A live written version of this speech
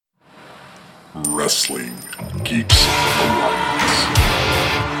Wrestling Geeks Alliance.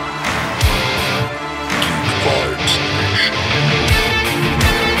 Geek Vibes Nation.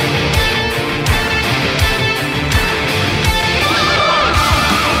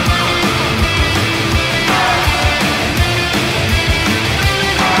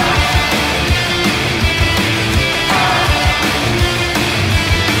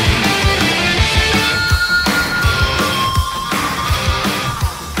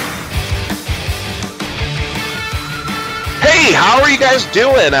 Hey, how are you guys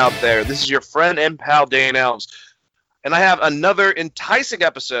doing out there? This is your friend and pal Dane Elms, and I have another enticing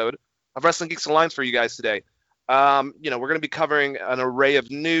episode of Wrestling Geeks Alliance for you guys today. We're going to be covering an array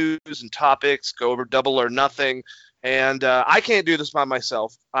of news and topics, go over Double or Nothing, and I can't do this by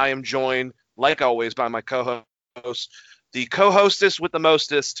myself. I am joined, like always, by my co-host, the co-hostess with the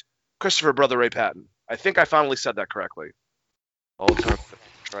mostest, Christopher Brother Ray Patton. I think I finally said that correctly. All the time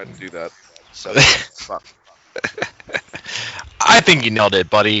trying to do that. So, fuck. I think you nailed it,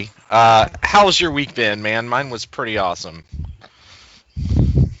 buddy. How's your week been, man? Mine was pretty awesome.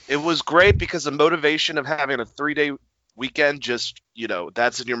 It was great because the motivation of having a 3-day weekend just,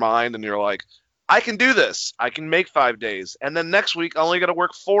 that's in your mind and you're like, I can do this. I can make 5 days. And then next week, I only got to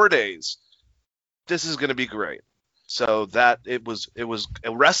work 4 days. This is going to be great. So it was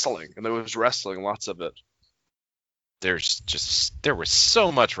wrestling, and there was wrestling, lots of it. There was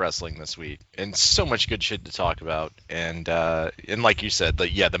so much wrestling this week and so much good shit to talk about. And like you said,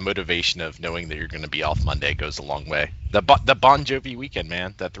 the motivation of knowing that you're going to be off Monday goes a long way. The Bon Jovi weekend,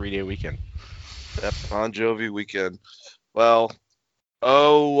 man, that 3-day weekend. That Bon Jovi weekend. Well,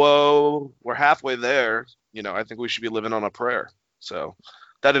 we're halfway there. I think we should be living on a prayer. So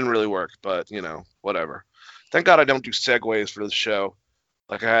that didn't really work, but, whatever. Thank God I don't do segues for the show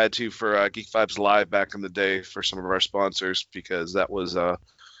like I had to for Geek Vibes Live back in the day for some of our sponsors, because that was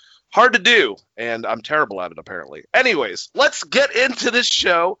hard to do, and I'm terrible at it, apparently. Anyways, let's get into this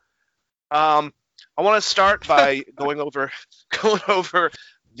show. I want to start by going over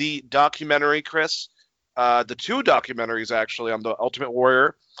the documentary, Chris. The two documentaries, actually, on the Ultimate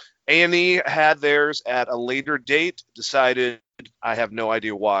Warrior. A&E had theirs at a later date, decided, I have no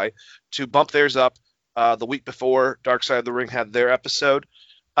idea why, to bump theirs up the week before Dark Side of the Ring had their episode.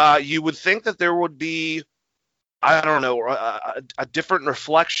 You would think that there would be, I don't know, a different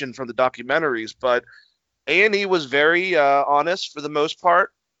reflection from the documentaries, but A&E was very honest for the most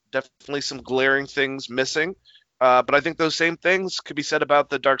part. Definitely some glaring things missing. But I think those same things could be said about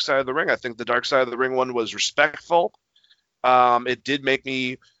the Dark Side of the Ring. I think the Dark Side of the Ring one was respectful. It did make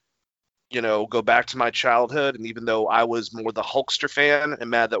me, go back to my childhood. And even though I was more the Hulkster fan and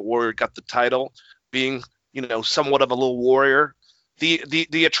mad that Warrior got the title, being, somewhat of a little warrior,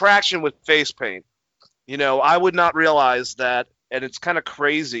 the attraction with face paint, I would not realize that. And it's kind of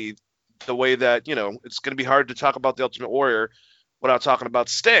crazy the way that, it's going to be hard to talk about the Ultimate Warrior without talking about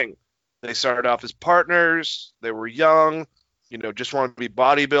Sting. They started off as partners. They were young, just wanted to be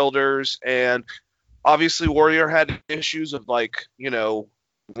bodybuilders. And obviously Warrior had issues of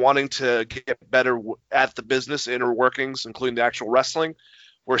wanting to get better at the business inner workings, including the actual wrestling,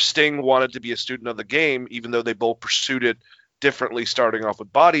 where Sting wanted to be a student of the game, even though they both pursued it differently, starting off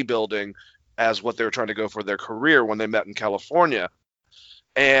with bodybuilding as what they were trying to go for their career when they met in California.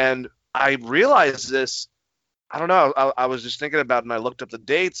 And I realized this, I don't know, I was just thinking about it, and I looked up the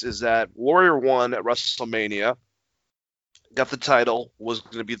dates, is that Warrior won at WrestleMania, got the title, was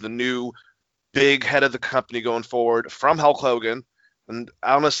going to be the new big head of the company going forward from Hulk Hogan. And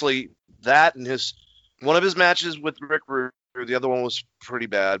honestly, that and one of his matches with Rick Rude, the other one was pretty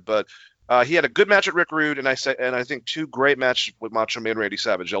bad, but he had a good match at Rick Rude, and I think two great matches with Macho Man Randy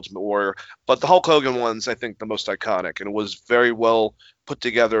Savage, Ultimate Warrior. But the Hulk Hogan one's, I think, the most iconic, and it was very well put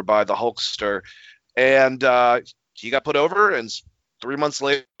together by the Hulkster. And he got put over, and 3 months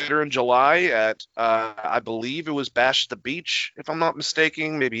later in July at, I believe it was Bash at the Beach, if I'm not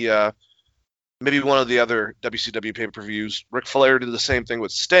mistaken, maybe one of the other WCW pay-per-views, Ric Flair did the same thing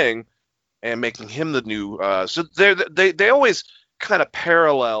with Sting, and making him the new. So they always kind of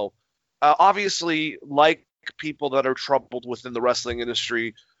parallel. Obviously, like people that are troubled within the wrestling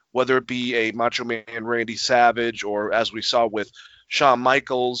industry, whether it be a Macho Man Randy Savage or, as we saw with Shawn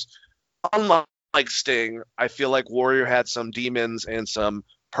Michaels, unlike Sting, I feel like Warrior had some demons and some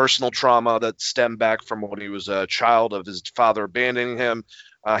personal trauma that stemmed back from when he was a child of his father abandoning him,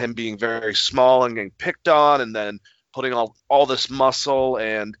 him being very small and getting picked on, and then putting all this muscle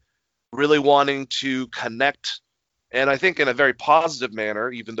and really wanting to connect, and I think in a very positive manner,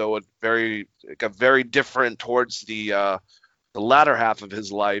 even though it got very different towards the latter half of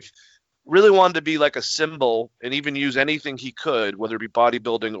his life, really wanted to be like a symbol and even use anything he could, whether it be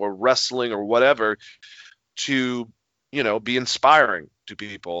bodybuilding or wrestling or whatever, to, be inspiring to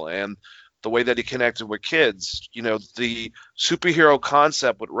people. And the way that he connected with kids, the superhero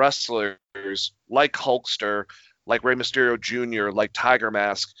concept with wrestlers like Hulkster, like Rey Mysterio Jr., like Tiger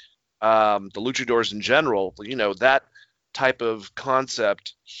Mask, the luchadors in general, that type of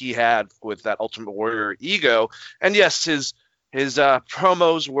concept he had with that Ultimate Warrior ego. And yes, his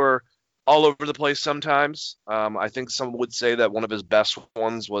promos were all over the place sometimes. I think some would say that one of his best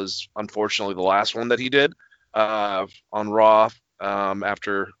ones was unfortunately the last one that he did on Raw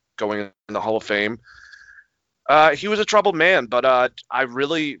after going in the Hall of Fame. He was a troubled man, but I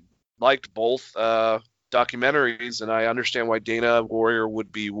really liked both documentaries, and I understand why Dana Warrior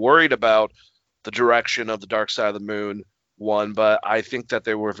would be worried about the direction of the Dark Side of the Moon one, but I think that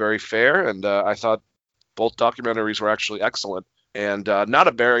they were very fair, and I thought both documentaries were actually excellent. And not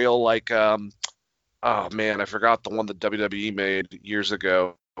a burial like, oh man, I forgot the one that WWE made years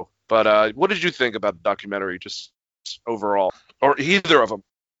ago. But what did you think about the documentary, just overall, or either of them,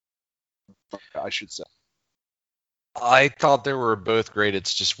 I should say? I thought they were both great.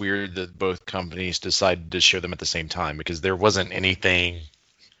 It's just weird that both companies decided to show them at the same time, because there wasn't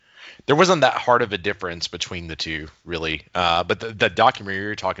that hard of a difference between the two, really. But the documentary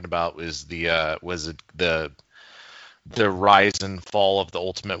you're talking about was the rise and fall of the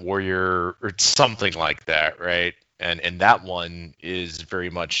Ultimate Warrior or something like that, right? And that one is very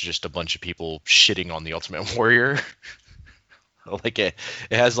much just a bunch of people shitting on the Ultimate Warrior. Like it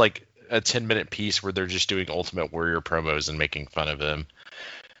has like a 10-minute piece where they're just doing Ultimate Warrior promos and making fun of him.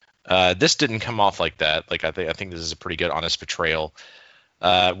 This didn't come off like that. Like I think this is a pretty good, honest portrayal.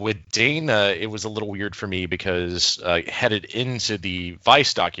 With Dana, it was a little weird for me because headed into the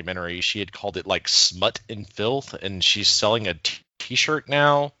Vice documentary, she had called it like Smut and Filth, and she's selling a t-shirt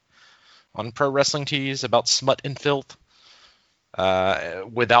now on Pro Wrestling Tees about smut and filth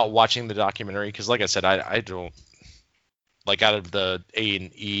without watching the documentary. Because like I said, I don't, like, out of the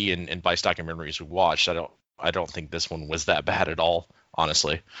A&E and Vice documentaries we watched, I don't think this one was that bad at all,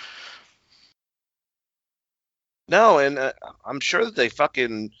 honestly. No, and I'm sure that they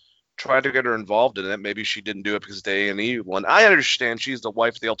fucking tried to get her involved in it. Maybe she didn't do it because the A&E one. I understand she's the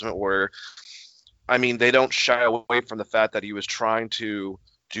wife of the Ultimate Warrior. I mean, they don't shy away from the fact that he was trying to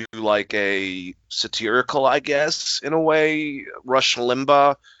do like a satirical, I guess, in a way, Rush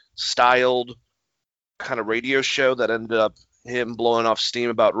Limbaugh styled kind of radio show that ended up him blowing off steam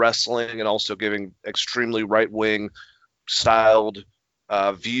about wrestling and also giving extremely right-wing styled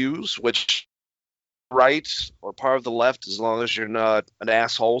views, which right or part of the left, as long as you're not an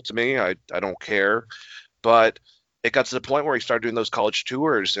asshole to me, I don't care. But it got to the point where he started doing those college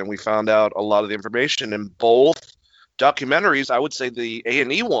tours, and we found out a lot of the information in both documentaries. I would say the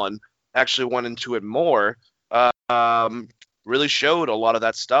A&E one actually went into it more, really showed a lot of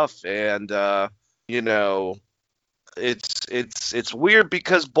that stuff. And it's weird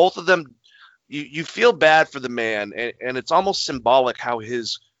because both of them, you feel bad for the man, and it's almost symbolic how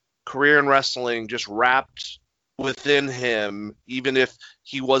his career in wrestling just wrapped within him. Even if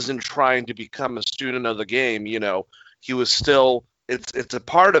he wasn't trying to become a student of the game, he was still, it's a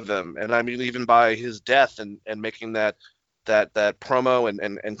part of him. And I mean, even by his death and making that promo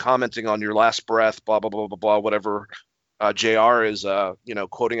and commenting on your last breath, blah blah blah blah blah, whatever JR is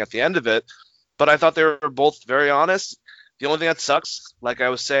quoting at the end of it. But I thought they were both very honest. The only thing that sucks, like I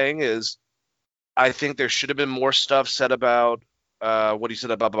was saying, is I think there should have been more stuff said about what he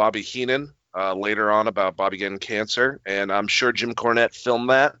said about Bobby Heenan later on about Bobby getting cancer. And I'm sure Jim Cornette filmed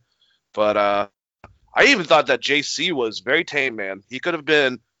that. But I even thought that JC was very tame, man. He could have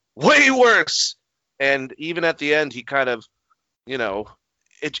been way worse. And even at the end, he kind of,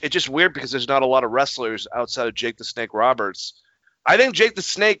 it's just weird because there's not a lot of wrestlers outside of Jake the Snake Roberts. I think Jake the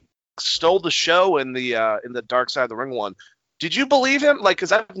Snake stole the show in the Dark Side of the Ring one. Did you believe him? Like,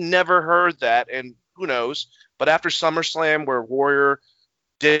 because I've never heard that, and who knows? But after SummerSlam, where Warrior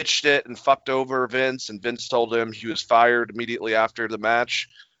ditched it and fucked over Vince, and Vince told him he was fired immediately after the match,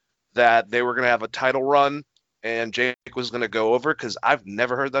 that they were going to have a title run, and Jake was going to go over, because I've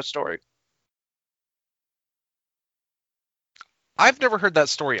never heard that story. I've never heard that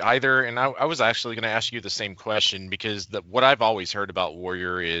story either, and I was actually going to ask you the same question, because what I've always heard about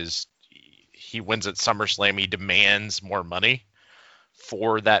Warrior is he wins at SummerSlam, he demands more money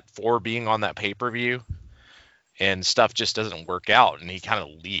for being on that pay-per-view, and stuff just doesn't work out, and he kind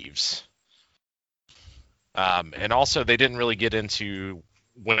of leaves. And also, they didn't really get into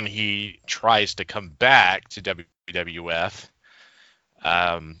when he tries to come back to WWF,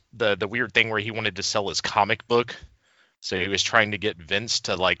 the weird thing where he wanted to sell his comic book So he was trying to get Vince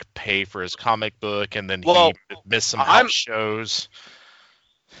to like pay for his comic book, and then Well, he missed some I'm- house shows.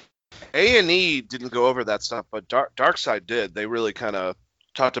 A&E didn't go over that stuff, but Darkseid did. They really kind of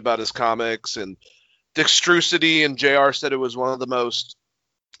talked about his comics and Dextrosity, and JR said it was one of the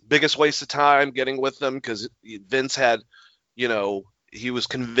biggest waste of time getting with them because Vince had, he was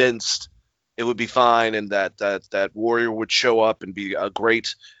convinced it would be fine and that Warrior would show up and be a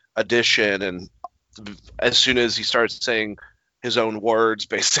great addition. And as soon as he starts saying his own words,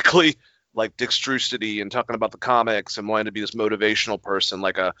 basically, like Dextrosity and talking about the comics and wanting to be this motivational person,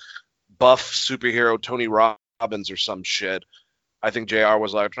 like a buff superhero Tony Robbins or some shit, I think JR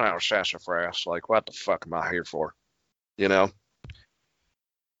was like, "Oh, sassafras, like, what the fuck am I here for?"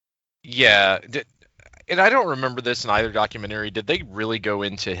 Yeah, and I don't remember this in either documentary. Did they really go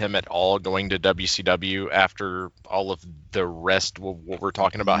into him at all going to WCW after all of the rest of what we're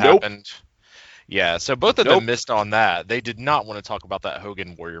talking about Nope. happened? Yeah, so both of them missed on that. They did not want to talk about that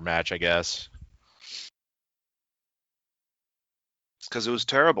Hogan Warrior match, I guess. It's because it was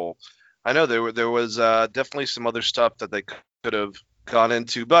terrible. I know there was definitely some other stuff that they could have gone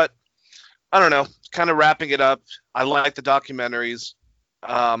into, but I don't know. Kind of wrapping it up. I like the documentaries.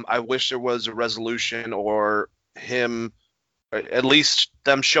 I wish there was a resolution or him, at least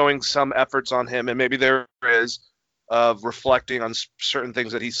them showing some efforts on him, and maybe there is, of reflecting on certain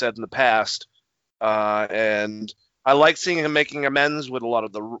things that he said in the past. And I like seeing him making amends with a lot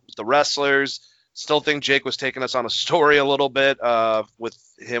of the wrestlers. Still think Jake was taking us on a story a little bit with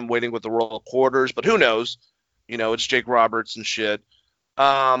him waiting with the Royal Quarters, but who knows? It's Jake Roberts and shit.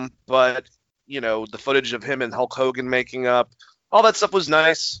 But, the footage of him and Hulk Hogan making up, all that stuff was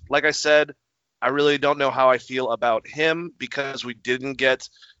nice. Like I said, I really don't know how I feel about him because we didn't get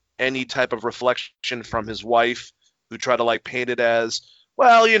any type of reflection from his wife, who tried to paint it as,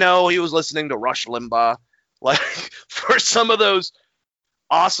 well, he was listening to Rush Limbaugh. Like, for some of those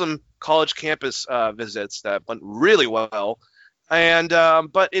awesome college campus visits that went really well. And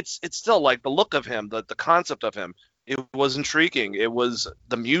but it's still the look of him, the concept of him. It was intriguing. It was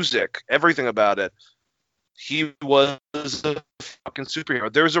the music, everything about it. He was a fucking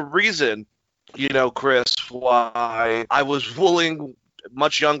superhero. There's a reason, Chris, why I was willing,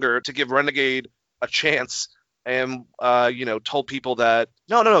 much younger, to give Renegade a chance and, told people that,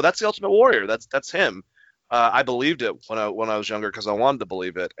 no, that's the Ultimate Warrior. That's him. I believed it when I was younger because I wanted to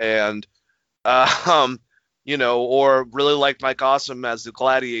believe it. And, or really liked Mike Awesome as the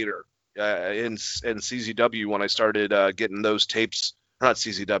Gladiator in CZW when I started getting those tapes. Not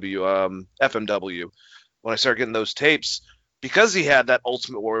CZW, FMW. When I started getting those tapes, because he had that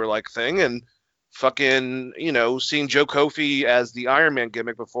Ultimate Warrior-like thing, and fucking, seeing Joe Kofi as the Iron Man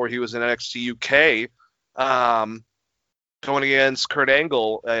gimmick before he was in NXT UK, going against Kurt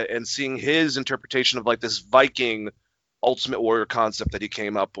Angle and seeing his interpretation of this Viking Ultimate Warrior concept that he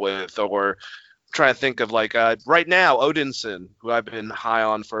came up with, or I'm trying to think of right now, Odinson, who I've been high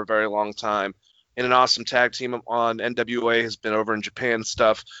on for a very long time, in an awesome tag team on NWA, has been over in Japan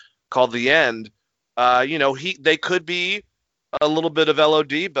stuff called The End. They could be a little bit of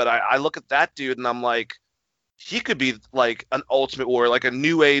LOD, but I look at that dude and I'm like, he could be an Ultimate Warrior, like a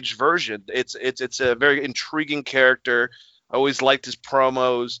new age version. It's a very intriguing character. I always liked his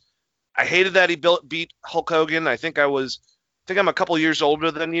promos. I hated that he beat Hulk Hogan. I think I'm a couple years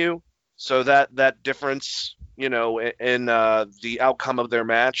older than you, so that difference, in the outcome of their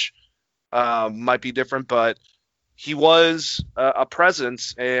match might be different. But he was a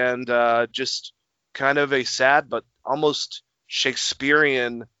presence and just kind of a sad but almost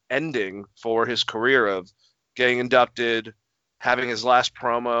Shakespearean ending for his career of getting inducted, having his last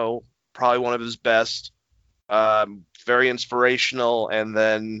promo, probably one of his best, very inspirational, and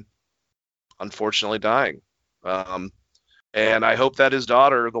then unfortunately dying. And I hope that his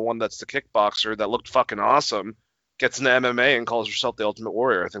daughter, the one that's the kickboxer that looked fucking awesome, gets into MMA and calls herself the Ultimate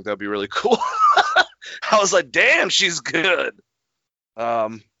Warrior. I think that'd be really cool. I was like, damn, she's good.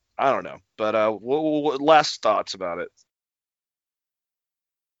 I don't know, but what last thoughts about it?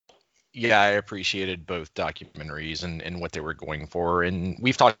 Yeah, I appreciated both documentaries and what they were going for. And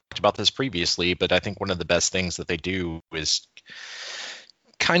we've talked about this previously, but I think one of the best things that they do is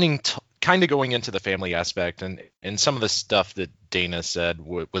kind of going into the family aspect. And some of the stuff that Dana said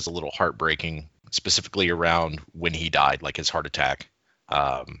was a little heartbreaking, specifically around when he died, like his heart attack,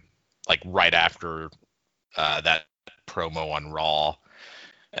 right after that promo on Raw,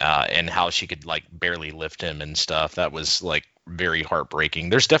 and how she could barely lift him and stuff. That was very heartbreaking.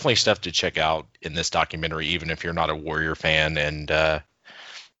 There's definitely stuff to check out in this documentary, even if you're not a Warrior fan. And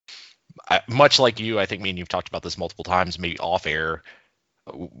much like you, I think me and you've talked about this multiple times, maybe off air.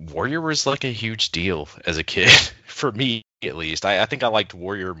 Warrior was like a huge deal as a kid, for me at least. I think I liked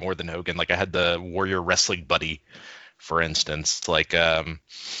Warrior more than Hogan. Like I had the Warrior wrestling buddy, for instance. Like as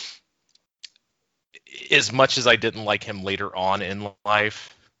much as I didn't like him later on in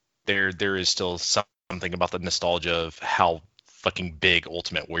life, there is still something about the nostalgia of how fucking big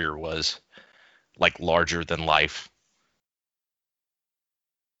Ultimate Warrior was, like larger than life.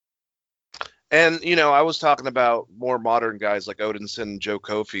 And, I was talking about more modern guys like Odinson and Joe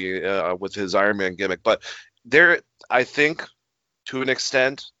Kofi with his Iron Man gimmick. But I think, to an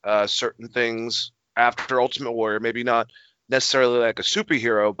extent, certain things after Ultimate Warrior, maybe not necessarily like a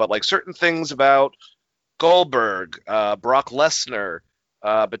superhero, but like certain things about Goldberg, Brock Lesnar,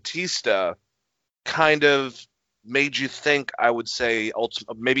 Batista kind of made you think, I would say,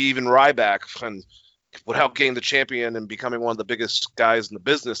 maybe even Ryback, and without getting the champion and becoming one of the biggest guys in the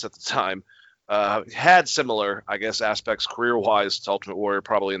business at the time, had similar, I guess, aspects career-wise to Ultimate Warrior,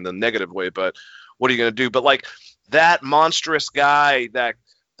 probably in the negative way, but what are you going to do? But like that monstrous guy that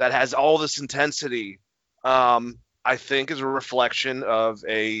has all this intensity, I think is a reflection of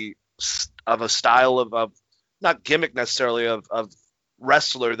a style of not gimmick necessarily, of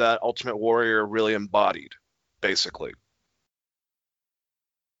wrestler that Ultimate Warrior really embodied, basically.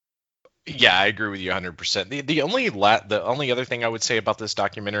 Yeah, I agree with you 100%. The only other thing I would say about this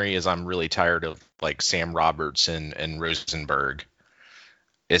documentary is I'm really tired of like Sam Roberts and Rosenberg,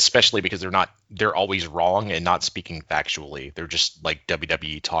 especially because they're always wrong and not speaking factually. They're just like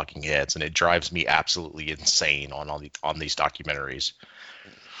WWE talking heads, and it drives me absolutely insane on these documentaries.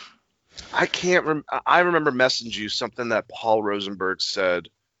 I remember messaging you something that Paul Rosenberg said,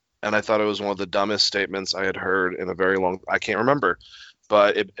 and I thought it was one of the dumbest statements I had heard in a very long. I can't remember.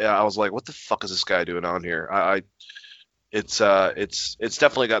 But I was like, what the fuck is this guy doing on here? It's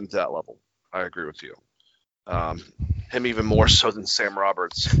definitely gotten to that level. I agree with you. Him even more so than Sam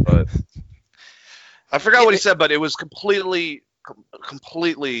Roberts. But I forgot what he said, but it was completely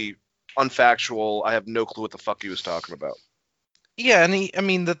unfactual. I have no clue what the fuck he was talking about. Yeah, and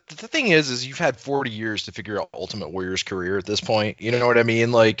the thing is you've had 40 years to figure out Ultimate Warrior's career at this point. You know what I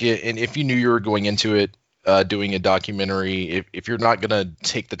mean? Like, and if you knew you were going into it, doing a documentary, if you're not gonna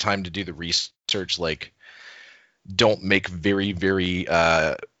take the time to do the research, like, don't make very, very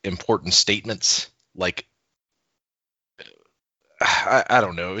important statements. Like, I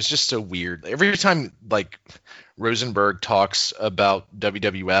don't know, it's just so weird. Every time like Rosenberg talks about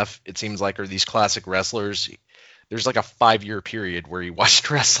WWF, it seems like, or these classic wrestlers, there's like a 5-year period where he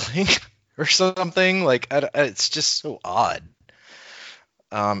watched wrestling or something. Like, it's just so odd.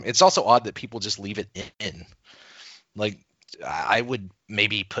 It's also odd that people just leave it in. Like, I would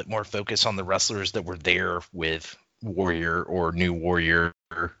maybe put more focus on the wrestlers that were there with Warrior or New Warrior,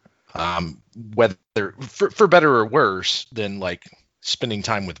 whether for better or worse, than like spending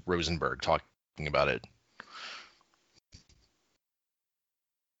time with Rosenberg talking about it.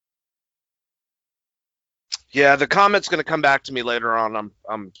 Yeah, the comment's going to come back to me later on.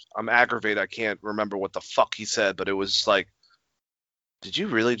 I'm aggravated. I can't remember what the fuck he said, but it was like, did you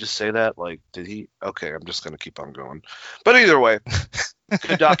really just say that? Like, did he? Okay, I'm just going to keep on going. But either way,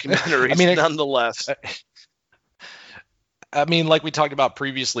 good documentaries nonetheless. I mean, like we talked about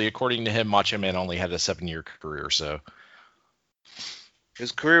previously, according to him, Macho Man only had a 7-year career, so.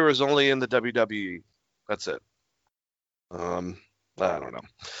 His career was only in the WWE. That's it. I don't know.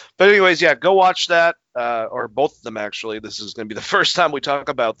 But anyways, yeah, go watch that, or both of them, actually. This is going to be the first time we talk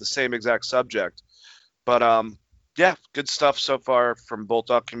about the same exact subject. But, yeah, good stuff so far from both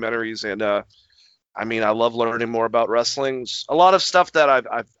documentaries, and I mean, I love learning more about wrestling. A lot of stuff that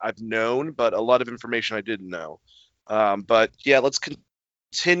I've known, but a lot of information I didn't know. But yeah, let's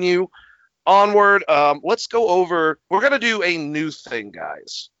continue onward. Let's go over. We're gonna do a new thing,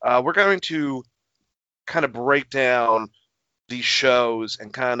 guys. We're going to kind of break down these shows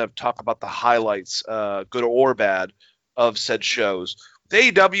and kind of talk about the highlights, good or bad, of said shows. With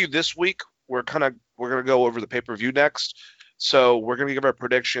AEW this week, we're going to go over the pay-per-view next. So we're going to give our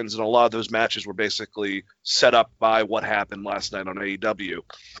predictions, and a lot of those matches were basically set up by what happened last night on AEW.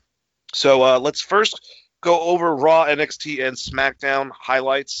 So let's first go over Raw, NXT, and SmackDown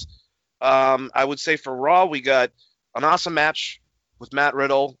highlights. I would say for Raw, we got an awesome match with Matt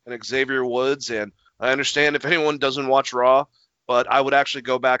Riddle and Xavier Woods, and I understand if anyone doesn't watch Raw, but I would actually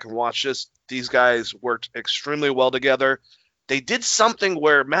go back and watch this. These guys worked extremely well together. They did something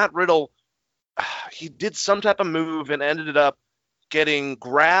where Matt Riddle, he did some type of move and ended up getting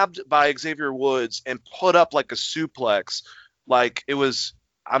grabbed by Xavier Woods and put up like a suplex. Like, it was,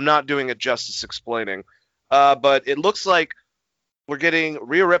 I'm not doing it justice explaining. But it looks like we're getting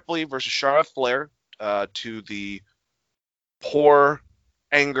Rhea Ripley versus Charlotte Flair to the poor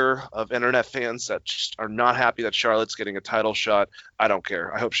anger of internet fans that just are not happy that Charlotte's getting a title shot. I don't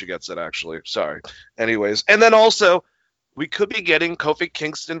care. I hope she gets it, actually. Sorry. Anyways, and then also, we could be getting Kofi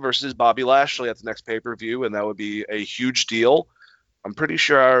Kingston versus Bobby Lashley at the next pay-per-view, and that would be a huge deal. I'm pretty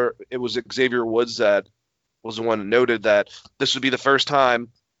sure it was Xavier Woods that was the one who noted that this would be the first time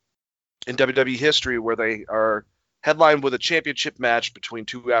in WWE history where they are headlined with a championship match between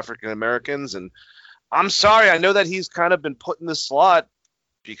two African Americans. And I'm sorry, I know that he's kind of been put in this slot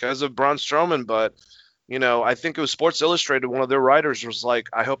because of Braun Strowman, but I think it was Sports Illustrated. One of their writers was like,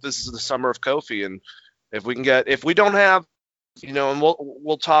 "I hope this is the summer of Kofi." And if we don't have, and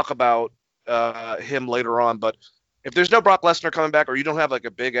we'll talk about him later on, but if there's no Brock Lesnar coming back, or you don't have like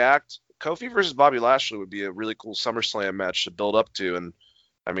a big act, Kofi versus Bobby Lashley would be a really cool SummerSlam match to build up to. And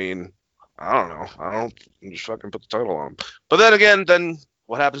I mean, I don't know. I don't just fucking put the title on. But then again,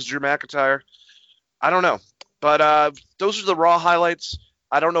 what happens to Drew McIntyre? I don't know. But those are the Raw highlights.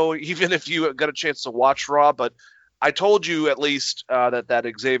 I don't know even if you got a chance to watch Raw, but I told you at least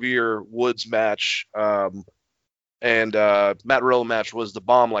that Xavier Woods match and Matt Riddle match was the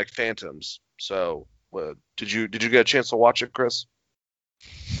bomb like Phantoms. So did you get a chance to watch it, Chris?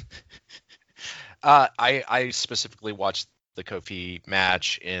 I specifically watched the Kofi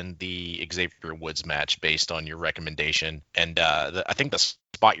match and the Xavier Woods match based on your recommendation. And I think the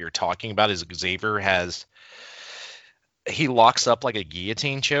spot you're talking about is Xavier he locks up like a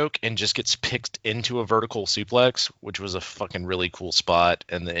guillotine choke and just gets picked into a vertical suplex, which was a fucking really cool spot.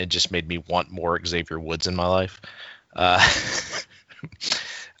 And it just made me want more Xavier Woods in my life.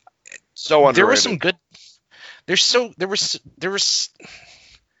 So underrated. There was some good.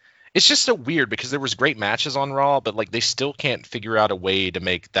 It's just so weird because there was great matches on Raw, but like they still can't figure out a way to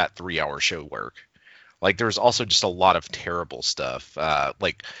make that 3-hour show work. Like there was also just a lot of terrible stuff. I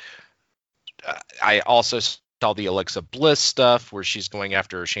also saw the Alexa Bliss stuff where she's going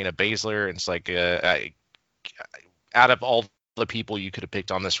after Shayna Baszler, and it's like out of all the people you could have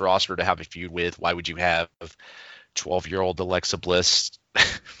picked on this roster to have a feud with, why would you have 12-year-old Alexa Bliss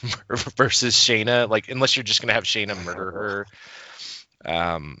versus Shayna? Like unless you're just gonna have Shayna murder her.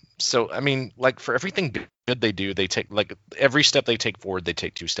 So I mean, like for everything good they do, they take like every step they take forward, they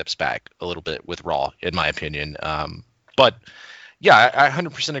take 2 steps back a little bit with Raw, in my opinion. But yeah, I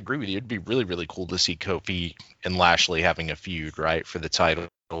 100% agree with you. It'd be really, really cool to see Kofi and Lashley having a feud, right, for the title.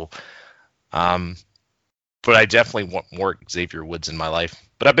 But I definitely want more Xavier Woods in my life.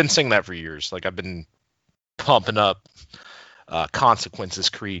 But I've been saying that for years. Like I've been pumping up Consequences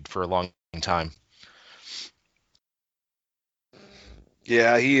Creed for a long time.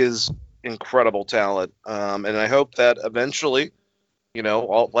 Yeah, he is incredible talent. And I hope that eventually,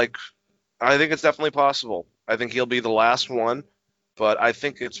 I think it's definitely possible. I think he'll be the last one, but I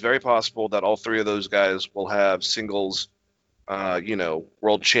think it's very possible that all 3 of those guys will have singles,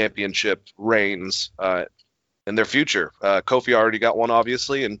 world championship reigns in their future. Kofi already got one,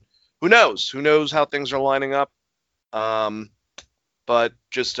 obviously, and who knows? Who knows how things are lining up? But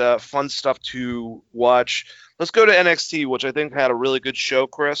just fun stuff to watch. Let's go to NXT, which I think had a really good show,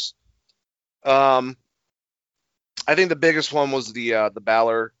 Chris. I think the biggest one was the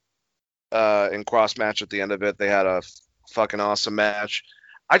Balor and Cross match at the end of it. They had a fucking awesome match.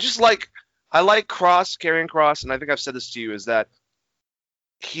 I like Cross, Karrion Kross, and I think I've said this to you, is that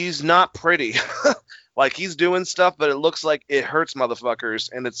he's not pretty. Like he's doing stuff, but it looks like it hurts motherfuckers,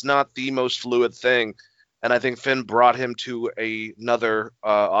 and it's not the most fluid thing. And I think Finn brought him to another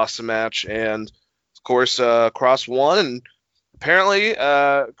awesome match, and of course, Cross won, and apparently,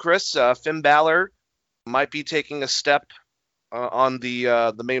 Chris, Finn Balor might be taking a step on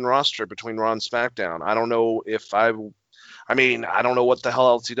the main roster between Raw and SmackDown. I don't know I don't know what the hell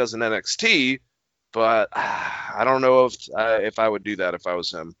else he does in NXT, but I don't know if I would do that if I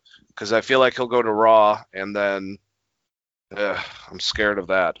was him, because I feel like he'll go to Raw, and then I'm scared of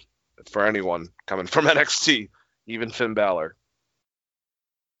that for anyone coming from NXT, even Finn Balor.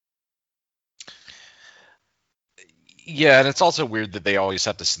 Yeah, and it's also weird that they always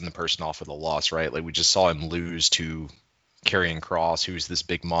have to send the person off with a loss, right? Like we just saw him lose to Karrion Kross, who's this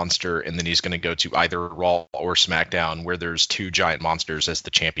big monster, and then he's going to go to either Raw or SmackDown, where there's 2 giant monsters as the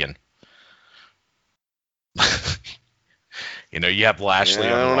champion. You have Lashley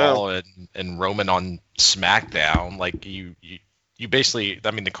on Raw and Roman on SmackDown. Like you basically,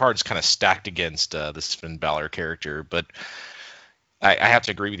 I mean, the card's kind of stacked against this Finn Balor character, but I have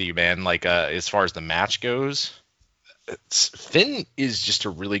to agree with you, man. Like as far as the match goes, Finn is just a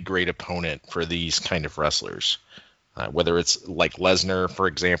really great opponent for these kind of wrestlers, whether it's like Lesnar, for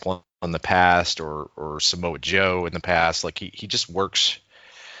example, in the past, or Samoa Joe in the past. Like he just works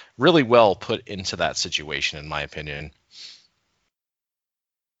really well put into that situation, in my opinion.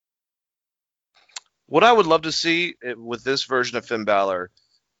 What I would love to see with this version of Finn Balor,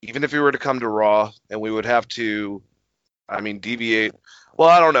 even if he were to come to Raw, and we would have to, deviate. Well,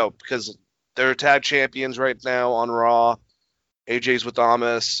 I don't know, because they're tag champions right now on Raw. AJ's with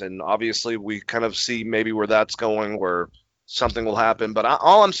Amos, and obviously we kind of see maybe where that's going, where something will happen. But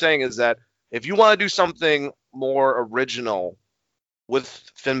all I'm saying is that if you want to do something more original with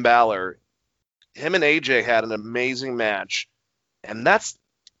Finn Balor, him and AJ had an amazing match, and that's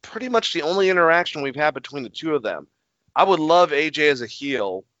pretty much the only interaction we've had between the two of them. I would love AJ as a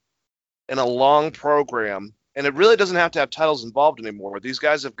heel in a long program, and it really doesn't have to have titles involved anymore. These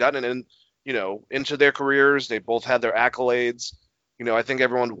guys have gotten in, into their careers. They both had their accolades. I think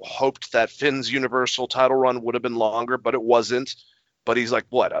everyone hoped that Finn's Universal title run would have been longer, but it wasn't. But he's like,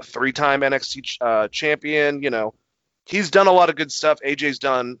 what, a 3-time NXT champion? He's done a lot of good stuff. AJ's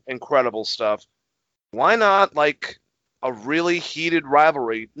done incredible stuff. Why not, like, a really heated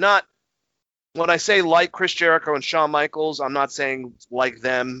rivalry? Not, when I say like Chris Jericho and Shawn Michaels, I'm not saying like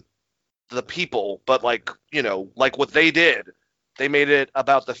them, the people, but like what they did. They made it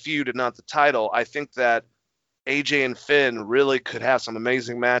about the feud and not the title. I think that AJ and Finn really could have some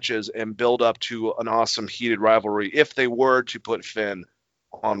amazing matches and build up to an awesome heated rivalry if they were to put Finn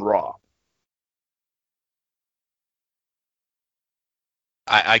on Raw.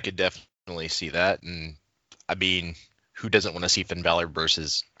 I could definitely see that. And who doesn't want to see Finn Balor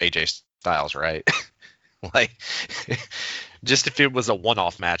versus AJ Styles, right? Like, just if it was a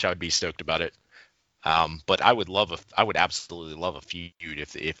one-off match, I would be stoked about it. But I would absolutely love a feud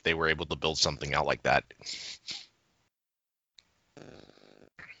if they were able to build something out like that.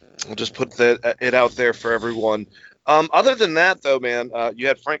 I'll just put it out there for everyone. Other than that, though, man, you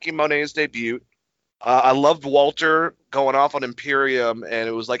had Frankie Monet's debut. I loved Walter going off on Imperium, and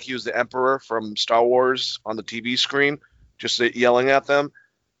it was like he was the Emperor from Star Wars on the TV screen, just yelling at them.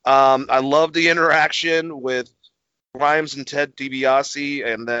 I loved the interaction with Grimes and Ted DiBiase,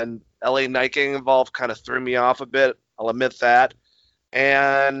 and then LA Knight getting involved kind of threw me off a bit. I'll admit that.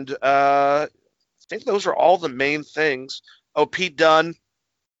 And I think those are all the main things. Oh, Pete Dunne.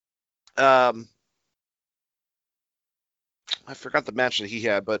 I forgot the match that he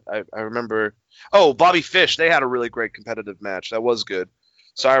had, but I remember. Oh, Bobby Fish. They had a really great competitive match. That was good.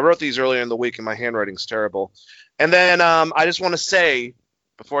 So I wrote these earlier in the week, and my handwriting's terrible. And then I just want to say,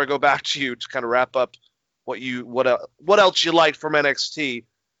 before I go back to you to kind of wrap up what else you liked from NXT,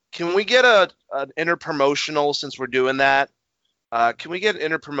 can we get an interpromotional, since we're doing that? Can we get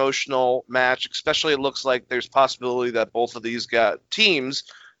an interpromotional match? Especially, it looks like there's possibility that both of these teams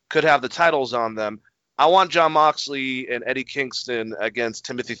could have the titles on them. I want Jon Moxley and Eddie Kingston against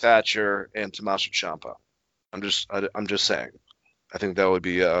Timothy Thatcher and Tommaso Ciampa. I'm just saying. I think that would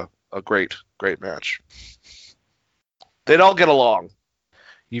be a great match. They'd all get along.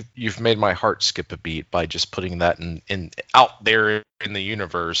 You've made my heart skip a beat by just putting that in out there in the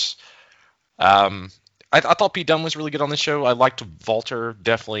universe. I thought Pete Dunne was really good on the show. I liked Walter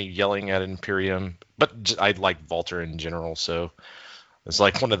definitely yelling at Imperium, but I like Walter in general, so it's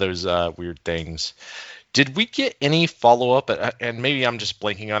like one of those weird things. Did we get any follow-up? And maybe I'm just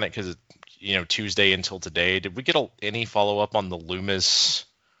blanking on it because Tuesday until today. Did we get any follow-up on the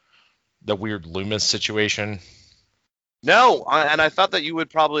weird Loomis situation? No, and I thought that you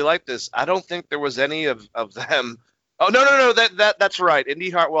would probably like this. I don't think there was any of them. Oh, no, that's right. Indy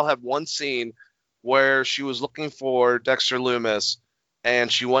Hartwell had one scene where she was looking for Dexter Loomis,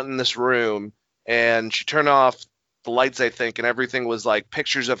 and she went in this room, and she turned off the lights, I think, and everything was like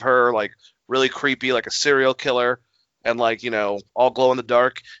pictures of her, like really creepy, like a serial killer, and like, all glow in the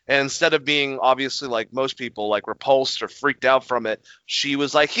dark. And instead of being obviously like most people, like repulsed or freaked out from it, she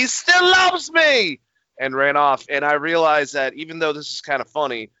was like, "He still loves me!" and ran off. And I realized that even though this is kind of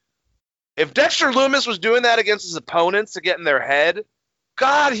funny, if Dexter Loomis was doing that against his opponents to get in their head,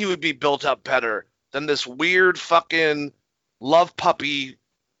 God, he would be built up better than this weird fucking love puppy.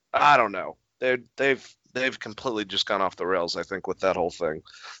 I don't know. They've completely just gone off the rails, I think, with that whole thing.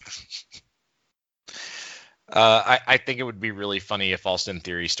 I think it would be really funny if Austin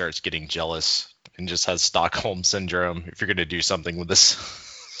Theory starts getting jealous and just has Stockholm Syndrome, if you're going to do something with this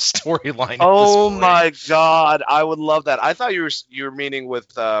storyline. Oh my God, I would love that. I thought you were meaning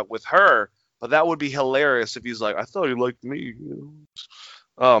with her, but that would be hilarious if he's like, "I thought you liked me."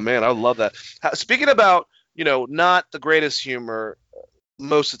 Oh man, I would love that. Speaking about, not the greatest humor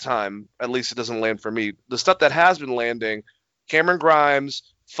most of the time, at least it doesn't land for me. The stuff that has been landing, Cameron Grimes,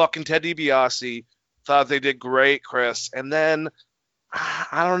 fucking Ted DiBiase, thought they did great, Chris. And then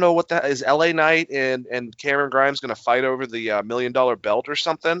I don't know what that is. LA Knight and Cameron Grimes going to fight over the $1 million belt or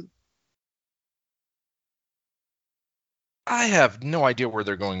something. I have no idea where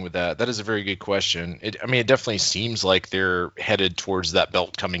they're going with that. That is a very good question. I mean, it definitely seems like they're headed towards that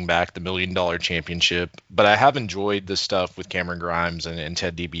belt coming back, the $1 million championship. But I have enjoyed the stuff with Cameron Grimes and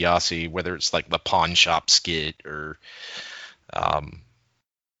Ted DiBiase, whether it's like the pawn shop skit or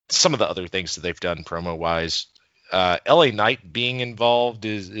some of the other things that they've done promo wise. LA Knight being involved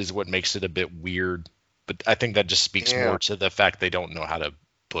is what makes it a bit weird. But I think that just speaks more to the fact they don't know how to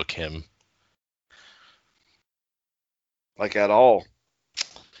book him. Like at all.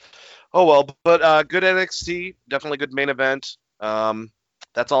 Oh well, but good NXT, definitely good main event.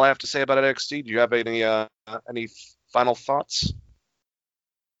 That's all I have to say about NXT. Do you have any final thoughts?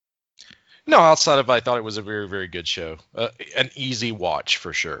 No, outside of I thought it was a very, very good show. An easy watch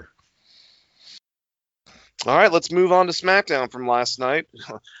for sure. All right, let's move on to SmackDown from last night.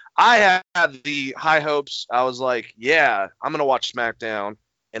 I had the high hopes. I was like, yeah, I'm going to watch SmackDown,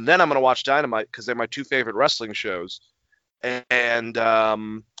 and then I'm going to watch Dynamite because they're my two favorite wrestling shows. And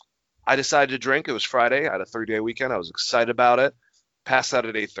I decided to drink. It was Friday. I had a 3-day weekend. I was excited about it. Passed out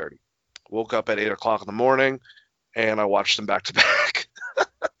at 8:30. Woke up at 8 o'clock in the morning, and I watched them back to back.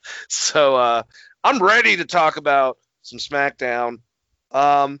 So I'm ready to talk about some SmackDown.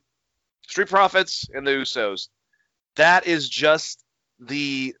 Street Profits and the Usos. That is just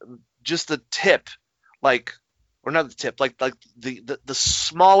the tip, or not the tip, like the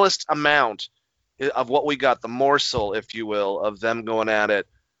smallest amount of what we got, the morsel, if you will, of them going at it.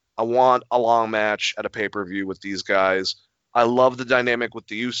 I want a long match at a pay-per-view with these guys. I love the dynamic with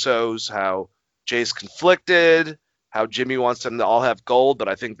the Usos, how Jay's conflicted, how Jimmy wants them to all have gold, but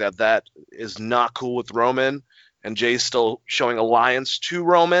I think that is not cool with Roman, and Jay's still showing alliance to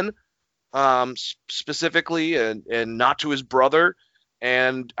Roman, specifically, and not to his brother.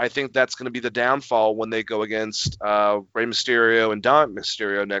 And I think that's going to be the downfall when they go against Rey Mysterio and Dominic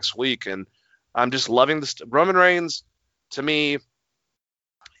Mysterio next week. And I'm just loving this. Roman Reigns, to me,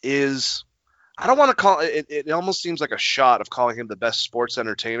 is, I don't want to call it, it almost seems like a shot of calling him the best sports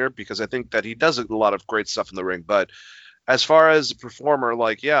entertainer, because I think that he does a lot of great stuff in the ring. But as far as a performer,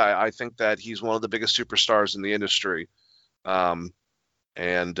 I think that he's one of the biggest superstars in the industry.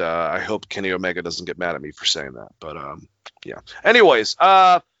 And I hope Kenny Omega doesn't get mad at me for saying that. But yeah. Anyways,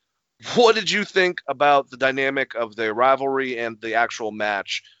 what did you think about the dynamic of the rivalry and the actual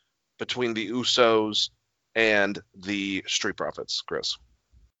match between the Usos and the Street Profits, Chris?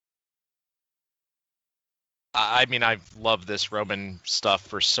 I mean, I've loved this Roman stuff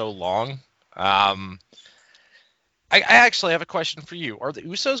for so long. I actually have a question for you. Are the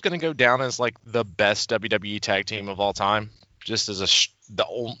Usos going to go down as like the best WWE tag team of all time? Just as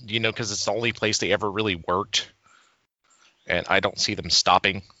because it's the only place they ever really worked, and I don't see them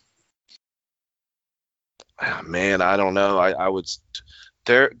stopping. Man, I don't know. I would.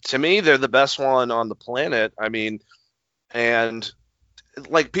 To me, they're the best one on the planet. I mean, and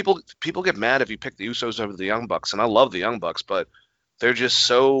like people get mad if you pick the Usos over the Young Bucks, and I love the Young Bucks, but they're just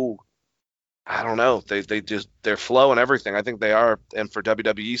so, I don't know. They just, their flow and everything. I think they are, and for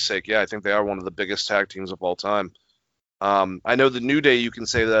WWE's sake, yeah, I think they are one of the biggest tag teams of all time. I know the New Day, you can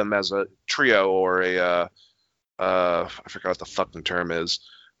say them as a trio or I forgot what the fucking term is,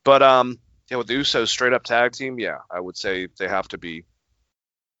 but yeah, with the Usos straight up tag team, yeah, I would say they have to be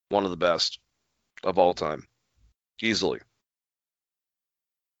one of the best of all time, easily.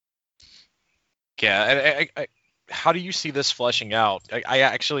 Yeah, how do you see this fleshing out? I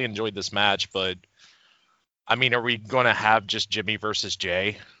actually enjoyed this match, but I mean, are we going to have just Jimmy versus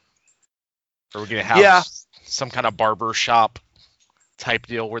Jay? Or are we going to have some kind of barber shop type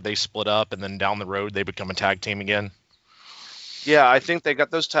deal where they split up and then down the road they become a tag team again? Yeah, I think they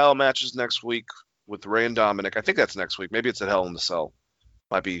got those title matches next week with Rey and Dominic. I think that's next week. Maybe it's at Hell in the Cell.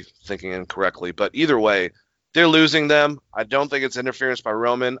 Might be thinking incorrectly. But either way, they're losing them. I don't think it's interference by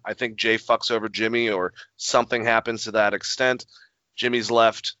Roman. I think Jay fucks over Jimmy or something happens to that extent. Jimmy's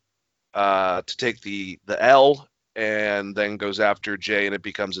left to take the L and then goes after Jay, and it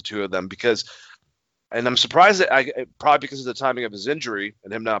becomes the two of them. And I'm surprised that probably because of the timing of his injury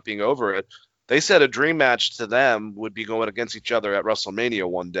and him not being over it, they said a dream match to them would be going against each other at WrestleMania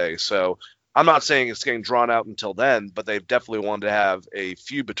one day. So I'm not saying it's getting drawn out until then, but they've definitely wanted to have a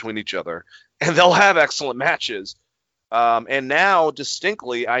feud between each other, and they'll have excellent matches. And now,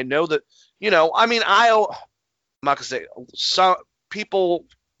 distinctly, I know that, I'm not going to say, some people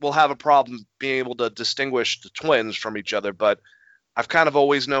will have a problem being able to distinguish the twins from each other, but I've kind of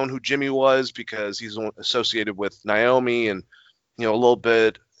always known who Jimmy was because he's associated with Naomi and, a little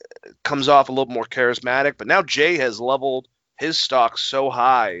bit comes off a little more charismatic. But now Jay has leveled his stock so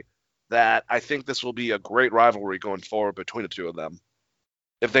high that I think this will be a great rivalry going forward between the two of them,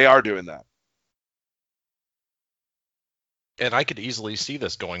 if they are doing that. And I could easily see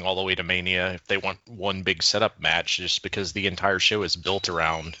this going all the way to Mania if they want one big setup match, just because the entire show is built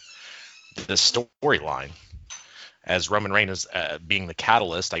around the storyline. As Roman Reigns being the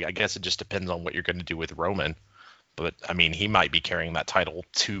catalyst, I guess it just depends on what you're going to do with Roman. But I mean, he might be carrying that title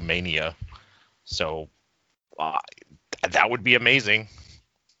to Mania, so uh, that would be amazing.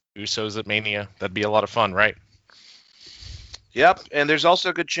 Usos at Mania, that'd be a lot of fun, right? Yep, and there's also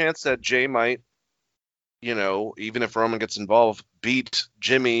a good chance that Jay might, even if Roman gets involved, beat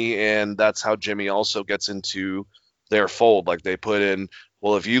Jimmy, and that's how Jimmy also gets into their fold. Like they put in,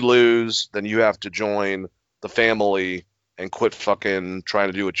 well, if you lose, then you have to join the family and quit fucking trying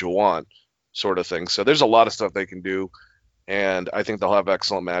to do what you want, sort of thing. So there's a lot of stuff they can do, and I think they'll have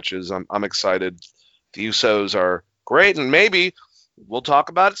excellent matches. I'm excited. The Usos are great, and maybe we'll talk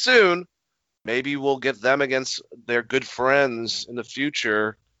about it soon. Maybe we'll get them against their good friends in the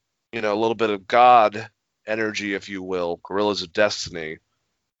future. A little bit of God energy, if you will, Gorillas of Destiny,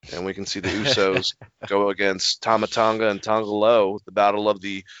 and we can see the Usos go against Tama Tonga and Tonga Loa, the battle of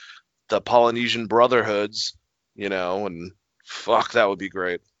the Polynesian brotherhoods, and fuck, that would be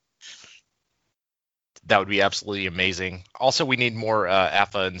great. That would be absolutely amazing. Also, we need more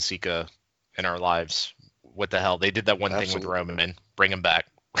Alpha and Sika in our lives. What the hell? They did that one thing with Roman. Bring him back.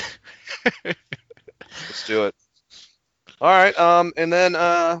 Let's do it. All right. And then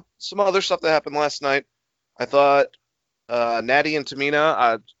some other stuff that happened last night. I thought Natty and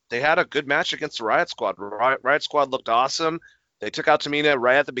Tamina, they had a good match against the Riot Squad. Riot Squad looked awesome. They took out Tamina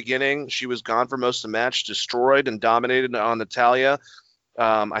right at the beginning. She was gone for most of the match, destroyed and dominated on Natalya.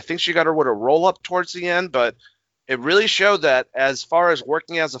 I think she got her with a roll up towards the end, but it really showed that as far as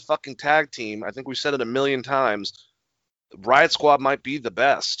working as a fucking tag team, I think we've said it a million times, Riot Squad might be the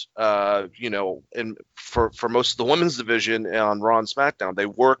best. And for most of the women's division on Raw and SmackDown, they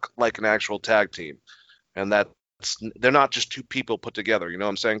work like an actual tag team, and they're not just two people put together. You know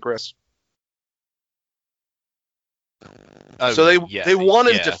what I'm saying, Chris? So they won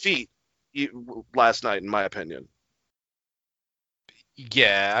in defeat last night, in my opinion.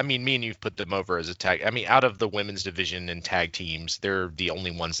 Yeah, I mean, me and you've put them over as a tag. I mean, out of the women's division and tag teams, they're the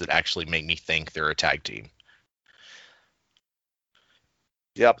only ones that actually make me think they're a tag team.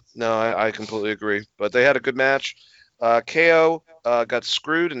 Yep, no, I completely agree. But they had a good match. KO got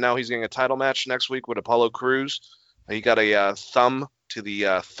screwed, and now he's getting a title match next week with Apollo Crews. He got a thumb to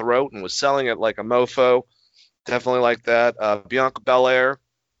the throat and was selling it like a mofo. Definitely like that. Bianca Belair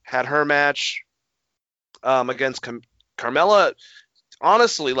had her match against Carmella.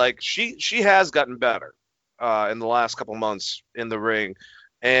 Honestly, like she has gotten better in the last couple months in the ring,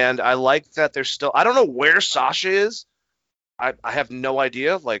 and I like that there's still. I don't know where Sasha is. I have no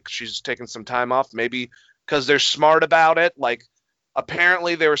idea. Like she's taking some time off, maybe because they're smart about it. Like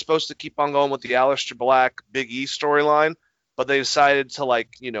apparently they were supposed to keep on going with the Aleister Black Big E storyline, but they decided to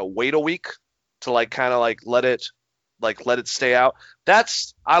wait a week to kind of let it stay out.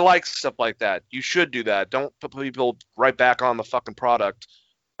 I like stuff like that. You should do that. Don't put people right back on the fucking product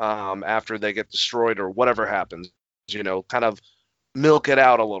after they get destroyed or whatever happens. Kind of milk it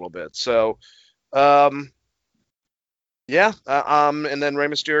out a little bit. So, yeah. And then Rey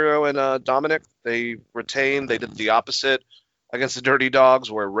Mysterio and Dominic, they retained. They did the opposite against the Dirty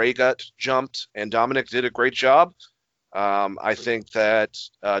Dogs, where Rey got jumped and Dominic did a great job. I think that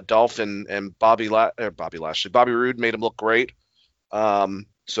Dolph and Bobby Roode made him look great.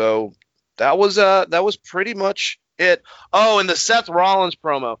 So that was pretty much it. Oh, and the Seth Rollins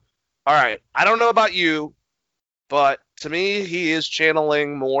promo. All right, I don't know about you, but to me, he is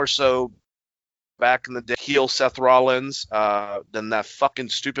channeling more so back in the day heel Seth Rollins than that fucking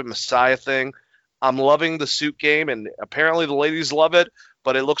stupid Messiah thing. I'm loving the suit game, and apparently the ladies love it,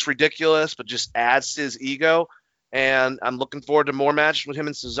 but it looks ridiculous, but just adds to his ego. And I'm looking forward to more matches with him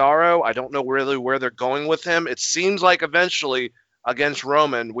and Cesaro. I don't know really where they're going with him. It seems like eventually against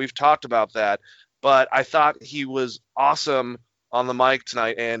Roman. We've talked about that. But I thought he was awesome on the mic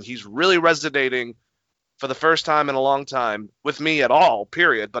tonight, and he's really resonating for the first time in a long time with me at all,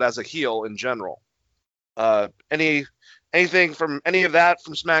 period, but as a heel in general. Anything from any of that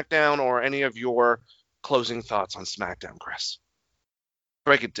from SmackDown or any of your closing thoughts on SmackDown, Chris?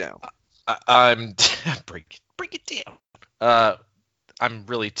 Break it down. I'm break it down. I'm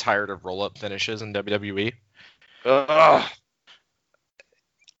really tired of roll-up finishes in WWE. The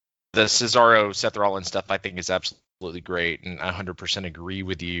Cesaro, Seth Rollins stuff I think is absolutely great, and I 100% agree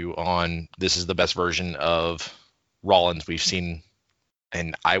with you on this is the best version of Rollins we've seen,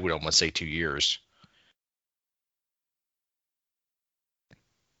 and I would almost say 2 years.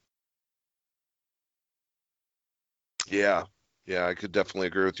 Yeah, I could definitely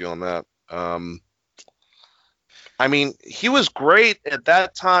agree with you on that. I mean, he was great at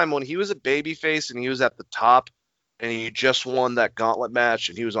that time when he was a babyface and he was at the top and he just won that gauntlet match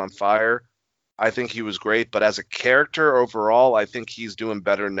and he was on fire. I think he was great, but as a character overall, I think he's doing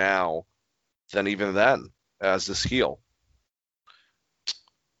better now than even then as this heel.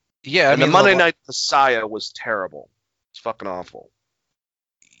 Yeah, I And mean, the Monday Night Messiah was terrible. It's fucking awful.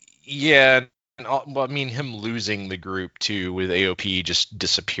 yeah, and, well, I mean, him losing the group too with AOP just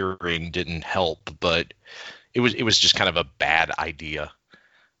disappearing didn't help, but it was just kind of a bad idea.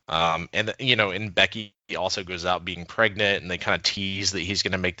 And you know, and Becky also goes out being pregnant, and they kind of tease that he's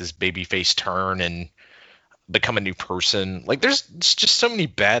going to make this babyface turn and become a new person. Like, there's just so many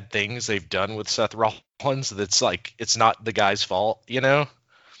bad things they've done with Seth Rollins that's like it's not the guy's fault, you know?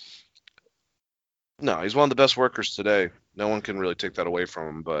 No, he's one of the best workers today. No one can really take that away from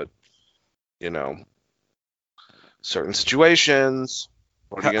him, but, you know, certain situations,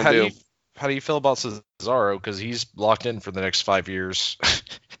 what are you going to do? How do you feel about Cesaro? Because he's locked in for the next 5 years.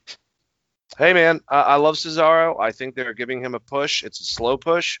 Hey, man, I love Cesaro. I think they're giving him a push. It's a slow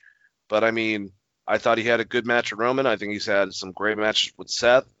push, but, I mean, I thought he had a good match with Roman. I think he's had some great matches with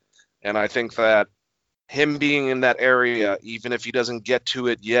Seth, and I think that him being in that area, even if he doesn't get to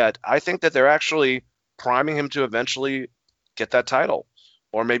it yet, I think that they're actually priming him to eventually get that title,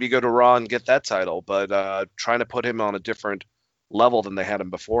 or maybe go to Raw and get that title, but trying to put him on a different level than they had him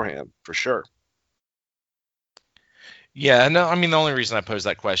beforehand, for sure. Yeah, no, I mean, the only reason I pose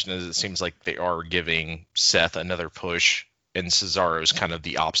that question is it seems like they are giving Seth another push, and Cesaro's kind of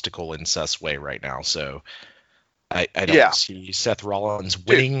the obstacle in Seth's way right now. So I don't see Seth Rollins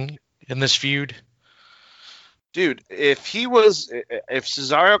winning in this feud. Dude, if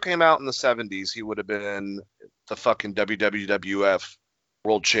Cesaro came out in the 70s, he would have been the fucking WWF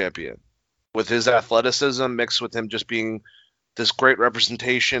World Champion. With his athleticism mixed with him just being this great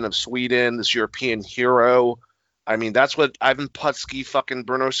representation of Sweden, this European hero. I mean, that's what Ivan Putski, fucking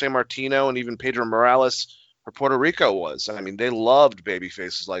Bruno Sammartino, and even Pedro Morales for Puerto Rico was. I mean, they loved baby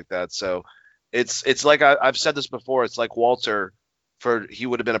faces like that. So it's like I've said this before. It's like Walter, he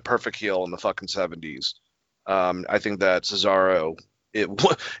would have been a perfect heel in the fucking 70s. I think that Cesaro,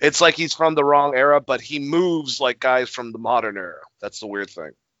 it's like he's from the wrong era, but he moves like guys from the modern era. That's the weird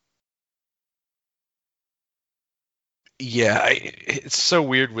thing. Yeah, it's so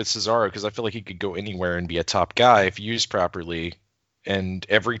weird with Cesaro because I feel like he could go anywhere and be a top guy if used properly. And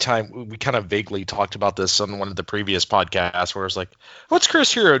every time we kind of vaguely talked about this on one of the previous podcasts where it's like, what's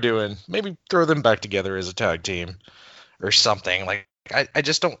Chris Hero doing? Maybe throw them back together as a tag team or something. Like, I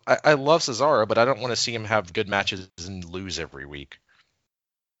just don't. I love Cesaro, but I don't want to see him have good matches and lose every week.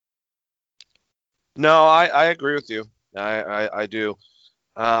 No, I agree with you. I do.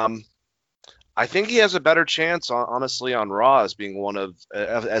 I think he has a better chance, honestly, on Raw as being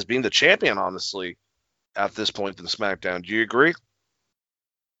as being the champion, honestly, at this point than SmackDown. Do you agree?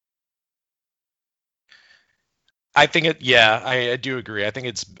 I think it. Yeah, I do agree. I think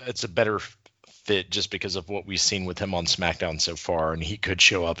it's a better fit just because of what we've seen with him on SmackDown so far, and he could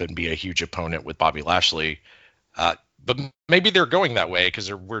show up and be a huge opponent with Bobby Lashley. But maybe they're going that way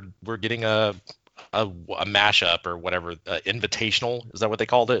because we're getting a mashup or whatever, invitational. Is that what they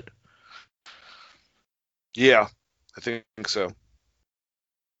called it? Yeah, I think so.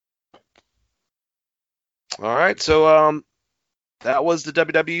 All right, so that was the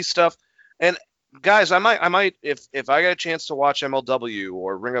WWE stuff, and guys, I might if I get a chance to watch MLW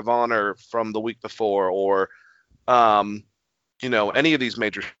or Ring of Honor from the week before, or any of these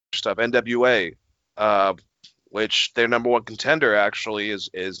major stuff, NWA, which their number one contender actually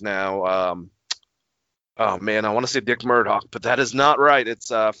is now. Oh man, I want to say Dick Murdoch, but that is not right.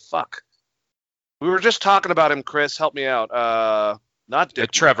 It's fuck. We were just talking about him, Chris. Help me out. Not Dick.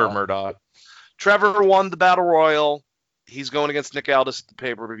 Trevor Murdoch. Trevor won the Battle Royal. He's going against Nick Aldis at the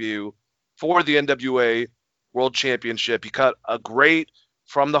pay-per-view for the NWA World Championship. He cut a great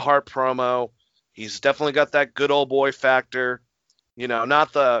from the heart promo. He's definitely got that good old boy factor. You know,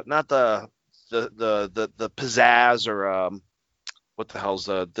 not the pizzazz or what the hell's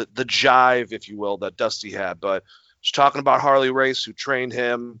the jive, if you will, that Dusty had. But just talking about Harley Race, who trained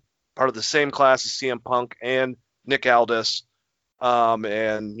him, part of the same class as CM Punk and Nick Aldis.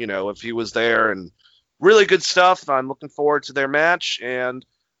 And, if he was there, and really good stuff. I'm looking forward to their match, and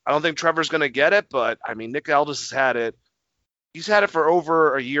I don't think Trevor's going to get it, but, I mean, Nick Aldis has had it. He's had it for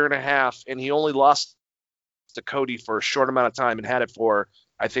over a year and a half, and he only lost to Cody for a short amount of time and had it for,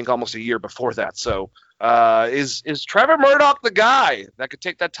 I think, almost a year before that. So is Trevor Murdoch the guy that could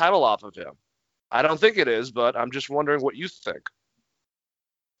take that title off of him? I don't think it is, but I'm just wondering what you think.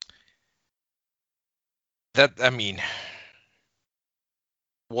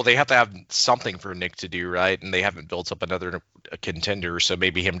 Well, they have to have something for Nick to do, right? And they haven't built up another contender, so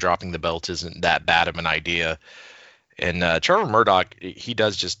maybe him dropping the belt isn't that bad of an idea. And Trevor Murdoch, he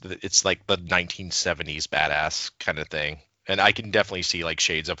does it's like the 1970s badass kind of thing. And I can definitely see like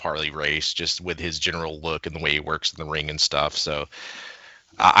shades of Harley Race just with his general look and the way he works in the ring and stuff. So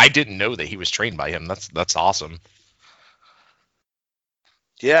I didn't know that he was trained by him. That's awesome.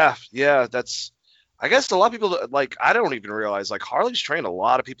 Yeah, that's. I guess a lot of people like. I don't even realize like Harley's trained a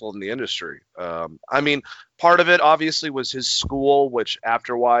lot of people in the industry. I mean, part of it obviously was his school, which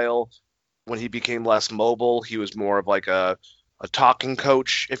after a while, when he became less mobile, he was more of like a talking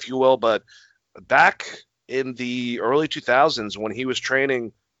coach, if you will. But back in the early 2000s, when he was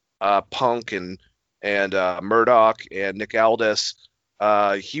training Punk and Murdoch and Nick Aldis,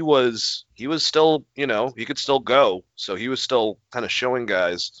 he was still, he could still go. So he was still kind of showing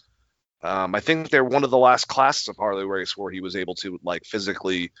guys. I think they're one of the last classes of Harley Race where he was able to like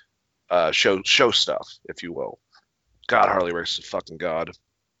physically show stuff, if you will. God, Harley Race is a fucking god.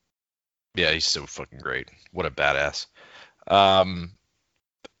 Yeah, he's so fucking great. What a badass.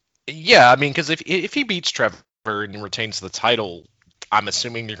 Yeah, I mean, because if he beats Trevor and retains the title, I'm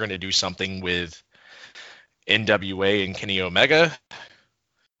assuming they're going to do something with NWA and Kenny Omega,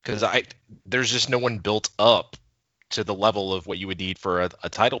 because there's just no one built up to the level of what you would need for a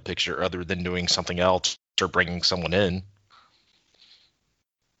title picture other than doing something else or bringing someone in.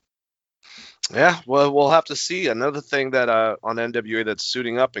 Yeah, well, we'll have to see. Another thing that on NWA that's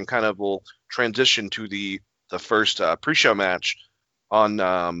suiting up and kind of will transition to the first pre-show match on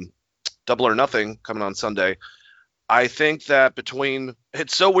Double or Nothing coming on Sunday. I think that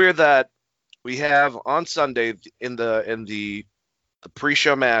it's so weird that we have on Sunday in the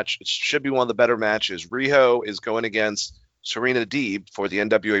pre-show match, it should be one of the better matches. Riho is going against Serena Deeb for the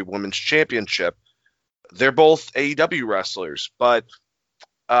NWA Women's Championship. They're both AEW wrestlers, but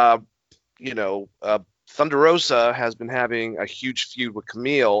Thunder Rosa has been having a huge feud with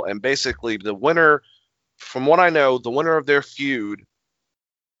Camille, and basically the winner, from what I know, the winner of their feud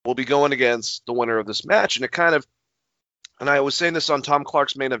will be going against the winner of this match. And and I was saying this on Tom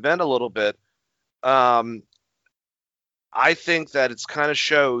Clark's Main Event a little bit, I think that it's kind of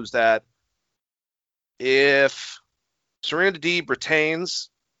shows that if Serena Deeb retains,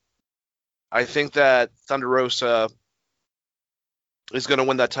 I think that Thunder Rosa is going to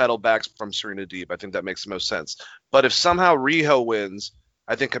win that title back from Serena Deeb. I think that makes the most sense. But if somehow Riho wins,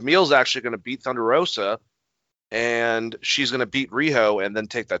 I think Camille's actually going to beat Thunder Rosa, and she's going to beat Riho and then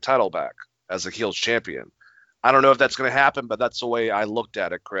take that title back as a heels champion. I don't know if that's going to happen, but that's the way I looked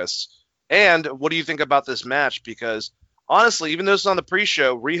at it, Chris. And what do you think about this match? Because honestly, even though it's on the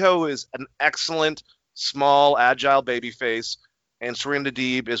pre-show, Riho is an excellent, small, agile babyface, and Serena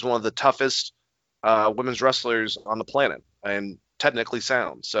Deeb is one of the toughest women's wrestlers on the planet, and technically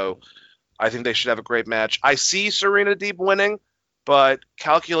sound. So I think they should have a great match. I see Serena Deeb winning, but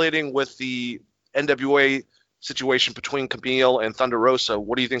calculating with the NWA situation between Camille and Thunder Rosa,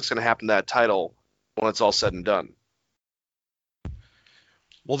 what do you think is going to happen to that title when it's all said and done?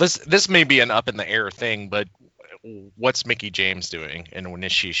 Well, this may be an up in the air thing, but what's Mickie James doing, and when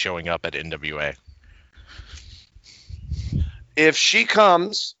is she showing up at NWA? If she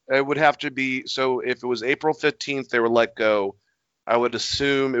comes, it would have to be, so if it was April 15th, they were let go, I would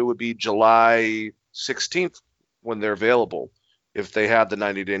assume it would be July 16th when they're available, if they had the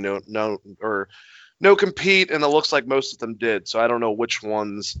 90-day no compete, and it looks like most of them did. So I don't know which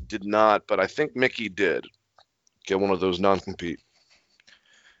ones did not, but I think Mickie did get one of those non-compete.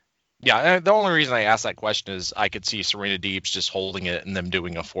 Yeah, the only reason I asked that question is I could see Serena Deeb just holding it and them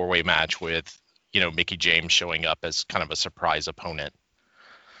doing a four-way match with, Mickie James showing up as kind of a surprise opponent.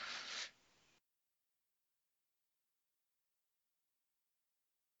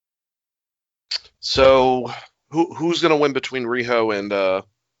 So who's going to win between Riho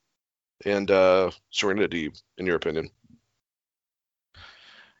and Serena Deeb, in your opinion?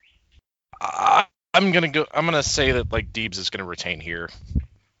 I'm gonna say that like Deeb's is gonna retain here.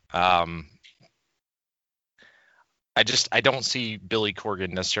 I don't see Billy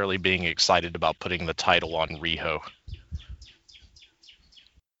Corgan necessarily being excited about putting the title on Riho.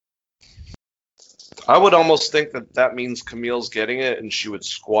 I would almost think that means Camille's getting it and she would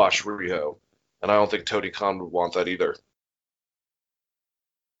squash Riho. And I don't think Tony Khan would want that either.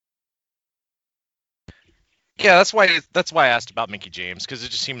 Yeah, that's why I asked about Mickie James, because it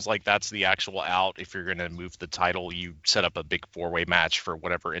just seems like that's the actual out. If you're going to move the title, you set up a big four-way match for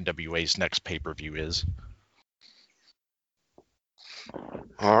whatever NWA's next pay-per-view is.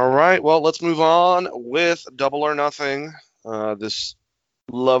 All right, well, let's move on with Double or Nothing. This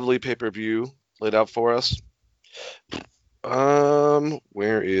lovely pay-per-view laid out for us.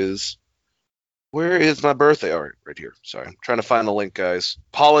 Where is my birthday? All right here. Sorry, I'm trying to find the link, guys.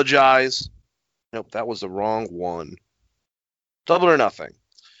 Apologize. Nope, that was the wrong one. Double or Nothing.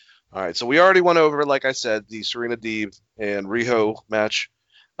 All right, so we already went over, like I said, the Serena Deeb and Riho match.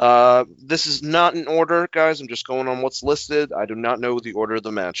 This is not in order, guys. I'm just going on what's listed. I do not know the order of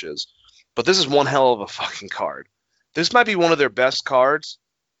the matches, but this is one hell of a fucking card. This might be one of their best cards,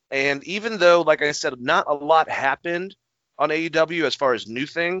 and even though, like I said, not a lot happened on AEW as far as new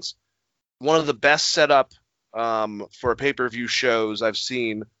things, one of the best setup for pay-per-view shows I've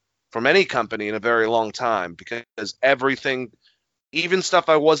seen from any company in a very long time, because everything, even stuff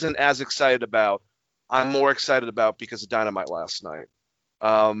I wasn't as excited about, I'm more excited about because of Dynamite last night.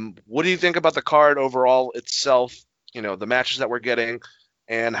 What do you think about the card overall itself? You know, the matches that we're getting,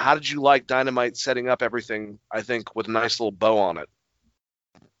 and how did you like Dynamite setting up everything, I think, with a nice little bow on it?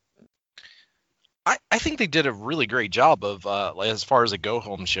 I think they did a really great job of, as far as a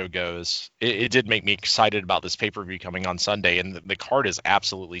go-home show goes. It did make me excited about this pay-per-view coming on Sunday, and the card is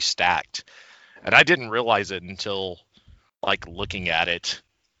absolutely stacked. And I didn't realize it until, like, looking at it.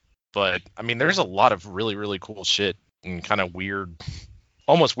 But, I mean, there's a lot of really, really cool shit and kind of weird,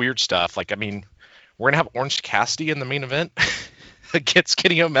 almost weird stuff. Like, I mean, we're going to have Orange Cassidy in the main event against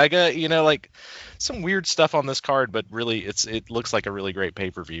Kenny Omega. You know, like, some weird stuff on this card, but really, it looks like a really great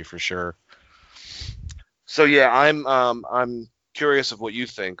pay-per-view for sure. So yeah, I'm curious of what you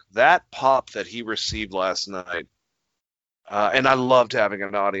think. That pop that he received last night, and I loved having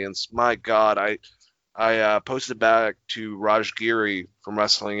an audience. My God, I posted back to Raj Giri from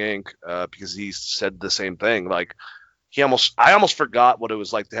Wrestling Inc. Because he said the same thing. Like I almost forgot what it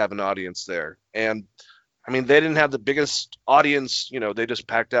was like to have an audience there. And I mean, they didn't have the biggest audience. You know, they just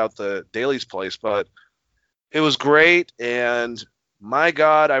packed out the Daly's place, but it was great. And my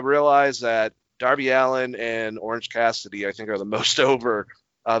God, I realized that Darby Allin and Orange Cassidy, I think, are the most over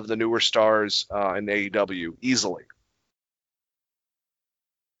of the newer stars in AEW, easily.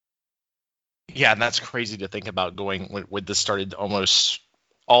 Yeah, and that's crazy to think about going when this started almost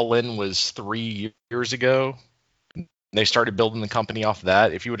All In was 3 years ago. They started building the company off of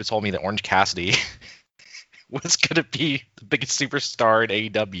that. If you would have told me that Orange Cassidy was going to be the biggest superstar in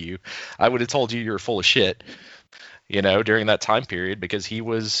AEW, I would have told you were full of shit, you know, during that time period, because he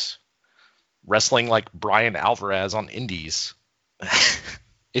was wrestling like Brian Alvarez on Indies.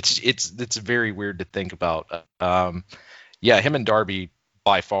 It's very weird to think about. Yeah, him and Darby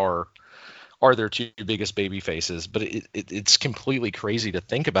by far are their two biggest baby faces, but it's completely crazy to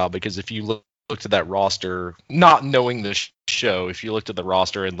think about, because if you looked at that roster, not knowing the show, if you looked at the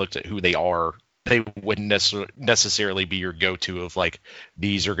roster and looked at who they are, they wouldn't necessarily be your go-to of like,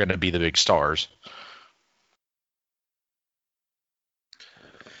 these are going to be the big stars.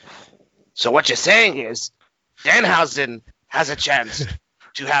 So what you're saying is Danhausen has a chance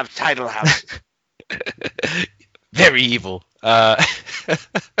to have title house. Very evil. There's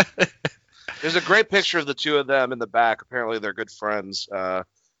a great picture of the two of them in the back. Apparently they're good friends. I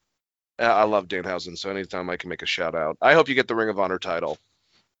love Danhausen, so anytime I can make a shout out. I hope you get the Ring of Honor title.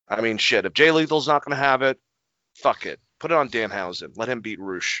 I mean, shit, if Jay Lethal's not going to have it, fuck it. Put it on Danhausen. Let him beat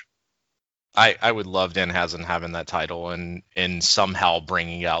Roosh. I would love Danhausen having that title and somehow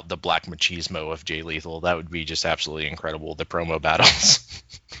bringing out the black machismo of Jay Lethal. That would be just absolutely incredible, the promo battles.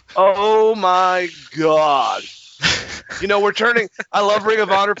 Oh my God. You know, I love Ring of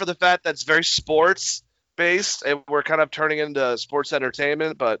Honor for the fact that it's very sports based, and we're kind of turning into sports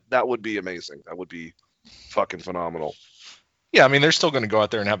entertainment, but that would be amazing. That would be fucking phenomenal. Yeah, I mean, they're still going to go out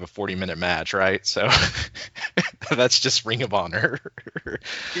there and have a 40-minute match, right? So that's just Ring of Honor.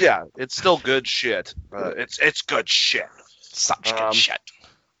 Yeah, it's still good shit. It's good shit. Such good shit.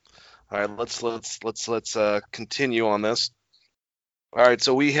 All right, let's continue on this. All right,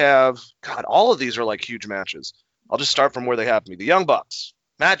 so we have, God, all of these are like huge matches. I'll just start from where they have me. The Young Bucks,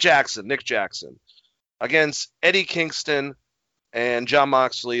 Matt Jackson, Nick Jackson, against Eddie Kingston and Jon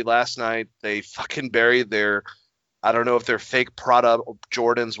Moxley last night. They fucking buried their, I don't know if they're fake Prada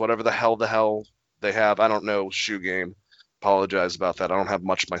Jordans, whatever the hell they have. I don't know, shoe game. Apologize about that. I don't have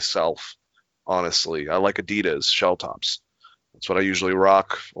much myself, honestly. I like Adidas shell tops. That's what I usually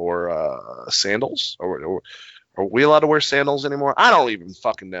rock, or sandals. Or are we allowed to wear sandals anymore? I don't even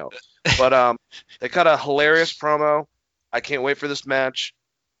fucking know. But they cut a hilarious promo. I can't wait for this match.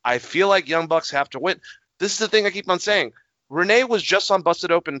 I feel like Young Bucks have to win. This is the thing I keep on saying. Renee was just on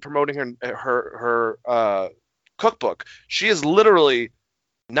Busted Open promoting her cookbook. She is literally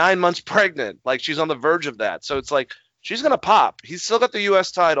 9 months pregnant. Like, she's on the verge of that. So it's like, she's going to pop. He's still got the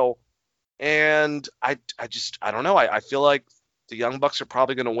U.S. title. And I don't know. I feel like the Young Bucks are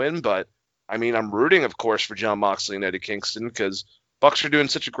probably going to win, but I mean, I'm rooting, of course, for Jon Moxley and Eddie Kingston because Bucks are doing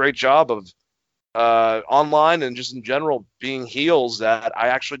such a great job of online and just in general being heels that I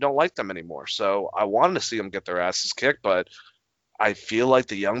actually don't like them anymore. So I wanted to see them get their asses kicked, but I feel like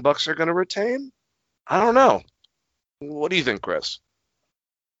the Young Bucks are going to retain. I don't know. What do you think, Chris?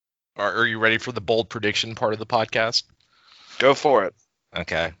 Are you ready for the bold prediction part of the podcast? Go for it.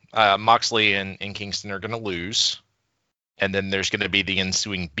 Okay. Moxley and Kingston are going to lose. And then there's going to be the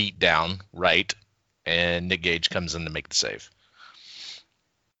ensuing beatdown, right? And Nick Gage comes in to make the save.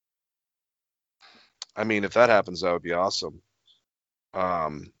 I mean, if that happens, that would be awesome.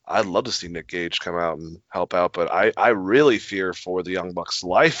 I'd love to see Nick Gage come out and help out, but I really fear for the Young Bucks'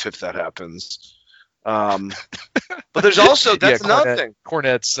 life if that happens. But there's also, that's another thing.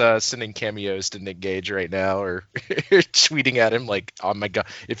 Cornette's sending cameos to Nick Gage right now, or tweeting at him like, oh my God,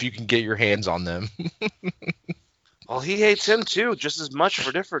 if you can get your hands on them. Well, he hates him too, just as much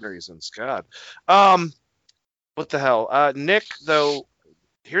for different reasons. God. What the hell? Nick, though,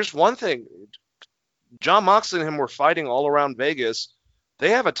 here's one thing. Jon Moxley and him were fighting all around Vegas.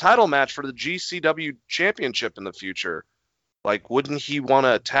 They have a title match for the GCW championship in the future. Like, wouldn't he want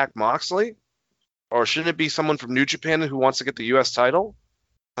to attack Moxley? Or shouldn't it be someone from New Japan who wants to get the U.S. title?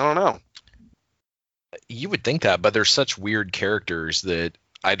 I don't know. You would think that, but they're such weird characters that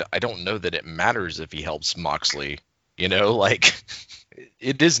I don't know that it matters if he helps Moxley. You know, like,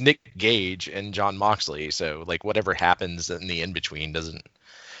 it is Nick Gage and Jon Moxley, so, like, whatever happens in the in-between doesn't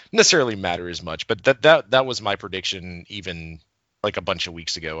necessarily matter as much. But that was my prediction even, like, a bunch of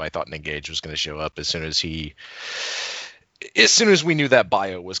weeks ago. I thought Nick Gage was going to show up as soon as we knew that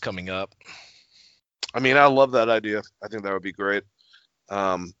bio was coming up. I mean, I love that idea. I think that would be great.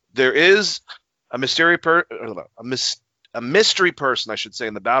 There is a mystery person, I should say,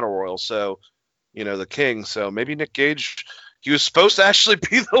 in the Battle Royal. So, you know, the King. So maybe Nick Gage, he was supposed to actually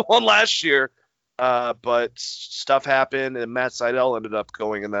be the one last year, but stuff happened and Matt Sydal ended up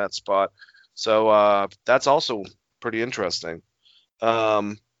going in that spot. So that's also pretty interesting.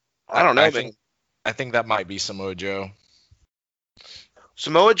 I don't know. I think that might be Samoa Joe.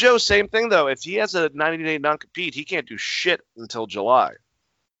 Samoa Joe, same thing, though. If he has a 90-day non-compete, he can't do shit until July.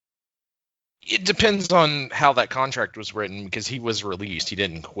 It depends on how that contract was written because he was released. He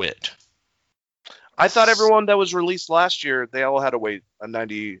didn't quit. I thought everyone that was released last year, they all had to wait a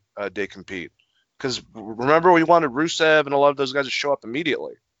 90-day compete. Because remember, we wanted Rusev and a lot of those guys to show up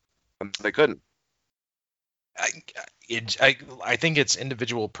immediately. And they couldn't. I think it's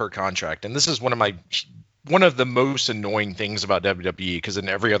individual per contract. And this is one of the most annoying things about WWE, because in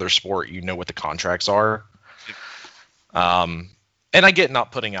every other sport, you know what the contracts are. And I get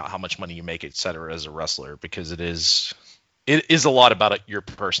not putting out how much money you make, et cetera, as a wrestler, because it is a lot about your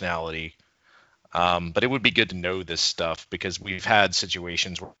personality. But it would be good to know this stuff because we've had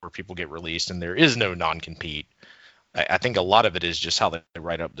situations where people get released and there is no non-compete. I think a lot of it is just how they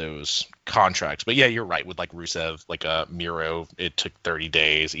write up those contracts. But yeah, you're right. With like Rusev, like Miro, it took 30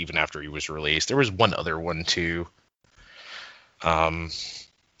 days even after he was released. There was one other one too.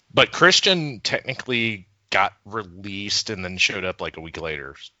 But Christian technically got released and then showed up like a week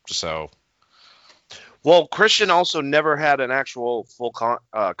later. So, well, Christian also never had an actual full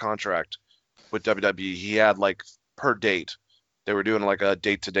contract with WWE. He had like per date. They were doing like a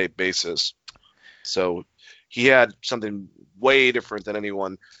date-to-date basis. So he had something way different than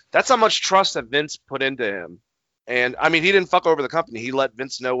anyone. That's how much trust that Vince put into him. And I mean, he didn't fuck over the company. He let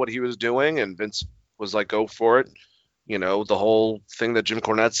Vince know what he was doing, and Vince was like, go for it. You know, the whole thing that Jim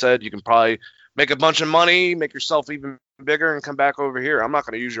Cornette said, you can probably make a bunch of money, make yourself even bigger, and come back over here. I'm not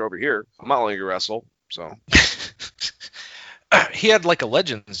going to use you over here. I'm not letting you wrestle. So he had like a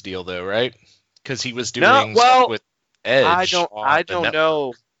Legends deal though, right? Because he was doing stuff with Edge. I don't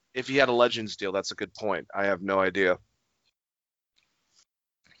know if he had a Legends deal. That's a good point. I have no idea.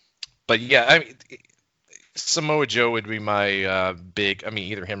 But yeah, I mean, Samoa Joe would be my big. I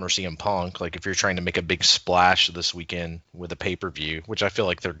mean, either him or CM Punk. Like if you're trying to make a big splash this weekend with a pay-per-view, which I feel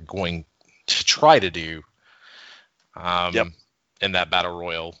like they're going to try to do. In that Battle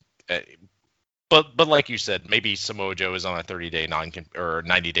Royal. But like you said, maybe Samoa Joe is on a 30-day or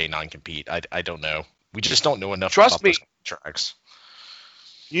 90-day non-compete. I don't know. We just don't know enough about those contracts.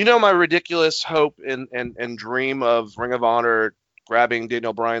 You know my ridiculous hope and dream of Ring of Honor grabbing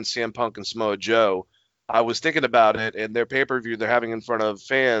Daniel Bryan, CM Punk, and Samoa Joe. I was thinking about it, and their pay-per-view they're having in front of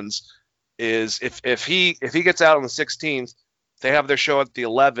fans is if he gets out on the 16th, they have their show at the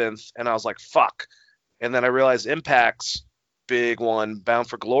 11th, and I was like, fuck. And then I realized Impact's big one, Bound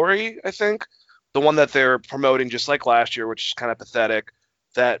for Glory, I think. The one that they're promoting just like last year, which is kind of pathetic,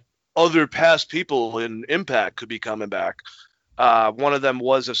 that other past people in Impact could be coming back. One of them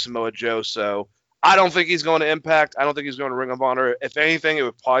was a Samoa Joe, so I don't think he's going to Impact. I don't think he's going to Ring of Honor. If anything, it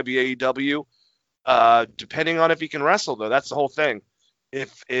would probably be AEW, depending on if he can wrestle, though. That's the whole thing.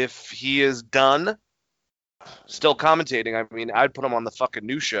 If he is done still commentating, I mean, I'd put him on the fucking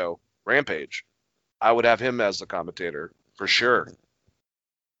new show, Rampage. I would have him as the commentator, for sure.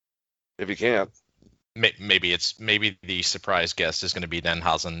 If he can't. Maybe the surprise guest is going to be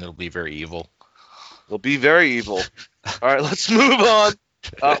Danhausen. It'll be very evil. It'll be very evil. All right, let's move on.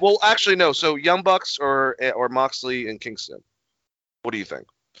 Well, actually, no. So Young Bucks or Moxley and Kingston. What do you think?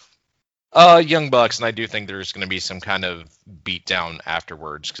 Young Bucks, and I do think there's going to be some kind of beatdown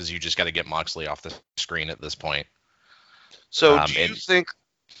afterwards because you just got to get Moxley off the screen at this point. So do you think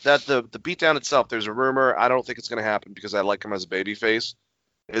that the beatdown itself, there's a rumor, I don't think it's going to happen because I like him as a babyface,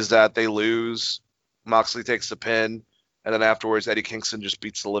 is that they lose, Moxley takes the pin, and then afterwards Eddie Kingston just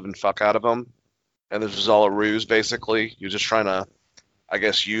beats the living fuck out of him. And this is all a ruse, basically. You're just trying to, I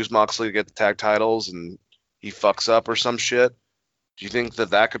guess, use Moxley to get the tag titles, and he fucks up or some shit. Do you think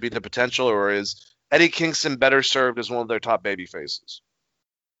that could be the potential, or is Eddie Kingston better served as one of their top baby faces?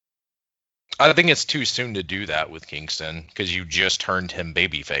 I think it's too soon to do that with Kingston because you just turned him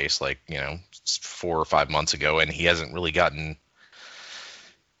babyface 4 or 5 months ago, and he hasn't really gotten.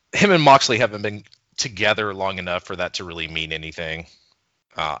 Him and Moxley haven't been together long enough for that to really mean anything.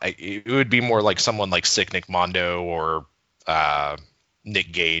 It would be more like someone like Sick Nick Mondo or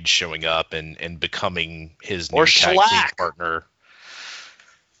Nick Gage showing up and becoming his new tag team partner.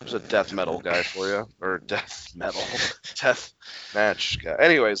 There's a death metal guy for you, or death match guy.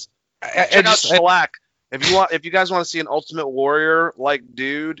 Anyways, check out Shlak. If you guys want to see an Ultimate Warrior like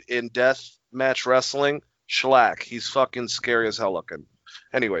dude in death match wrestling, Shlak. He's fucking scary as hell looking.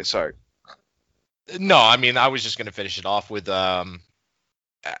 Anyway, sorry. No, I mean I was just gonna finish it off with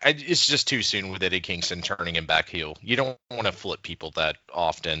it's just too soon with Eddie Kingston turning him back heel. You don't want to flip people that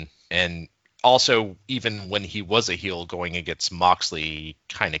often, and also, even when he was a heel going against Moxley,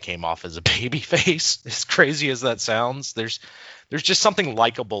 kind of came off as a baby face. As crazy as that sounds, there's just something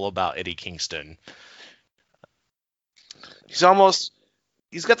likable about Eddie Kingston. He's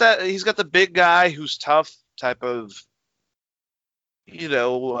got the big guy who's tough type of,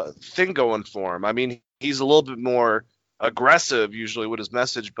 thing going for him. I mean, he's a little bit more aggressive usually with his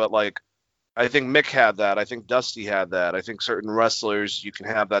message, but I think Mick had that. I think Dusty had that. I think certain wrestlers, you can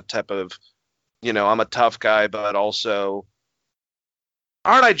have that type of, I'm a tough guy, but also,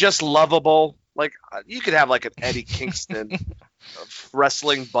 aren't I just lovable? You could have an Eddie Kingston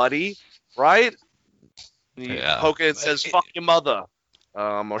wrestling buddy, right? You poke it and says, fuck your mother,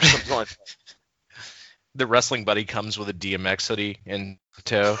 or something like that. The wrestling buddy comes with a DMX hoodie in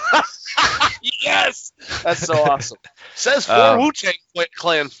tow. Yes! That's so awesome. Says 4 Wu-Tang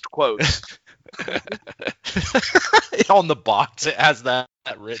Clan quotes. On the box, it has that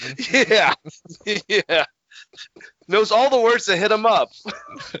written. Yeah. Yeah. Knows all the words to hit him up.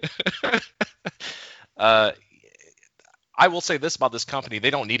 I will say this about this company. They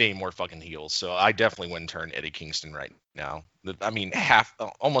don't need any more fucking heels, so I definitely wouldn't turn Eddie Kingston right now. I mean,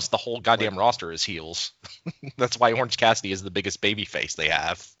 almost the whole goddamn roster is heels. That's why Orange Cassidy is the biggest baby face they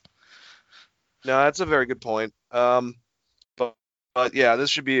have. No, that's a very good point. But yeah, this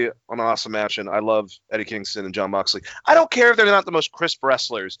should be an awesome match, and I love Eddie Kingston and Jon Moxley. I don't care if they're not the most crisp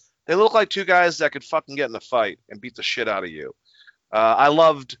wrestlers. They look like two guys that could fucking get in a fight and beat the shit out of you. I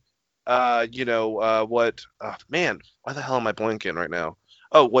loved, what, man, why the hell am I blanking right now?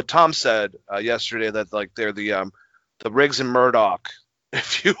 Oh, what Tom said yesterday, that they're the Riggs and Murdoch,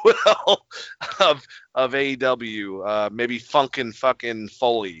 if you will, of AEW. Maybe Funkin' fucking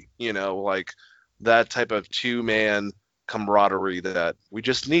Foley, that type of two-man camaraderie that we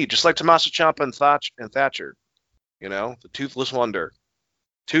just need, just like Tommaso Ciampa and Thatcher, the toothless wonder,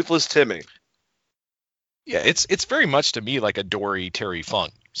 toothless Timmy. Yeah, it's very much to me like a Dory Terry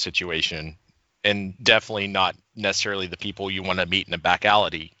Funk situation, and definitely not necessarily the people you want to meet in a back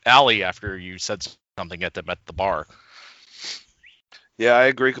alley after you said something at them at the bar. Yeah, I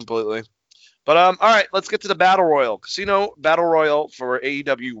agree completely. But all right, let's get to the Battle Royal. Casino Battle Royal for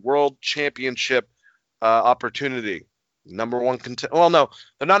AEW World Championship opportunity. Number one contender. Well, no,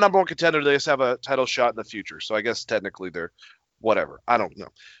 they're not number one contender. They just have a title shot in the future. So I guess technically they're whatever. I don't know.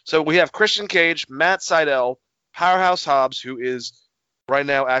 So we have Christian Cage, Matt Sydal, Powerhouse Hobbs, who is right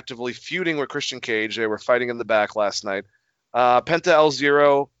now actively feuding with Christian Cage. They were fighting in the back last night. Penta El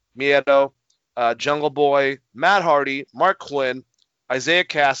Zero, Miedo, Jungle Boy, Matt Hardy, Mark Quinn, Isaiah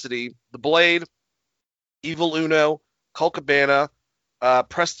Cassidy, The Blade, Evil Uno, Colt Cabana,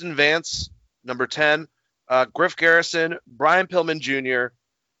 Preston Vance, number 10, Griff Garrison, Brian Pillman Jr.,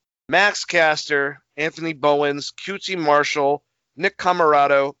 Max Caster, Anthony Bowens, QT Marshall, Nick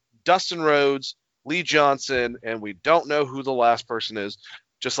Camarado, Dustin Rhodes, Lee Johnson, and we don't know who the last person is,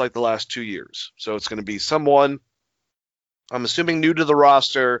 just like the last 2 years. So it's going to be someone, I'm assuming, new to the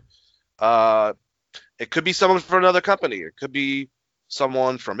roster. It could be someone from another company. It could be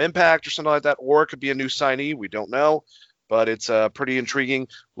someone from Impact or something like that, or it could be a new signee. We don't know, but it's pretty intriguing.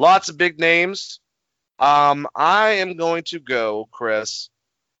 Lots of big names. I am going to go, Chris,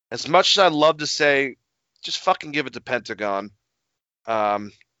 as much as I'd love to say, just fucking give it to Pentagon.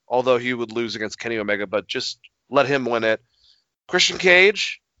 Although he would lose against Kenny Omega, but just let him win it. Christian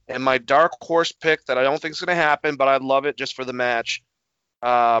Cage, and my dark horse pick that I don't think is going to happen, but I'd love it just for the match,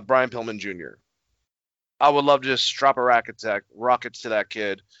 Brian Pillman Jr. I would love to just drop a rocket to that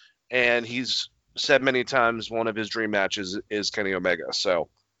kid, and he's said many times one of his dream matches is Kenny Omega, so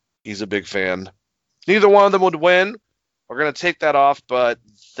he's a big fan. Neither one of them would win. We're going to take that off, but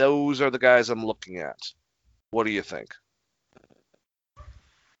those are the guys I'm looking at. What do you think?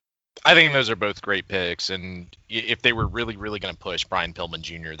 I think those are both great picks, and if they were really, really going to push Brian Pillman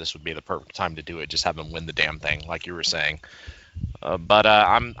Jr., this would be the perfect time to do it. Just have him win the damn thing, like you were saying. But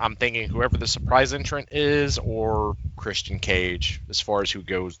I'm thinking whoever the surprise entrant is, or Christian Cage, as far as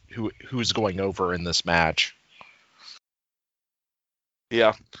who's going over in this match.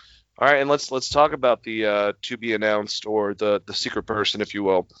 Yeah. All right, and let's talk about the to be announced, or the secret person, if you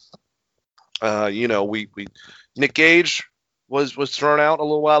will. We Nick Gage was thrown out a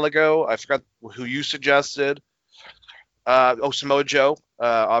little while ago. I forgot who you suggested. Samoa Joe,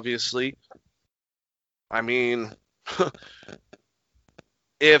 obviously. I mean,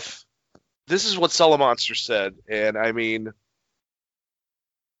 if this is what Sella Monster said, and I mean,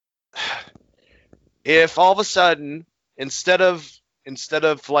 if all of a sudden, instead of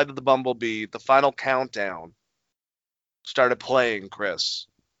Flight of the Bumblebee, the Final Countdown started playing, Chris,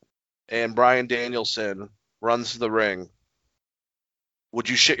 and Bryan Danielson runs to the ring, would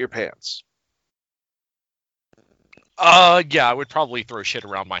you shit your pants? Yeah, I would probably throw shit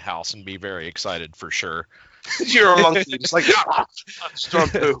around my house and be very excited for sure. You're a monkey, just like I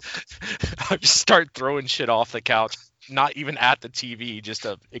just start throwing shit off the couch, not even at the TV, just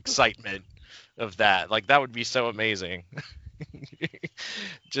of excitement of that. Like, that would be so amazing.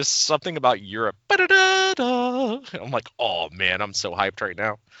 Just something about Europe. I'm like, oh man, I'm so hyped right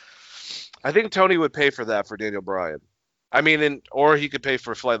now. I think Tony would pay for that for Daniel Bryan. I mean, or he could pay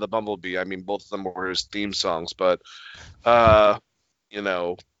for Fly the Bumblebee. I mean, both of them were his theme songs, but, and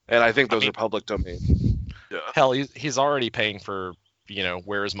I think those are public domain. Yeah. Hell, he's already paying for,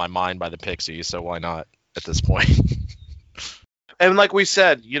 Where Is My Mind by the Pixies, so why not at this point? And like we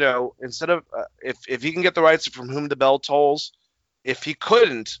said, instead of, if he can get the rights from Whom the Bell Tolls, if he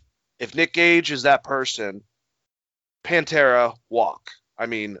couldn't, if Nick Gage is that person, Pantera, walk. I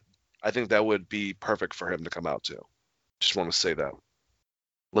mean, I think that would be perfect for him to come out to. Just want to say that.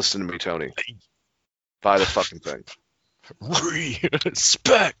 Listen to me, Tony. Buy the fucking thing.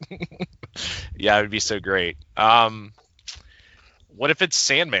 Respect. Yeah, it would be so great. What if it's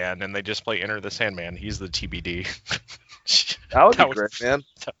Sandman and they just play Enter the Sandman? He's the TBD. That would be great, man.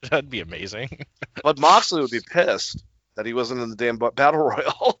 That'd be amazing. But Moxley would be pissed that he wasn't in the damn Battle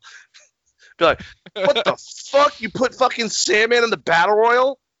Royal. Be like, what the fuck? You put fucking Sandman in the Battle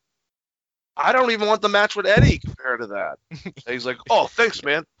Royal? I don't even want the match with Eddie compared to that. And he's like, oh, thanks,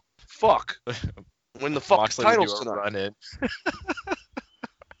 man. Fuck. Win the fucking titles tonight. Run in.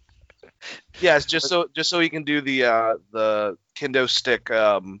 Yes, just so he can do the kendo stick.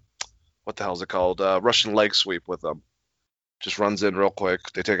 What the hell is it called? Russian leg sweep with them. Just runs in real quick.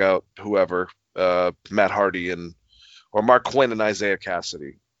 They take out whoever, Matt Hardy or Mark Quinn and Isaiah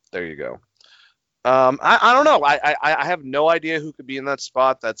Cassidy. There you go. I don't know. I have no idea who could be in that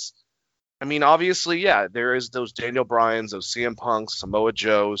spot. I mean, obviously, yeah, there is those Daniel Bryans, those CM Punks, Samoa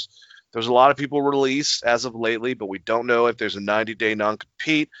Joes. There's a lot of people released as of lately, but we don't know if there's a 90-day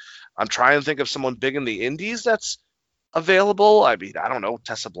non-compete. I'm trying to think of someone big in the indies that's available. I mean, I don't know,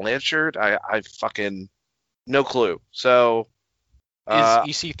 Tessa Blanchard. I fucking no clue. So is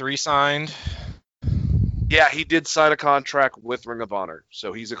EC3 signed? Yeah, he did sign a contract with Ring of Honor,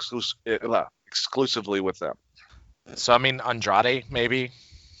 so he's exclusively with them. So I mean, Andrade maybe.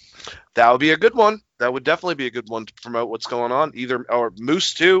 That would be a good one. That would definitely be a good one to promote what's going on. Or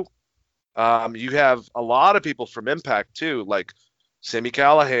Moose too. You have a lot of people from Impact too, like Sami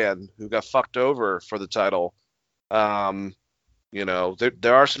Callihan, who got fucked over for the title. There are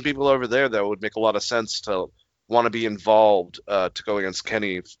some people over there that would make a lot of sense to want to be involved to go against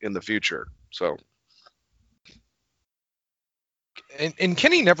Kenny in the future. So, and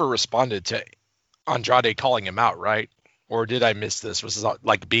Kenny never responded to Andrade calling him out, right? Or did I miss this? Was it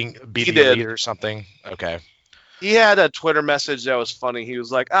like being the elite or something? Okay. He had a Twitter message that was funny. He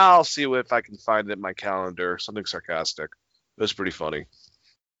was like, I'll see if I can find it in my calendar. Something sarcastic. It was pretty funny.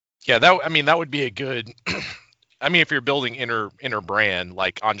 Yeah, that would be a good. I mean, if you're building inner brand,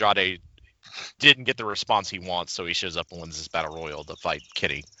 like Andrade didn't get the response he wants, so he shows up and wins this battle royal to fight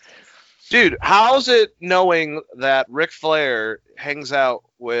Kitty. Dude, how's it knowing that Ric Flair hangs out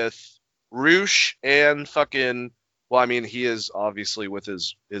with Roosh and fucking? Well, I mean, he is obviously with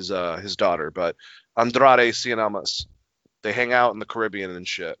his daughter, but Andrade Cien Almas. They hang out in the Caribbean and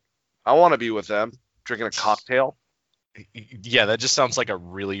shit. I want to be with them, drinking a cocktail. Yeah, that just sounds like a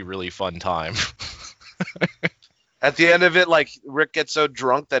really, really fun time. At the end of it, like, Rick gets so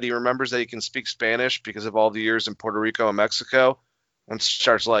drunk that he remembers that he can speak Spanish because of all the years in Puerto Rico and Mexico, and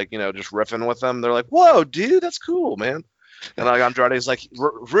starts, like, just riffing with them. They're like, whoa, dude, that's cool, man. And like Andrade's like,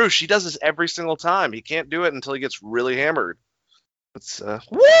 Roosh, he does this every single time. He can't do it until he gets really hammered. It's,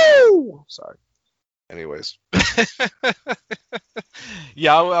 woo! Sorry. Anyways.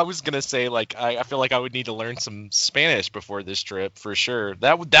 Yeah, I was gonna say, like, I feel like I would need to learn some Spanish before this trip for sure.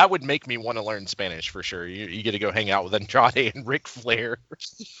 That would make me want to learn Spanish for sure. You get to go hang out with Andrade and Ric Flair.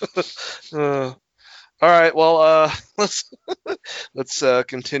 All right, well, let's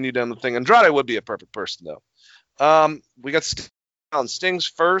continue down the thing. Andrade would be a perfect person though. We got Sting on Sting's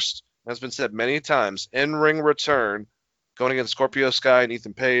first, as has been said many times, in-ring return, going against Scorpio Sky and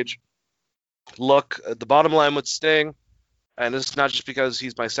Ethan Page. Look, at the bottom line with Sting, and this is not just because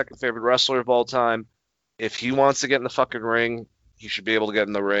he's my second favorite wrestler of all time. If he wants to get in the fucking ring, he should be able to get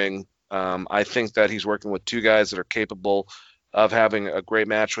in the ring. I think that he's working with two guys that are capable of having a great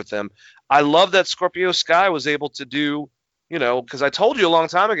match with them. I love that Scorpio Sky was able to do, because I told you a long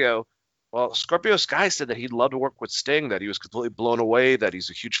time ago, well, Scorpio Sky said that he'd love to work with Sting, that he was completely blown away, that he's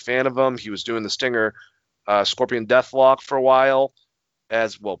a huge fan of him. He was doing the Stinger Scorpion Deathlock for a while,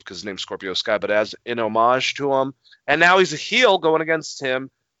 as well, because his name's Scorpio Sky, but as in homage to him. And now he's a heel going against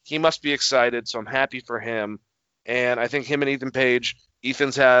him. He must be excited, so I'm happy for him. And I think him and Ethan Page,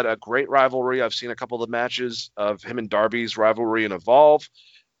 Ethan's had a great rivalry. I've seen a couple of the matches of him and Darby's rivalry in Evolve,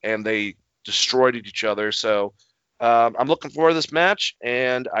 and they destroyed each other. So I'm looking forward to this match,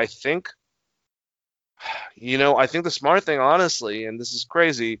 and I think, I think the smart thing, honestly, and this is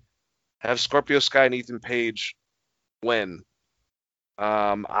crazy, have Scorpio Sky and Ethan Page win.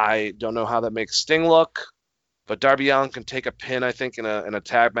 I don't know how that makes Sting look, but Darby Allin can take a pin, I think, in a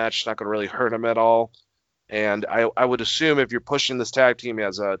tag match. It's not going to really hurt him at all. And I would assume if you're pushing this tag team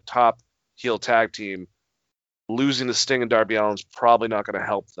as a top heel tag team, losing to Sting and Darby Allin is probably not going to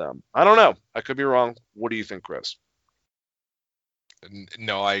help them. I don't know. I could be wrong. What do you think, Chris?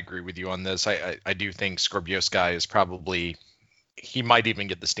 No, I agree with you on this. I do think Scorpio Sky is probably, he might even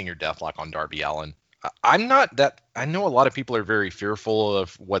get the Stinger Deathlock on Darby Allin. I'm not that, I know a lot of people are very fearful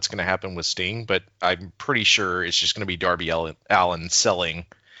of what's going to happen with Sting, but I'm pretty sure it's just going to be Darby Allin selling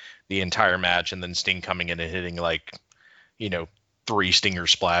the entire match and then Sting coming in and hitting 3 Stinger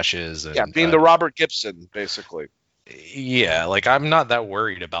splashes. And, being the Robert Gibson, basically. Yeah, I'm not that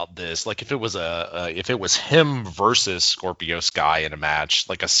worried about this. If it was if it was him versus Scorpio Sky in a match,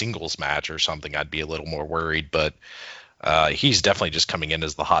 like a singles match or something, I'd be a little more worried, but he's definitely just coming in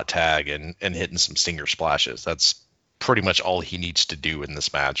as the hot tag and hitting some Stinger splashes. That's pretty much all he needs to do in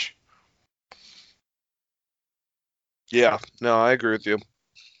this match. Yeah, no, I agree with you.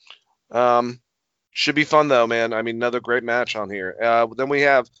 Should be fun though, man. I mean, another great match on here. Then we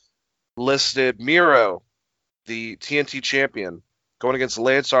have listed Miro, the TNT champion, going against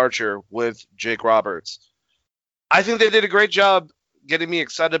Lance Archer with Jake Roberts. I think they did a great job getting me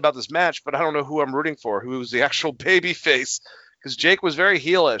excited about this match, but I don't know who I'm rooting for, who's the actual baby face, because Jake was very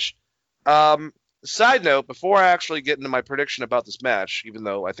heelish. Side note, before I actually get into my prediction about this match, even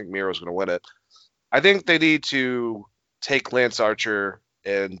though I think Miro's going to win it, I think they need to take Lance Archer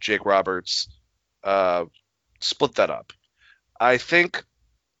and Jake Roberts, split that up. I think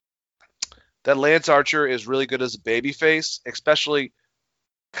that Lance Archer is really good as a babyface, especially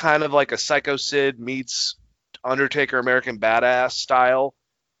kind of like a Psycho Sid meets Undertaker American Badass style.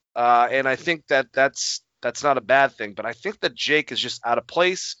 And I think that that's not a bad thing, but I think that Jake is just out of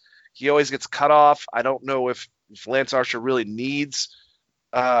place. He always gets cut off. I don't know if Lance Archer really needs,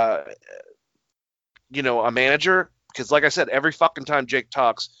 a manager, because like I said, every fucking time Jake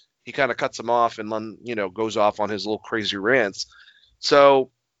talks, he kind of cuts him off and then, goes off on his little crazy rants.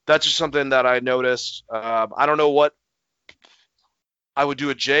 So that's just something that I noticed. I don't know what I would do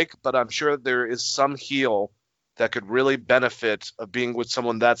with Jake, but I'm sure there is some heel that could really benefit of being with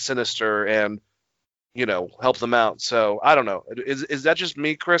someone that sinister and, help them out. So I don't know. Is that just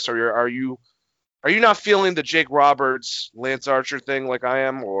me, Chris, or are you not feeling the Jake Roberts Lance Archer thing like I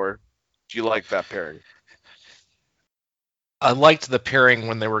am, or do you like that pairing? I liked the pairing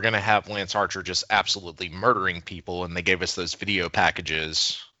when they were going to have Lance Archer just absolutely murdering people, and they gave us those video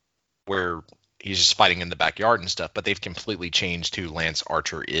packages where he's just fighting in the backyard and stuff, but they've completely changed who Lance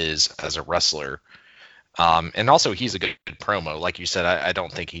Archer is as a wrestler. And also, he's a good promo. Like you said, I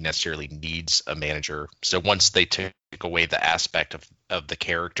don't think he necessarily needs a manager. So once they took away the aspect of the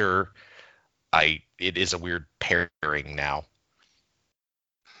character, it is a weird pairing now.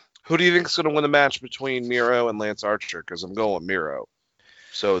 Who do you think is going to win the match between Miro and Lance Archer? Because I'm going with Miro.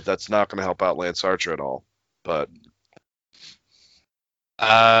 So that's not going to help out Lance Archer at all. But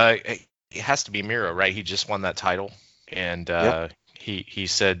it has to be Miro, right? He just won that title. And Yep. he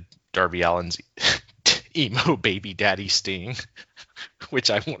said Darby Allin's emo baby daddy Sting,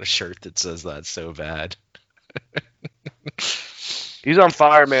 which I want a shirt that says that so bad. he's on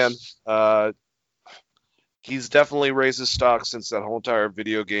fire, man. He's definitely raised his stock since that whole entire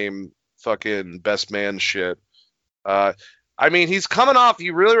video game fucking best man shit. I mean, he's coming off.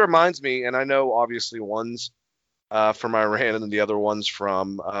 He really reminds me, and I know obviously one's from Iran and the other one's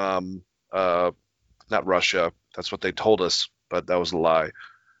from not Russia. That's what they told us, but that was a lie.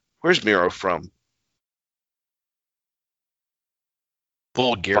 Where's Miro from?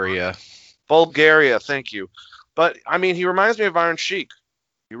 Bulgaria. Bulgaria, thank you. But I mean, he reminds me of Iron Sheik.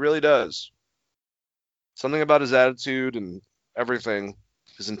 He really does. Something about his attitude and everything,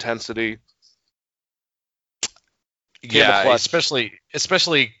 his intensity. Yeah, clutch.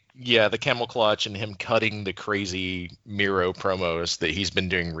 especially the camel clutch and him cutting the crazy Miro promos that he's been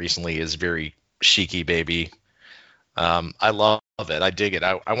doing recently is very Sheiky, baby. I love it. I dig it.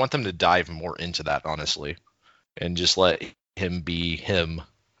 I want them to dive more into that, honestly, and just let him be him.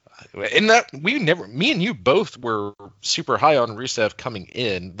 And that me and you both were super high on Rusev coming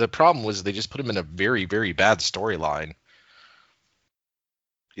in. The problem was they just put him in a very, very bad storyline.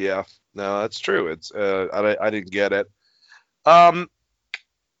 Yeah, no, that's true. It's I didn't get it. What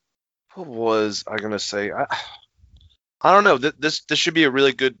was I gonna say? I don't know. This should be a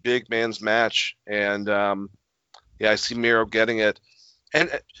really good big man's match, and I see Miro getting it. And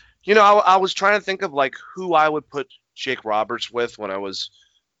I was trying to think of like who I would put Jake Roberts with when I was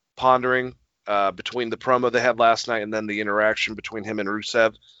pondering between the promo they had last night and then the interaction between him and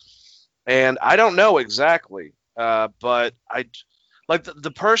Rusev. And I don't know exactly, but I like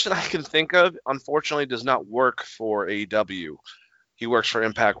the person I can think of, unfortunately, does not work for AEW. He works for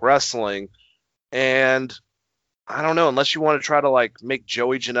Impact Wrestling. And I don't know, unless you want to try to like make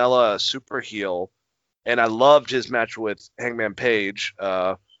Joey Janela a super heel. And I loved his match with Hangman Page.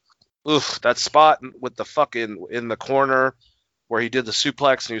 That spot with the fucking in the corner where he did the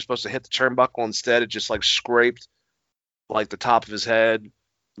suplex and he was supposed to hit the turnbuckle instead. It just like scraped like the top of his head,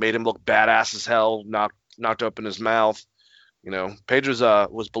 made him look badass as hell, knocked open his mouth. Page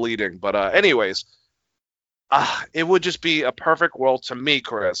was bleeding. But anyways, it would just be a perfect world to me,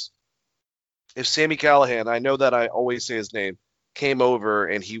 Chris, if Sami Callihan, I know that I always say his name, came over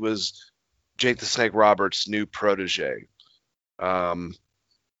and he was Jake the Snake Roberts' new protege. And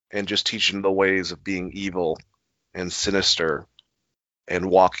just teaching the ways of being evil and sinister and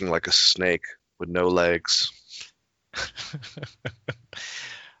walking like a snake with no legs.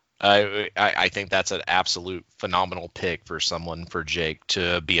 I think that's an absolute phenomenal pick for Jake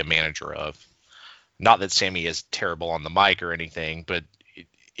to be a manager of. Not that Sammy is terrible on the mic or anything, but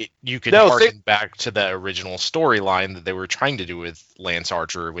you could harken back to the original storyline that they were trying to do with Lance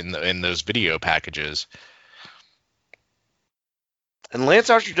Archer in those video packages. And Lance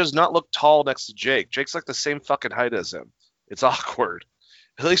Archer does not look tall next to Jake. Jake's like the same fucking height as him. It's awkward.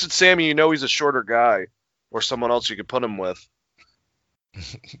 At least with Sammy, he's a shorter guy or someone else you could put him with.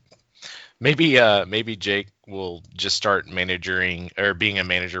 Maybe Jake will just start managing or being a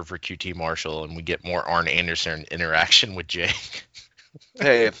manager for QT Marshall, and we get more Arn Anderson interaction with Jake.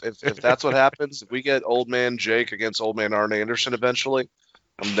 Hey, if that's what happens, if we get old man Jake against old man Arn Anderson eventually,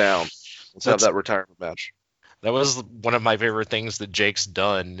 I'm down. Let's have that retirement match. That was one of my favorite things that Jake's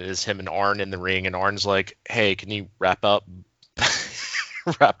done is him and Arn in the ring, and Arn's like, "Hey, can you wrap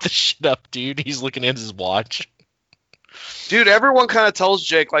the shit up, dude?" He's looking at his watch. Dude, everyone kind of tells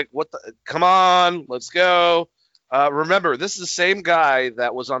Jake, like, come on, let's go. Remember, this is the same guy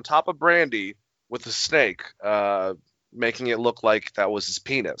that was on top of Brandy with the snake, making it look like that was his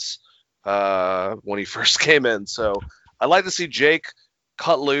penis when he first came in. So I'd like to see Jake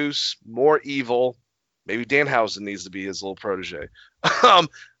cut loose, more evil. Maybe Danhausen needs to be his little protege.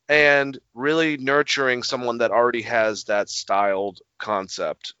 And really nurturing someone that already has that styled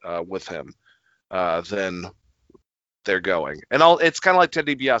concept with him. Then they're going. And it's kind of like Ted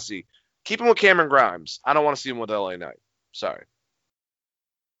DiBiase. Keep him with Cameron Grimes. I don't want to see him with LA Knight. Sorry.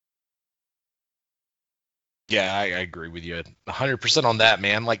 Yeah, I agree with you 100% on that,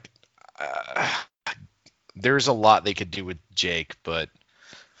 man. Like, there's a lot they could do with Jake, but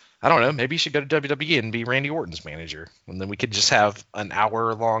I don't know. Maybe you should go to WWE and be Randy Orton's manager, and then we could just have an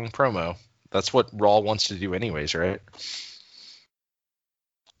hour-long promo. That's what Raw wants to do, anyways, right?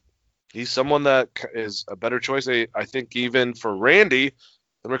 He's someone that is a better choice, I think, even for Randy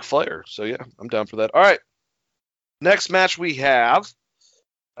than Ric Flair. So yeah, I'm down for that. All right, next match we have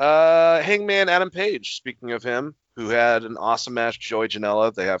Hangman Adam Page. Speaking of him, who had an awesome match, Joey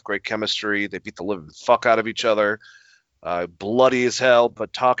Janela. They have great chemistry. They beat the living fuck out of each other. Bloody as hell,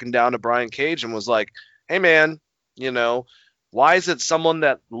 but talking down to Brian Cage and was like, hey man, why is it someone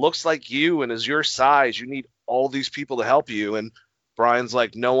that looks like you and is your size? You need all these people to help you. And Brian's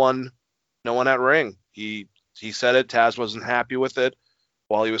like, no one at ring. He said it. Taz wasn't happy with it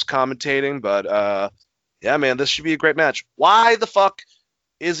while he was commentating, but yeah, man, this should be a great match. Why the fuck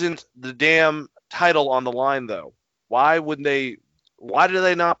isn't the damn title on the line though? Why do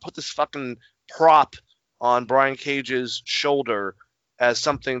they not put this fucking prop on Brian Cage's shoulder as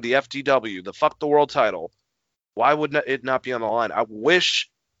something, the FTW, the fuck the world title? Why would it not be on the line? I wish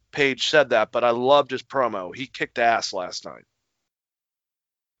Page said that, but I loved his promo. He kicked ass last night.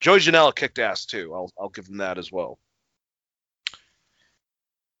 Joey Janela kicked ass too. I'll give him that as well.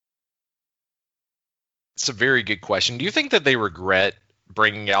 It's a very good question. Do you think that they regret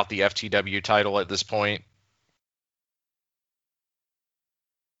bringing out the FTW title at this point?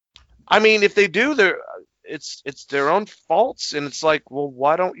 I mean, if they do, it's their own faults, and it's like, well,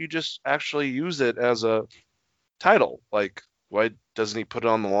 why don't you just actually use it as a title? Like, why doesn't he put it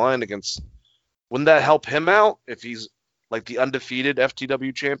on the line against? Wouldn't that help him out if he's like the undefeated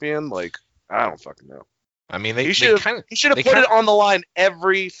FTW champion? Like, I don't fucking know. I mean, he should have put it on the line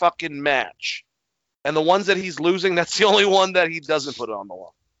every fucking match, and the ones that he's losing, that's the only one that he doesn't put it on the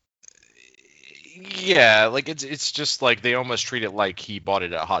line. Yeah, like it's just like they almost treat it like he bought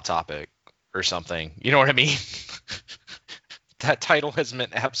it at Hot Topic or something. You know what I mean? That title has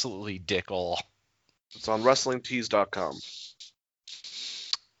meant absolutely dick all. It's on WrestlingTees.com.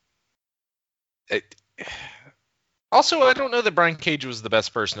 Also, I don't know that Brian Cage was the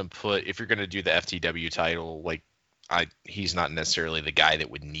best person to put if you're going to do the FTW title. Like, he's not necessarily the guy that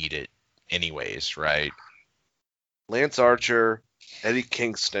would need it anyways, right? Lance Archer, Eddie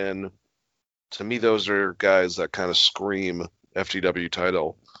Kingston. To me, those are guys that kind of scream FTW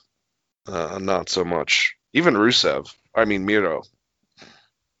title. Not so much. Even Rusev. I mean, Miro.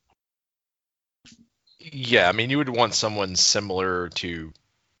 Yeah, I mean, you would want someone similar to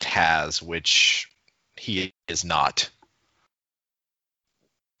Taz, which he is not.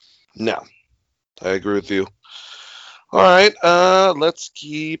 No. I agree with you. All right, let's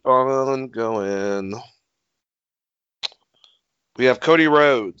keep on going. We have Cody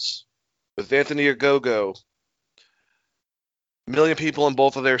Rhodes with Anthony Ogogo. A million people on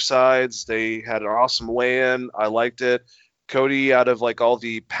both of their sides. They had an awesome weigh-in. I liked it. Cody, out of like all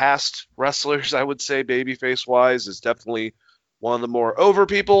the past wrestlers, I would say, babyface-wise, is definitely one of the more over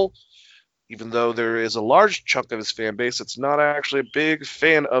people. Even though there is a large chunk of his fan base that's not actually a big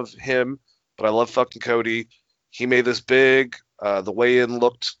fan of him. But I love fucking Cody. He made this big. The weigh-in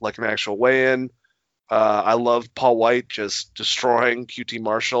looked like an actual weigh-in. I love Paul White just destroying QT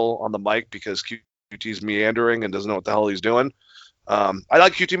Marshall on the mic because QT's meandering and doesn't know what the hell he's doing. I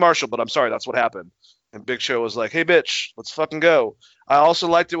like QT Marshall, but I'm sorry, that's what happened. And Big Show was like, hey, bitch, let's fucking go. I also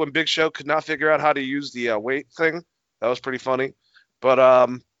liked it when Big Show could not figure out how to use the weight thing. That was pretty funny. But,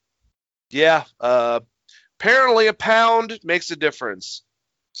 yeah, apparently a pound makes a difference.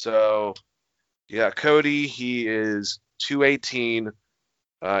 So, yeah, Cody, he is 218.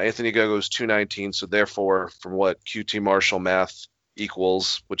 Anthony Ogogo's 219. So, therefore, from what QT Marshall math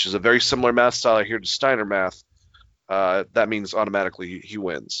equals, which is a very similar math style I hear to Steiner math, that means automatically he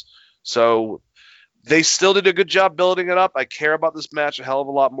wins. So, they still did a good job building it up. I care about this match a hell of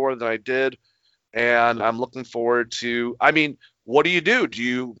a lot more than I did. And I'm looking forward to, I mean, what do? Do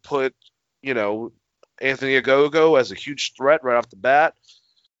you put, Anthony Ogogo as a huge threat right off the bat?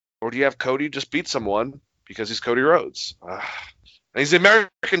 Or do you have Cody just beat someone because he's Cody Rhodes? And he's the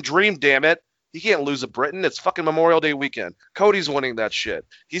American Dream, damn it. He can't lose to Britain. It's fucking Memorial Day weekend. Cody's winning that shit.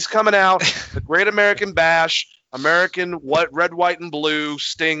 He's coming out, the Great American Bash, American red, white, and blue,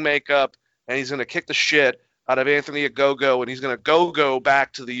 Sting makeup, and he's going to kick the shit out of Anthony Ogogo, and he's going to go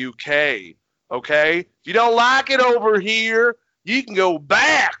back to the UK, okay? If you don't like it over here, you can go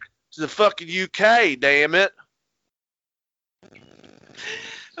back to the fucking UK, damn it.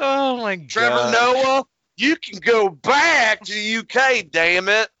 Oh, my God. Trevor Noah, you can go back to the UK, damn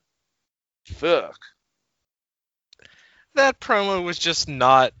it. Fuck. That promo was just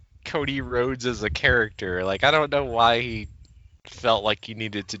not Cody Rhodes as a character. Like, I don't know why he felt like he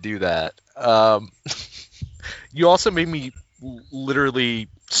needed to do that. You also made me literally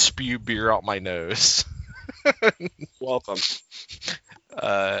spew beer out my nose. Welcome.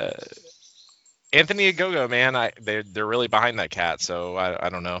 Anthony Ogogo, man, they're really behind that cat, so I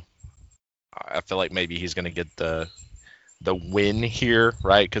don't know. I feel like maybe he's gonna get the win here,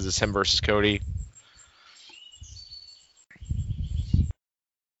 right? Because it's him versus Cody.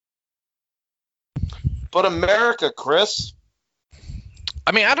 But America, Chris.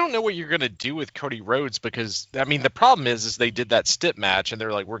 I mean, I don't know what you're gonna do with Cody Rhodes because I mean the problem is they did that stip match and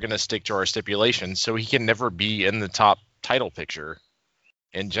they're like, we're gonna stick to our stipulations, so he can never be in the top title picture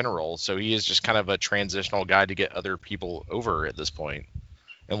in general. So he is just kind of a transitional guy to get other people over at this point,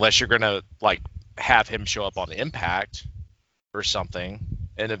 unless you're gonna like have him show up on Impact or something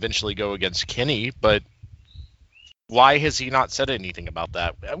and eventually go against Kenny. But why has he not said anything about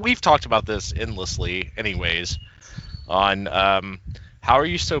that? We've talked about this endlessly anyways on how are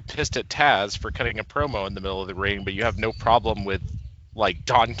you so pissed at Taz for cutting a promo in the middle of the ring, but you have no problem with like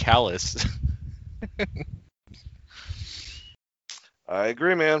Don Callis? I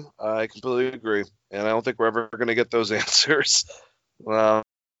agree, man. I completely agree. And I don't think we're ever going to get those answers. I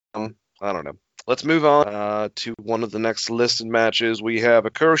don't know. Let's move on to one of the next listed matches. We have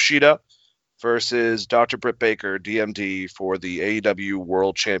Hikaru Shida versus Dr. Britt Baker, DMD, for the AEW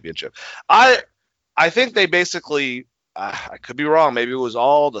World Championship. I think they basically, I could be wrong, maybe it was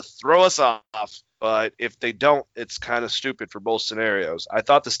all to throw us off, but if they don't, it's kind of stupid for both scenarios. I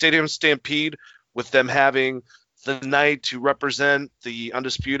thought the Stadium Stampede, with them having the night to represent the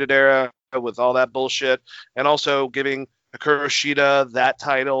Undisputed Era with all that bullshit, and also giving Hikaru Shida that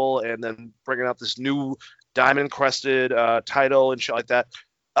title, and then bringing out this new diamond-crested title and shit like that.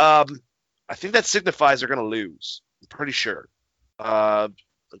 I think that signifies they're going to lose. I'm pretty sure.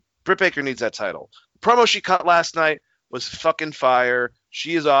 Britt Baker needs that title. The promo she cut last night was fucking fire.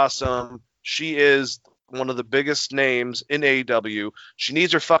 She is awesome. She is one of the biggest names in AEW. She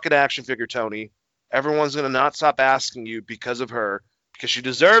needs her fucking action figure, Tony. Everyone's going to not stop asking you because of her, because she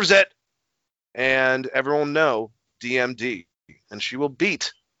deserves it. And everyone know DMD. And she will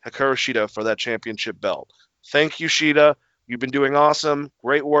beat Hikaru Shida for that championship belt. Thank you, Shida. You've been doing awesome.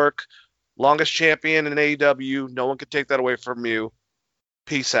 Great work. Longest champion in AEW. No one can take that away from you.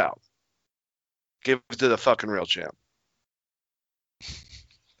 Peace out. Give it to the fucking real champ.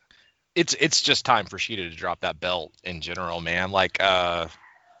 It's just time for Shida to drop that belt in general, man. Like,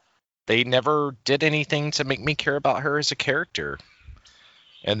 they never did anything to make me care about her as a character.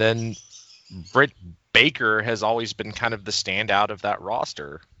 And then Britt Baker has always been kind of the standout of that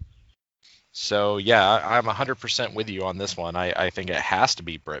roster. So, yeah, I'm 100% with you on this one. I think it has to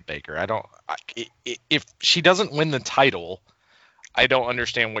be Britt Baker. If she doesn't win the title, I don't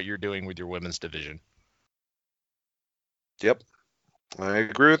understand what you're doing with your women's division. Yep. I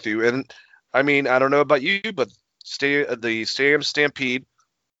agree with you. And, I mean, I don't know about you, but the Stadium Stampede,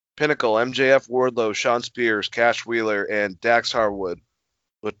 Pinnacle, MJF, Wardlow, Sean Spears, Cash Wheeler, and Dax Harwood,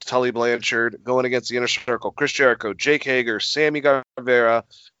 with Tully Blanchard going against the Inner Circle, Chris Jericho, Jake Hager, Sammy Guevara,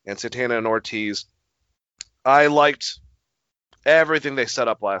 and Santana and Ortiz. I liked everything they set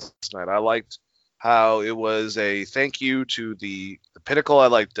up last night. I liked how it was a thank you to the Pinnacle. I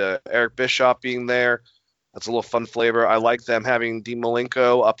liked Eric Bischoff being there. That's a little fun flavor. I like them having Dean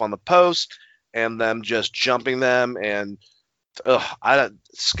Malenko up on the post and them just jumping them. And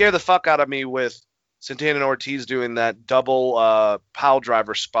scared the fuck out of me with Santana and Ortiz doing that double pile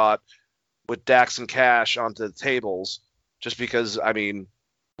driver spot with Dax and Cash onto the tables. Just because, I mean,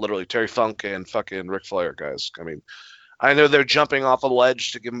 literally Terry Funk and fucking Ric Flair, guys. I mean, I know they're jumping off a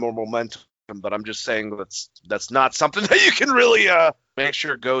ledge to give more momentum, but I'm just saying that's not something that you can really make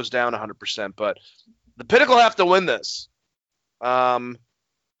sure it goes down 100%. But the Pinnacle have to win this,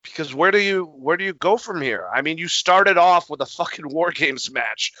 because where do you go from here? I mean, you started off with a fucking War Games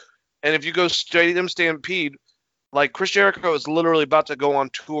match, and if you go Stadium Stampede, like Chris Jericho is literally about to go on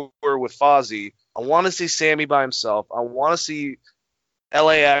tour with Fozzy. I want to see Sammy by himself. I want to see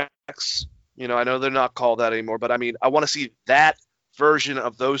LAX. You know, I know they're not called that anymore, but I mean, I want to see that version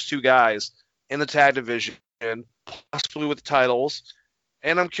of those two guys in the tag division, possibly with the titles.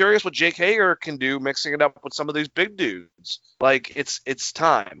 And I'm curious what Jake Hager can do mixing it up with some of these big dudes. Like, it's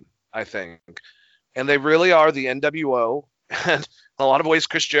time, I think. And they really are the NWO. And in a lot of ways,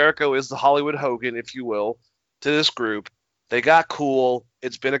 Chris Jericho is the Hollywood Hogan, if you will, to this group. They got cool.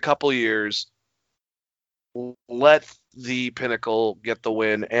 It's been a couple years. Let the Pinnacle get the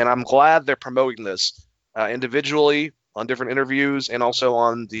win. And I'm glad they're promoting this individually on different interviews and also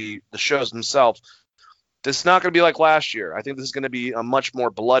on the shows themselves. This is not going to be like last year. I think this is going to be a much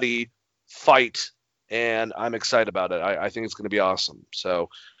more bloody fight, and I'm excited about it. I think it's going to be awesome. So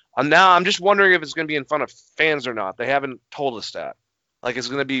I'm just wondering if it's going to be in front of fans or not. They haven't told us that. Like, it's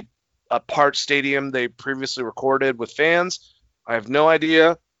going to be a part stadium they previously recorded with fans. I have no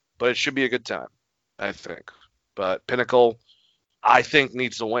idea, but it should be a good time, I think. But Pinnacle, I think,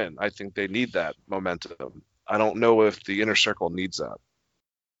 needs to win. I think they need that momentum. I don't know if the Inner Circle needs that.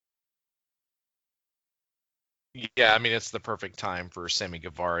 Yeah, I mean, it's the perfect time for Sammy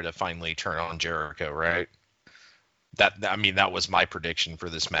Guevara to finally turn on Jericho, right? That was my prediction for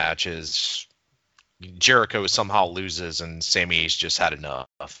this match is Jericho somehow loses and Sammy's just had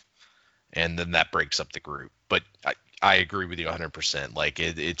enough. And then that breaks up the group. But I agree with you 100%. Like,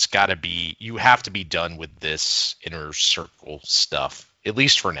 it's got to be, you have to be done with this Inner Circle stuff, at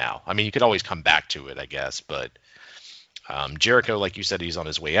least for now. I mean, you could always come back to it, I guess, but Jericho, like you said, he's on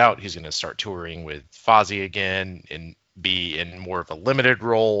his way out. He's going to start touring with Fozzy again and be in more of a limited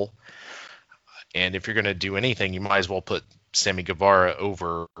role. And if you're going to do anything, you might as well put Sammy Guevara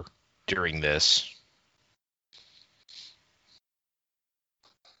over during this.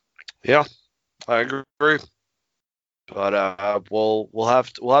 Yeah, I agree. But we'll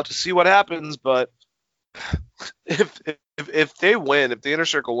have to see what happens. But if they win, if the Inner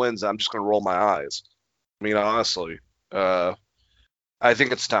Circle wins, I'm just going to roll my eyes. I mean, honestly. I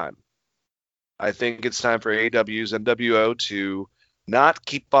think it's time. I think it's time for AEW's NWO to not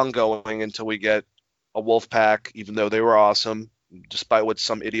keep on going until we get a Wolfpack, even though they were awesome, despite what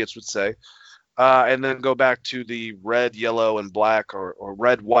some idiots would say, and then go back to the red, yellow, and black, or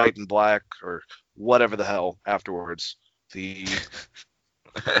red, white, and black, or whatever the hell afterwards.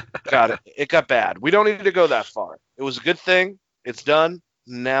 God, it got bad. We don't need to go that far. It was a good thing. It's done.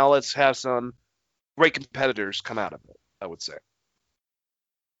 Now let's have some great competitors come out of it, I would say.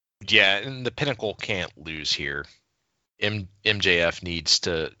 Yeah, and the Pinnacle can't lose here. MJF needs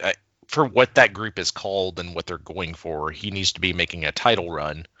to, for what that group is called and what they're going for, he needs to be making a title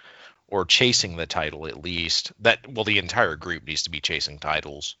run or chasing the title at least. The entire group needs to be chasing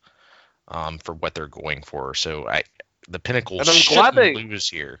titles for what they're going for. So the Pinnacle shouldn't lose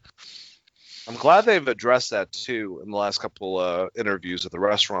here. I'm glad they've addressed that too in the last couple interviews at the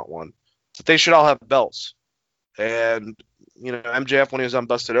restaurant one. That they should all have belts. And, MJF, when he was on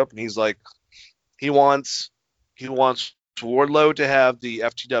Busted Open, he's like, he wants Wardlow to have the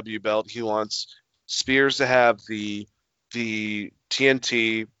FTW belt. He wants Spears to have the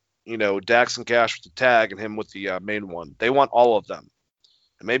TNT, Dax and Cash with the tag and him with the main one. They want all of them.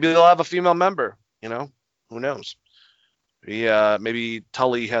 And maybe they'll have a female member, who knows? Maybe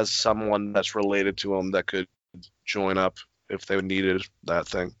Tully has someone that's related to him that could join up if they needed that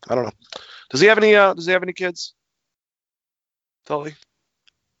thing. I don't know. Does he have any kids? Tully?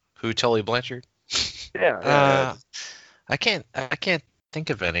 Who, Tully Blanchard? Yeah. I can't think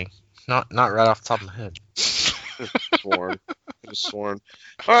of any. Not right off the top of my head. Sworn.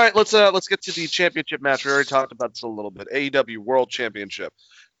 All right, let's get to the championship match. We already talked about this a little bit. AEW World Championship.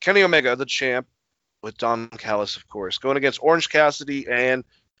 Kenny Omega, the champ, with Don Callis, of course, going against Orange Cassidy and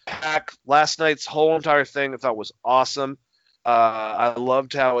Pac. Last night's whole entire thing I thought was awesome. I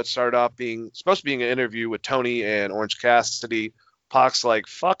loved how it started off being supposed to be an interview with Tony and Orange Cassidy. Pac's like,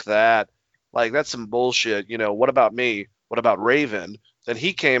 fuck that. Like, that's some bullshit. What about me? What about Raven? Then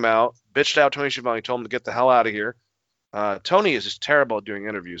he came out, bitched out Tony Schiavone, told him to get the hell out of here. Tony is just terrible at doing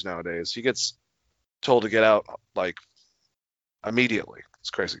interviews nowadays. He gets told to get out, like, immediately.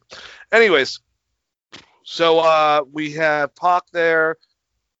 It's crazy. Anyways, so we have Pac there.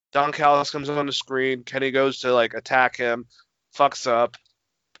 Don Callis comes on the screen. Kenny goes to, attack him. Fucks up.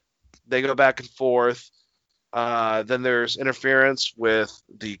 They go back and forth. Then there's interference with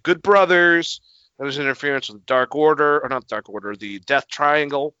the Good Brothers. Then there's interference with Dark Order, or not Dark Order, the Death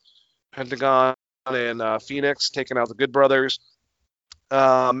Triangle, Pentagon and Phoenix taking out the Good Brothers.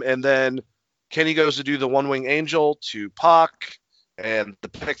 And then Kenny goes to do the One Wing Angel to Pac, and the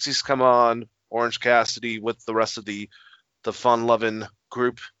Pixies come on. Orange Cassidy with the rest of the fun-loving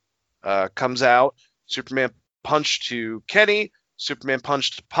group comes out. Superman punch to Kenny. Superman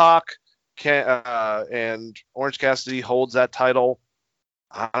punch to Pac. And Orange Cassidy holds that title.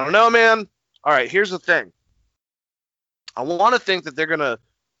 I don't know, man. All right, here's the thing. I want to think that they're going to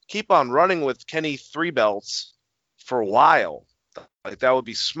keep on running with Kenny 3 belts for a while. Like, that would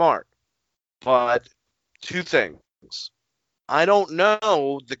be smart. But 2 things. I don't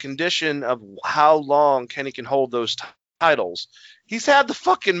know the condition of how long Kenny can hold those titles. He's had the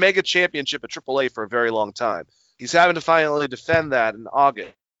fucking Mega Championship at AAA for a very long time. He's having to finally defend that in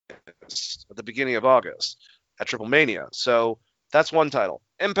August, at the beginning of August, at Triple Mania. So That's one title.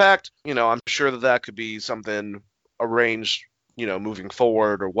 Impact, I'm sure that could be something arranged, moving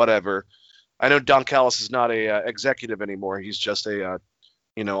forward or whatever. I know Don Callis is not a executive anymore. He's just a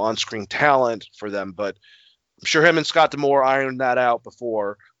on-screen talent for them, but I'm sure him and Scott D'Amore ironed that out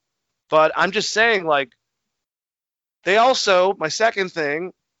before. But I'm just saying, like, they also, my second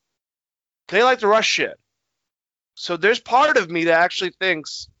thing, they like to rush shit. So there's part of me that actually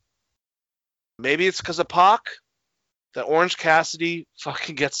thinks maybe it's because of Pac that Orange Cassidy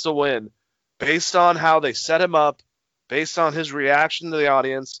fucking gets the win based on how they set him up, based on his reaction to the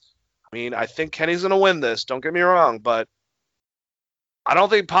audience. I mean, I think Kenny's going to win this. Don't get me wrong, but I don't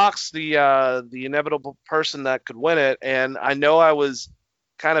think Pac's the inevitable person that could win it. And I know I was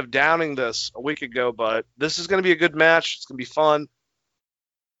kind of downing this a week ago, but this is going to be a good match. It's going to be fun.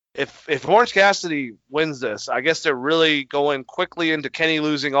 If Orange Cassidy wins this, I guess they're really going quickly into Kenny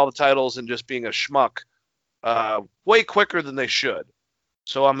losing all the titles and just being a schmuck way quicker than they should.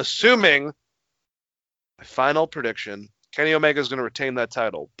 So I'm assuming, my final prediction, Kenny Omega is going to retain that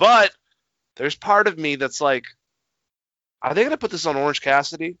title. But there's part of me that's like, are they going to put this on Orange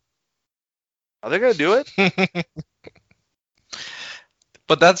Cassidy? Are they going to do it?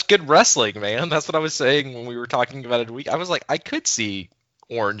 But that's good wrestling, man. That's what I was saying when we were talking about it a week. I was like, I could see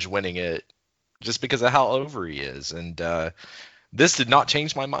Orange winning it just because of how over he is. And this did not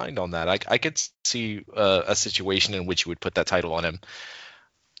change my mind on that. I could see a situation in which you would put that title on him,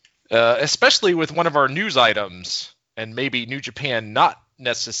 especially with one of our news items and maybe New Japan not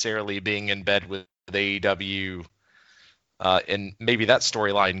necessarily being in bed with AEW and maybe that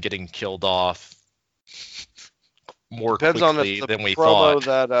storyline getting killed off more quickly than we thought.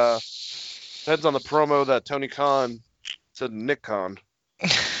 Depends on the promo that Tony Khan said Nick Khan.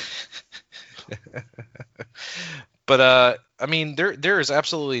 But I mean, there is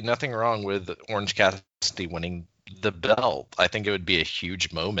absolutely nothing wrong with Orange Cassidy winning the belt. I think it would be a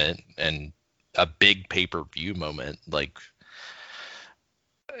huge moment and a big pay-per-view moment. Like,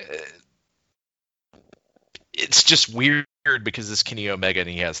 it's just weird because it's Kenny Omega and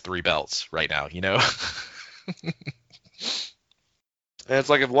he has 3 belts right now, And it's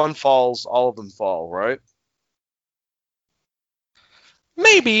like if one falls, all of them fall, right?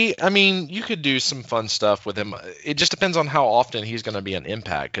 Maybe. I mean, you could do some fun stuff with him. It just depends on how often he's going to be an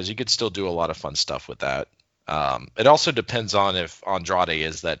Impact, because you could still do a lot of fun stuff with that. It also depends on if Andrade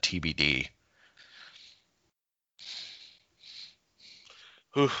is that TBD.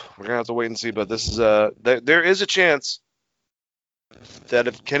 We're going to have to wait and see, but this is there is a chance that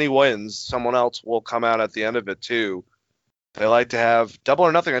if Kenny wins, someone else will come out at the end of it too. They like to have Double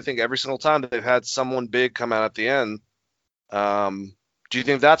or Nothing. I think every single time they've had someone big come out at the end. Do you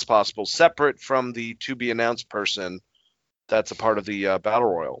think that's possible, separate from the to-be-announced person that's a part of the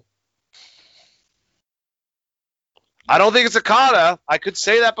Battle Royal? I don't think it's Okada. I could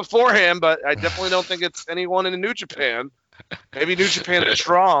say that beforehand, but I definitely don't think it's anyone in New Japan. Maybe New Japan is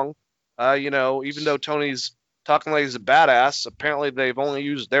strong. Even though Tony's talking like he's a badass, apparently they've only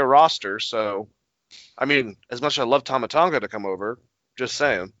used their roster. So, I mean, as much as I love Tama Tonga to come over, just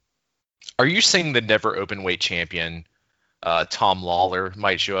saying. Are you saying the never openweight champion Tom Lawler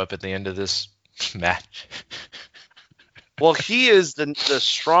might show up at the end of this match? Well, he is the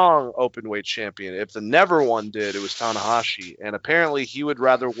strong openweight champion. If the never one did, it was Tanahashi, and apparently he would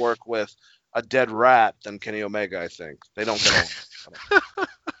rather work with a dead rat than Kenny Omega. I think they don't get along.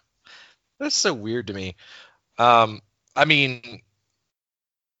 That's so weird to me. I mean,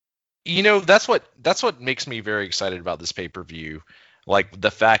 that's what makes me very excited about this pay-per-view. Like the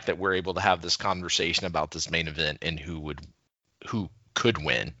fact that we're able to have this conversation about this main event and who could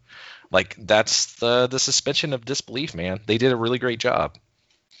win. Like, that's the suspension of disbelief, man. They did a really great job.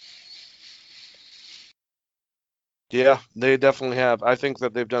 Yeah, they definitely have. I think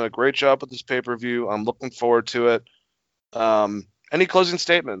that they've done a great job with this pay-per-view. I'm looking forward to it. Any closing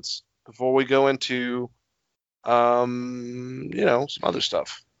statements before we go into, some other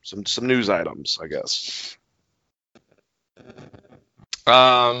stuff, some news items, I guess.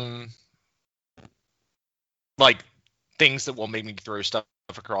 Like things that will make me throw stuff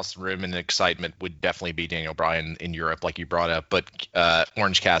across the room, and the excitement would definitely be Daniel Bryan in Europe, like you brought up. But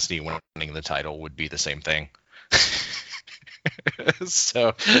Orange Cassidy winning the title would be the same thing.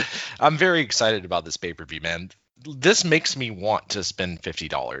 So I'm very excited about this pay-per-view, man. This makes me want to spend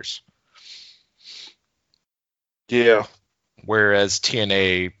 $50. Yeah. Whereas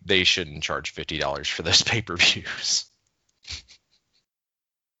TNA, they shouldn't charge $50 for those pay-per-views.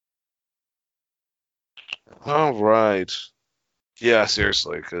 All right. Yeah,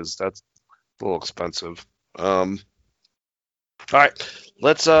 seriously, because that's a little expensive. All right,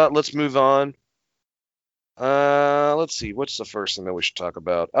 let's move on. Let's see. What's the first thing that we should talk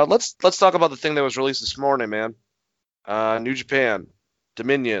about? Let's talk about the thing that was released this morning, man. New Japan,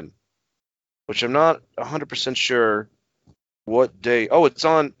 Dominion, which I'm not 100% sure what day. Oh, it's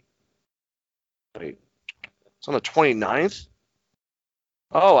on. Wait, it's on the 29th.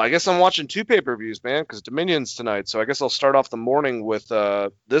 Oh, I guess I'm watching two pay-per-views, man, because Dominion's tonight. So I guess I'll start off the morning with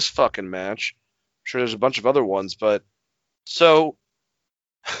this fucking match. I'm sure there's a bunch of other ones, but so.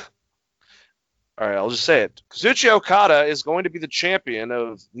 All right, I'll just say it. Kazuchika Okada is going to be the champion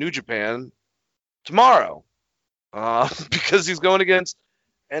of New Japan tomorrow, because he's going against,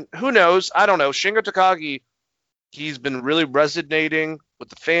 and who knows? I don't know. Shingo Takagi, he's been really resonating with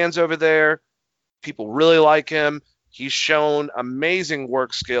the fans over there. People really like him. He's shown amazing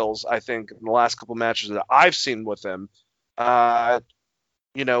work skills, I think, in the last couple matches that I've seen with him.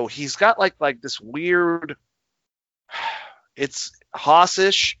 He's got like this weird, it's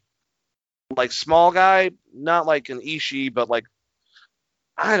Haas-ish, like small guy, not like an Ishii, but like,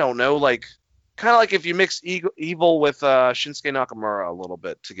 I don't know, like kind of like if you mix Evil with Shinsuke Nakamura a little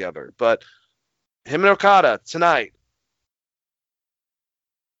bit together. But him and Okada tonight.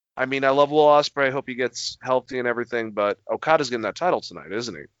 I mean, I love Will Ospreay. I hope he gets healthy and everything, but Okada's getting that title tonight,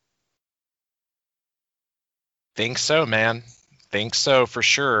 isn't he? Think so, man. Think so for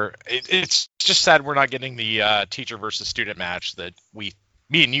sure. It's just sad we're not getting the teacher versus student match that me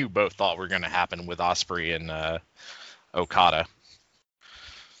and you both thought were going to happen with Ospreay and Okada.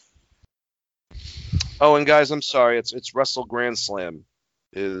 Oh, and guys, I'm sorry. It's Wrestle Grand Slam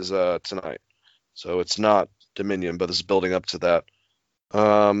is tonight, so it's not Dominion, but it's building up to that.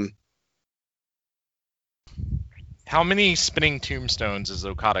 How many spinning tombstones is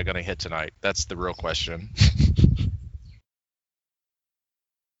Okada going to hit tonight? That's the real question.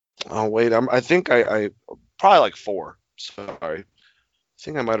 Oh wait, I think I probably like 4. Sorry, I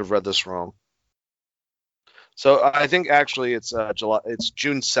think I might have read this wrong. So I think actually it's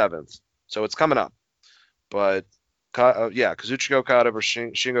June 7th, so it's coming up. But Kazuchika Okada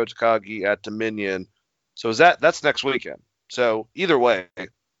versus Shingo Takagi at Dominion. So that's next weekend. So either way,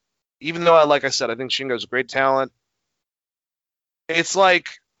 even though like I said, I think Shingo's a great talent. It's like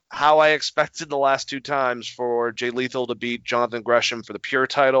how I expected the last 2 times for Jay Lethal to beat Jonathan Gresham for the Pure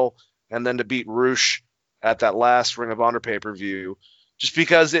title, and then to beat Roosh at that last Ring of Honor pay-per-view, just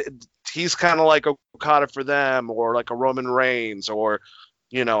because he's kind of like Okada for them, or like a Roman Reigns, or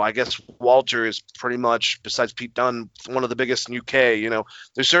I guess Walter is pretty much, besides Pete Dunne, one of the biggest in UK.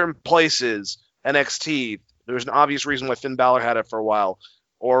 There's certain places, NXT, there's an obvious reason why Finn Balor had it for a while,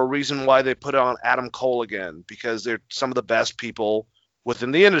 or a reason why they put on Adam Cole again, because they're some of the best people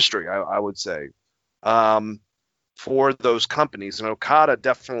within the industry, I would say, for those companies. And Okada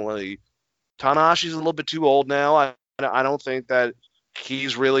definitely, Tanahashi's a little bit too old now. I don't think that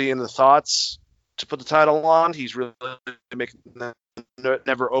he's really in the thoughts to put the title on. He's really making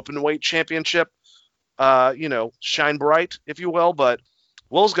never open weight championship, shine bright, if you will. But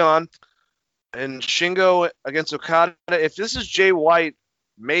Will's gone, and Shingo against Okada. If this is Jay White,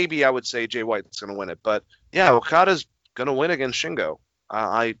 maybe I would say Jay White's going to win it. But yeah, Okada's going to win against Shingo.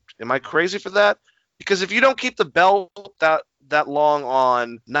 Am I crazy for that? Because if you don't keep the belt that long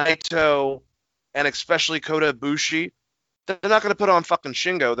on Naito and especially Kota Ibushi, they're not going to put on fucking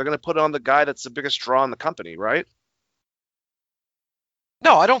Shingo. They're going to put on the guy that's the biggest draw in the company, right?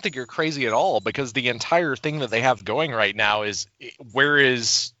 No, I don't think you're crazy at all, because the entire thing that they have going right now is where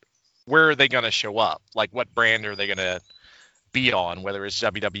are they going to show up? Like, what brand are they going to be on, whether it's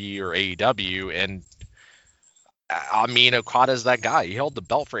WWE or AEW? And I mean, Okada's that guy. He held the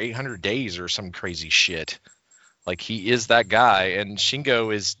belt for 800 days or some crazy shit. Like, he is that guy, and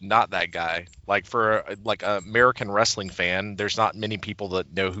Shingo is not that guy. Like, for an American wrestling fan, there's not many people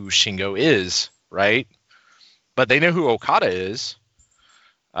that know who Shingo is, right? But they know who Okada is.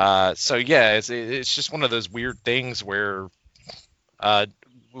 So yeah, it's just one of those weird things where,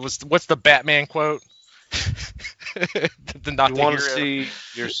 what's the Batman quote? You want to see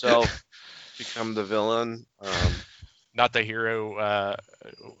yourself become the villain, not the hero.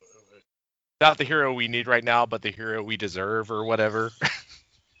 Not the hero we need right now, but the hero we deserve, or whatever.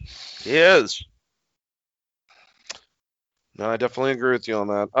 He is. No, I definitely agree with you on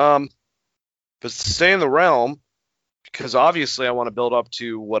that. But to stay in the realm, because obviously I want to build up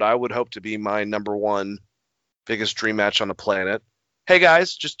to what I would hope to be my number 1 biggest dream match on the planet. Hey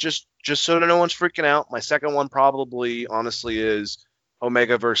guys, just so no one's freaking out, my second one probably, honestly, is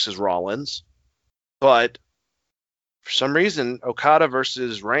Omega versus Rollins. But for some reason, Okada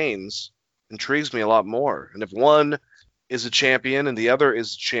versus Reigns intrigues me a lot more. And if one is a champion and the other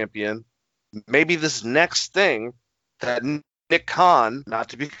is a champion, maybe this next thing that Nick Khan, not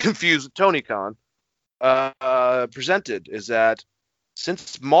to be confused with Tony Khan, presented is that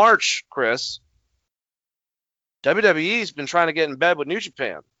since March, Chris, WWE's been trying to get in bed with New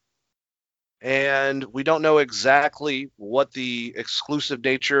Japan. And we don't know exactly what the exclusive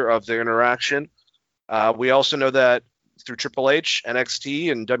nature of their interaction. We also know that through Triple H,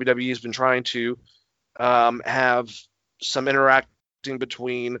 NXT, and WWE has been trying to have some interacting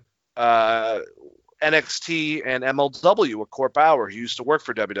between NXT and MLW, with Court Bauer, who used to work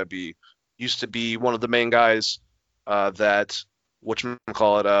for WWE, used to be one of the main guys that,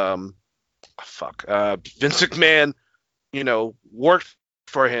 whatchamacallit, Vince McMahon, worked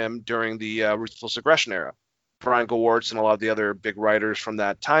for him during the Ruthless Aggression era. Brian Gewirtz and a lot of the other big writers from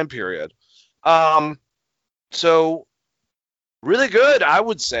that time period. So really good, I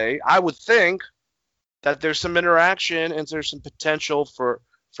would say. I would think that there's some interaction and there's some potential for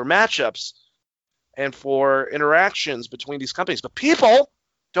matchups and for interactions between these companies. But people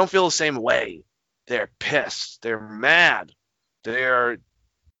don't feel the same way. They're pissed. They're mad. They're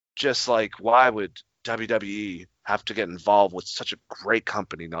just like, why would WWE have to get involved with such a great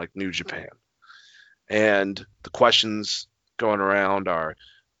company like New Japan? And the questions going around are,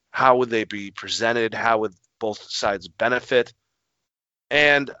 how would they be presented? How would both sides benefit?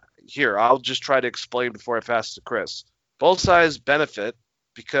 And here, I'll just try to explain before I pass to Chris. Both sides benefit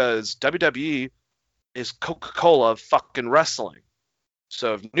because WWE is Coca-Cola fucking wrestling.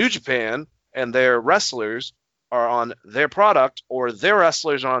 So if New Japan and their wrestlers are on their product, or their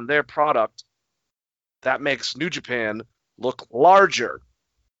wrestlers are on their product, that makes New Japan look larger.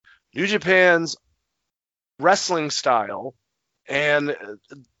 New Japan's wrestling style and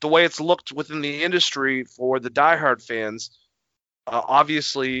the way it's looked within the industry for the diehard fans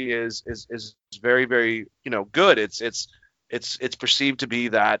obviously is very, very, good. It's perceived to be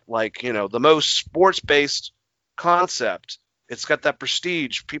that, like, the most sports-based concept. It's got that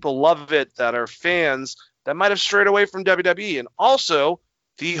prestige. People love it that are fans that might have strayed away from WWE. And also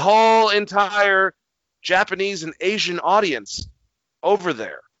the whole entire Japanese and Asian audience over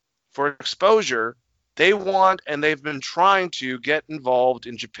there for exposure. They want, and they've been trying to get involved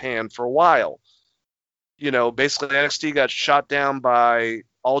in Japan for a while. Basically NXT got shot down by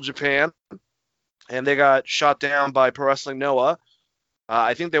All Japan, and they got shot down by Pro Wrestling Noah.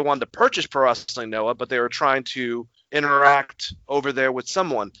 I think they wanted to purchase Pro Wrestling Noah, but they were trying to interact over there with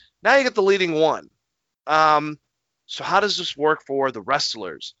someone. Now you get the leading one. So how does this work for the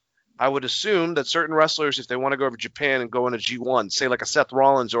wrestlers? I would assume that certain wrestlers, if they want to go over to Japan and go into G1, say like a Seth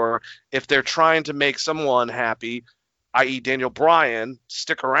Rollins, or if they're trying to make someone happy, i.e. Daniel Bryan,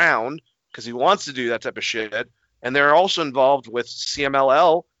 stick around because he wants to do that type of shit. And they're also involved with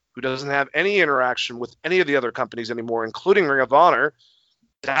CMLL, who doesn't have any interaction with any of the other companies anymore, including Ring of Honor.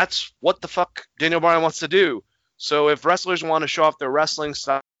 That's what the fuck Daniel Bryan wants to do. So if wrestlers want to show off their wrestling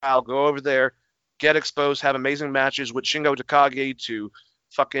style, go over there, get exposed, have amazing matches with Shingo Takagi to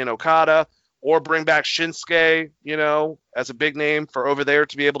fucking Okada, or bring back Shinsuke, as a big name for over there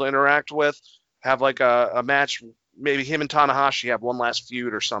to be able to interact with, have like a match, maybe him and Tanahashi have one last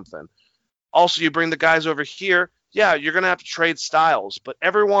feud or something. Also, you bring the guys over here, yeah, you're going to have to trade styles, but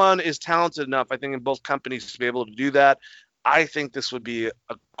everyone is talented enough, I think, in both companies to be able to do that. I think this would be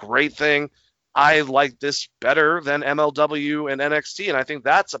a great thing. I like this better than MLW and NXT, and I think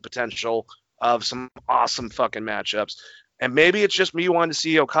that's a potential of some awesome fucking matchups. And maybe it's just me wanting to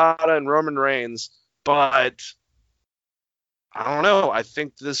see Okada and Roman Reigns, but I don't know. I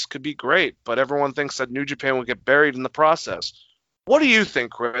think this could be great, but everyone thinks that New Japan will get buried in the process. What do you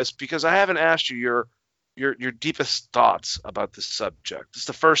think, Chris? Because I haven't asked you your deepest thoughts about this subject. This is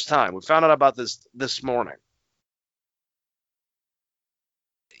the first time. We found out about this morning.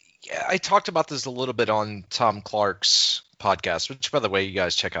 Yeah, I talked about this a little bit on Tom Clark's podcast, which, by the way, you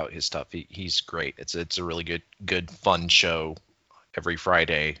guys check out his stuff. He's great. It's a really good fun show every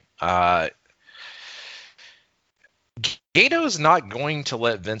Friday. Gato's not going to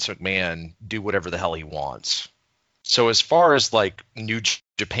let Vince McMahon do whatever the hell he wants. So as far as like New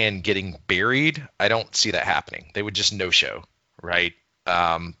Japan getting buried, I don't see that happening. They would just no show, right?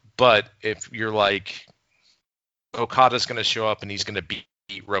 But if you're like, Okada's going to show up and he's going to beat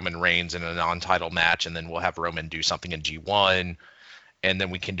Roman Reigns in a non-title match, and then we'll have Roman do something in G1, and then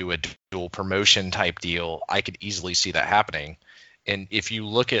we can do a dual promotion type deal, I could easily see that happening. And if you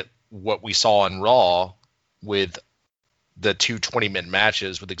look at what we saw on Raw with the two 20-minute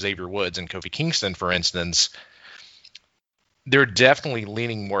matches with Xavier Woods and Kofi Kingston, for instance, they're definitely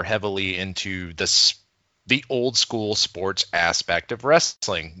leaning more heavily into the old school sports aspect of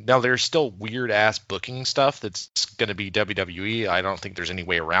wrestling. Now, there's still weird ass booking stuff that's going to be WWE. I don't think there's any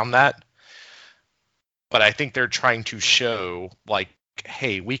way around that. But I think they're trying to show, like,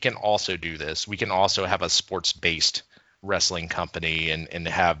 hey, we can also do this. We can also have a sports-based wrestling company and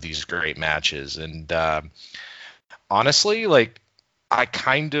have these great matches. And honestly, like, I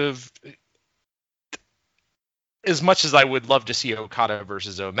kind of, as much as I would love to see Okada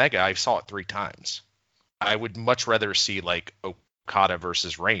versus Omega, I saw it 3 times. I would much rather see like Okada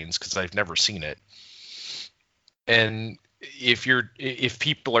versus Reigns because I've never seen it. And if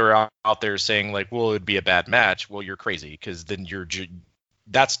people are out there saying like, well, it'd be a bad match, well, you're crazy because then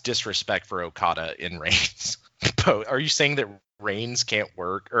that's disrespect for Okada in Reigns. Are you saying that Reigns can't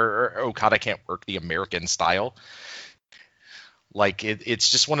work or Okada can't work the American style? Like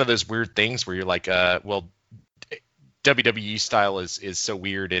it's just one of those weird things where you're like, well, WWE style is so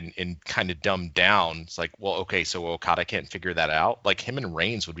weird and kind of dumbed down. It's like, well, okay, so Okada can't figure that out. Like him and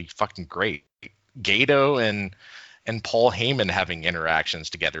Reigns would be fucking great. Gato and Paul Heyman having interactions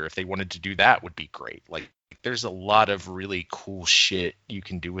together, if they wanted to do that, would be great. Like there's a lot of really cool shit you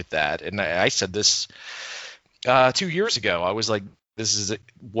can do with that. And I said this 2 years ago. I was like, this is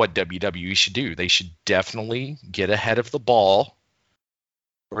what WWE should do. They should definitely get ahead of the ball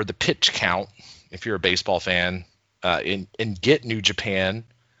or the pitch count, if you're a baseball fan, and get New Japan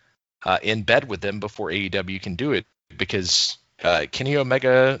in bed with them before AEW can do it, because Kenny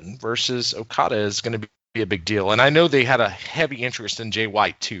Omega versus Okada is going to be a big deal. And I know they had a heavy interest in Jay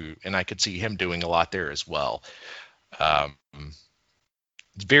White too, and I could see him doing a lot there as well.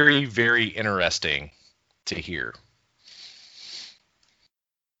 It's very, very interesting to hear.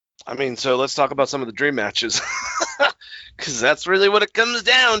 I mean, so let's talk about some of the dream matches, because that's really what it comes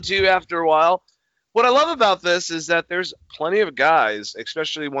down to after a while. What I love about this is that there's plenty of guys,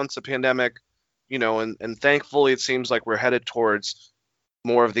 especially once the pandemic, and thankfully it seems like we're headed towards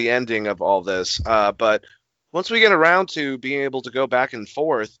more of the ending of all this. But once we get around to being able to go back and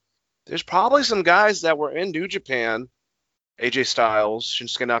forth, there's probably some guys that were in New Japan, AJ Styles,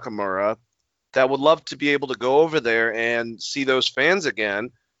 Shinsuke Nakamura, that would love to be able to go over there and see those fans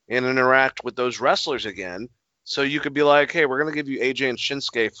again and interact with those wrestlers again. So you could be like, hey, we're going to give you AJ and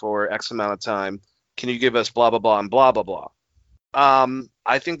Shinsuke for X amount of time. Can you give us blah, blah, blah, and blah, blah, blah?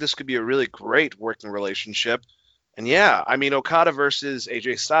 I think this could be a really great working relationship. And yeah, I mean, Okada versus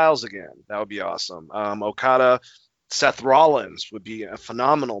AJ Styles again. That would be awesome. Okada, Seth Rollins would be a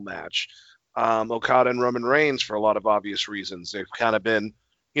phenomenal match. Okada and Roman Reigns for a lot of obvious reasons. They've kind of been,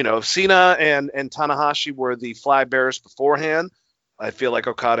 Cena and Tanahashi were the flag bearers beforehand. I feel like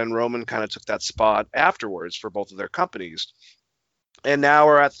Okada and Roman kind of took that spot afterwards for both of their companies. And now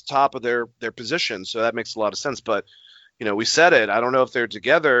we're at the top of their position, so that makes a lot of sense. But, we said it. I don't know if they're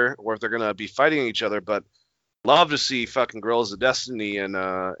together or if they're going to be fighting each other, but love to see fucking Guerrillas of Destiny and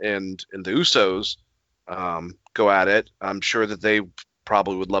the Usos go at it. I'm sure that they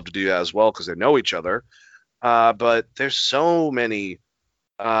probably would love to do that as well because they know each other. But there's so many.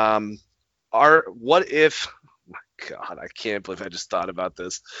 What if? God, I can't believe I just thought about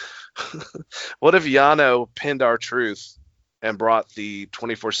this. What if Yano pinned R-Truth and brought the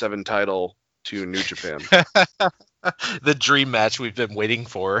 24/7 title to New Japan? The dream match we've been waiting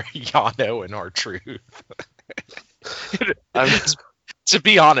for, Yano and R-Truth. To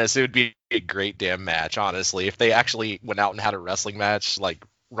be honest, it would be a great damn match, honestly. If they actually went out and had a wrestling match like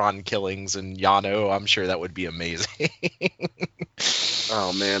Ron Killings and Yano, I'm sure that would be amazing.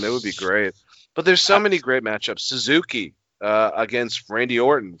 Oh, man, it would be great. But there's so many great matchups. Suzuki against Randy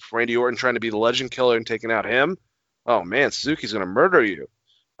Orton. Randy Orton trying to be the legend killer and taking out him. Oh, man, Suzuki's going to murder you.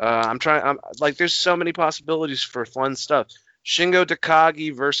 There's so many possibilities for fun stuff. Shingo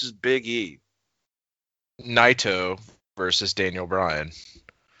Takagi versus Big E. Naito versus Daniel Bryan.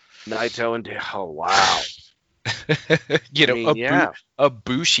 Naito and oh, wow.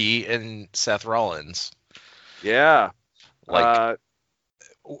 Ibushi and Seth Rollins. Yeah.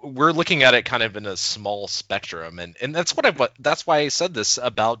 We're looking at it kind of in a small spectrum, and that's why I said this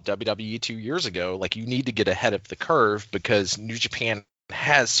about WWE 2 years ago. Like, you need to get ahead of the curve because New Japan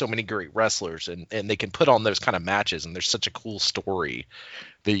has so many great wrestlers, and they can put on those kind of matches, and there's such a cool story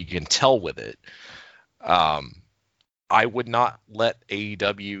that you can tell with it. I would not let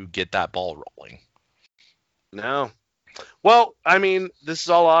AEW get that ball rolling. No. Well, I mean, this is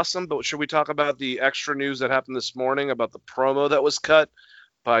all awesome, but should we talk about the extra news that happened this morning about the promo that was cut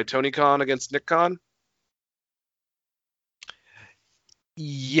by Tony Khan against Nick Khan?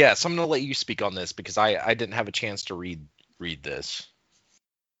 Yes, I'm going to let you speak on this because I didn't have a chance to read this.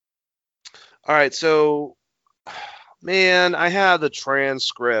 All right, so, man, I had the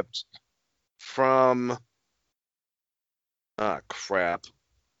transcript from... Ah, crap.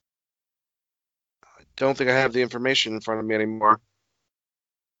 I don't think I have the information in front of me anymore.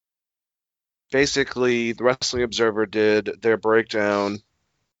 basically, the Wrestling Observer did their breakdown.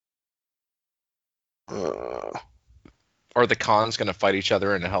 Are the Khans going to fight each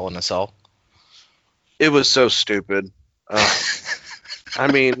other in a Hell in a Cell? It was so stupid.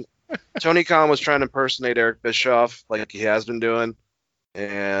 I mean, Tony Khan was trying to impersonate Eric Bischoff like he has been doing.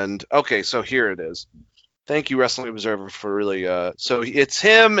 And, okay, so here it is. Thank you, Wrestling Observer, for really... so it's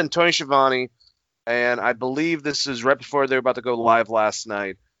him and Tony Schiavone, and I believe this is right before they were about to go live last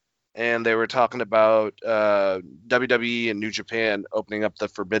night, and they were talking about WWE and New Japan opening up the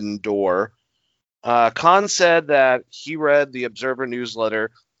Forbidden Door. Khan said that he read the Observer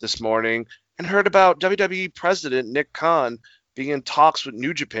newsletter this morning and heard about WWE President Nick Khan being in talks with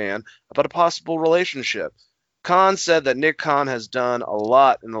New Japan about a possible relationship. Khan said that Nick Khan has done a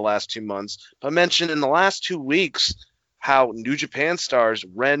lot in the last 2 months, but mentioned in the last 2 weeks how New Japan stars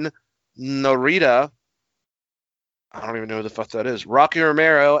Ren Narita, I don't even know who the fuck that is, Rocky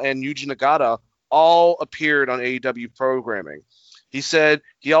Romero, and Yuji Nagata all appeared on AEW programming. He said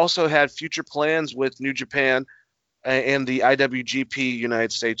he also had future plans with New Japan and the IWGP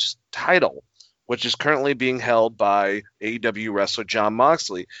United States title, which is currently being held by AEW wrestler Jon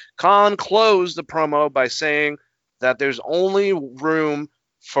Moxley. Khan closed the promo by saying that there's only room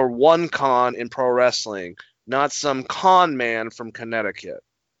for one Khan in pro wrestling, not some con man from Connecticut.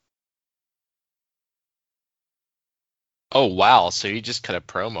 Oh, wow. So you just cut a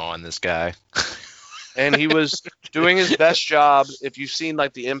promo on this guy. And he was doing his best job. If you've seen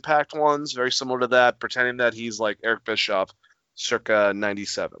like the Impact ones, very similar to that, pretending that he's like Eric Bischoff circa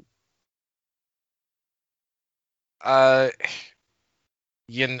 97.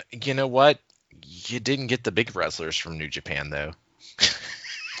 You know what? You didn't get the big wrestlers from New Japan, though.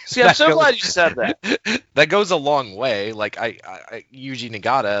 See, I'm so glad you said that. That goes a long way. Like I Yuji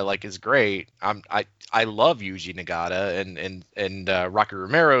Nagata like is great. I love Yuji Nagata and Rocky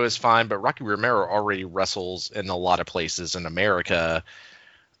Romero is fine, but Rocky Romero already wrestles in a lot of places in America.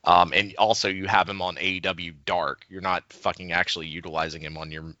 And also you have him on AEW Dark. You're not fucking actually utilizing him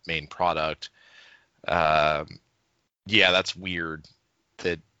on your main product. Yeah, that's weird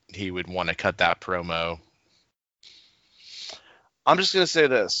that he would want to cut that promo. I'm just going to say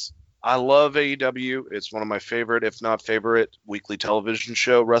this. I love AEW. It's one of my favorite, if not favorite, weekly television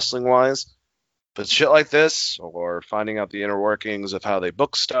show wrestling-wise. But shit like this, or finding out the inner workings of how they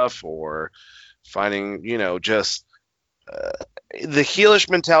book stuff, or finding, just the heelish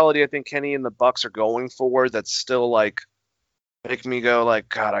mentality I think Kenny and the Bucks are going for that's still, like, make me go, like,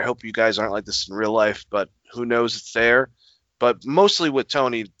 God, I hope you guys aren't like this in real life, but who knows it's there. But mostly with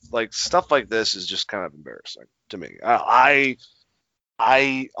Tony, like, stuff like this is just kind of embarrassing to me.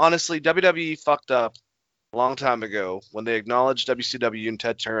 I honestly, WWE fucked up a long time ago when they acknowledged WCW and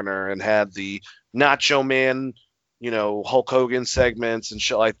Ted Turner and had the Nacho Man, Hulk Hogan segments and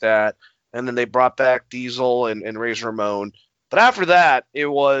shit like that. And then they brought back Diesel and Razor Ramon. But after that, it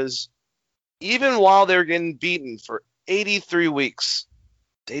was, even while they were getting beaten for 83 weeks,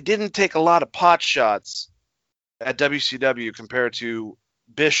 they didn't take a lot of pot shots at WCW compared to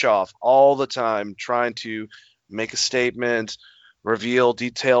Bischoff all the time trying to make a statement, reveal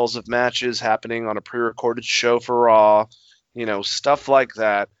details of matches happening on a pre-recorded show for Raw, stuff like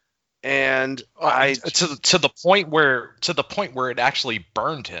that. And to the point where it actually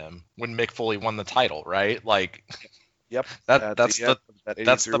burned him when Mick Foley won the title, right? Like, yep, that's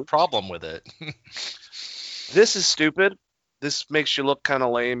the problem with it. This is stupid. This makes you look kind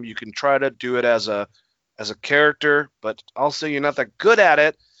of lame. You can try to do it as a character, but also you're not that good at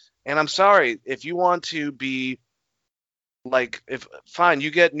it. And I'm sorry, if you want to be like, fine, you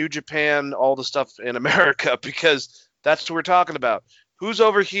get New Japan, all the stuff in America, because that's what we're talking about. Who's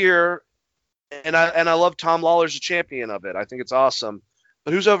over here? And I love Tom Lawler's a champion of it. I think it's awesome.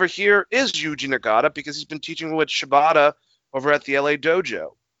 But who's over here is Yuji Nagata, because he's been teaching with Shibata over at the LA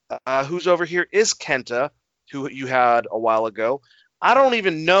Dojo. Who's over here is Kenta, who you had a while ago. I don't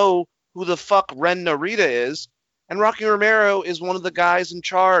even know who the fuck Ren Narita is. And Rocky Romero is one of the guys in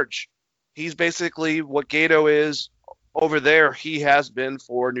charge. He's basically what Gato is over there. He has been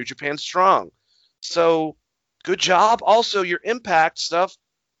for New Japan Strong. So, good job. Also, your Impact stuff,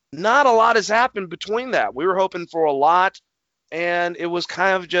 not a lot has happened between that. We were hoping for a lot, and it was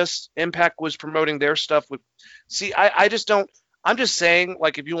kind of just Impact was promoting their stuff with. See, I just don't. I'm just saying,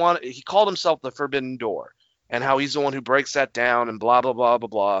 like, if you want, he called himself the Forbidden Door, and how he's the one who breaks that down, and blah blah blah blah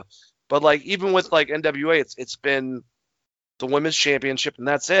blah. But like, even with like NWA, it's been the Women's Championship, and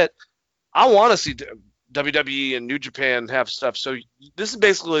that's it. I want to see WWE and New Japan have stuff. So this is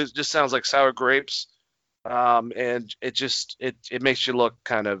basically just sounds like sour grapes. And it makes you look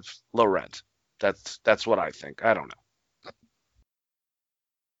kind of low rent. That's what I think. I don't know.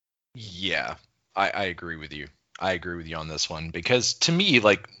 Yeah, I agree with you. I agree with you on this one because to me,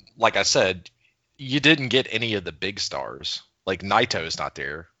 like I said, you didn't get any of the big stars. Like Naito's not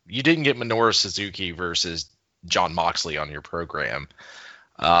there. You didn't get Minoru Suzuki versus John Moxley on your program.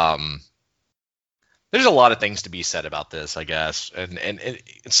 Um, there's a lot of things to be said about this, I guess, and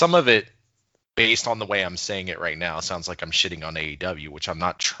some of it, based on the way I'm saying it right now, sounds like I'm shitting on AEW, which I'm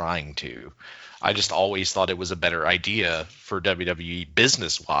not trying to. I just always thought it was a better idea for WWE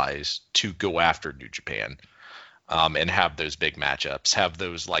business wise to go after New Japan, and have those big matchups, have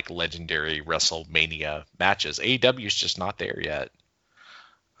those like legendary WrestleMania matches. AEW is just not there yet.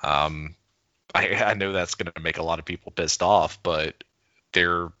 Um, I know that's going to make a lot of people pissed off, but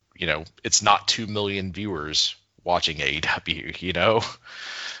it's not 2 million viewers watching AEW.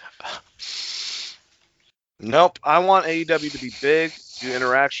 Nope. I want AEW to be big, do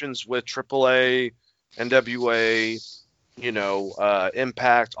interactions with AAA, NWA,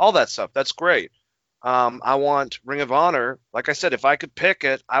 Impact, all that stuff. That's great. I want Ring of Honor. Like I said, if I could pick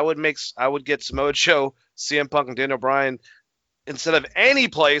it, I would get Samoa Joe, CM Punk, and Daniel Bryan instead of any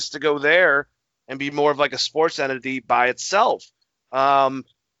place to go there and be more of like a sports entity by itself.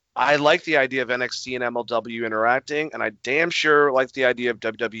 I like the idea of NXT and MLW interacting, and I damn sure like the idea of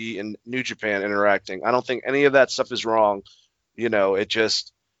WWE and New Japan interacting. I don't think any of that stuff is wrong. It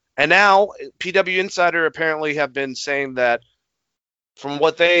just. And now, PW Insider apparently have been saying that from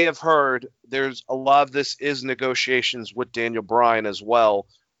what they have heard, there's a lot of this is negotiations with Daniel Bryan as well,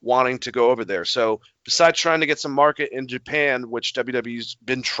 wanting to go over there. So besides trying to get some market in Japan, which WWE's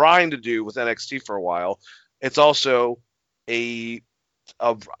been trying to do with NXT for a while, it's also a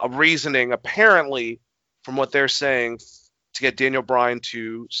reasoning, apparently, from what they're saying, to get Daniel Bryan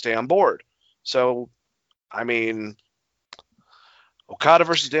to stay on board. So, I mean, Okada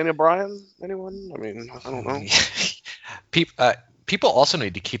versus Daniel Bryan? Anyone? I mean, I don't know. People also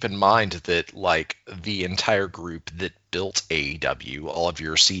need to keep in mind that like the entire group that built AEW, all of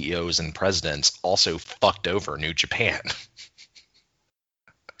your CEOs and presidents also fucked over New Japan.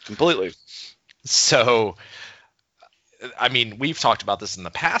 Completely. So, I mean, we've talked about this in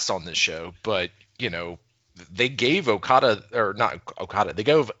the past on this show, but they gave Okada, or not Okada,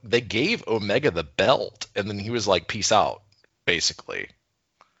 they gave Omega the belt, and then he was like, "Peace out," basically.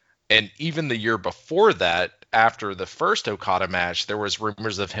 And even the year before that, after the first Okada match, there was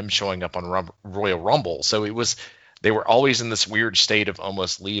rumors of him showing up on Royal Rumble. So they were always in this weird state of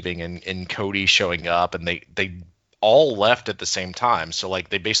almost leaving, and Cody showing up, and they all left at the same time. So like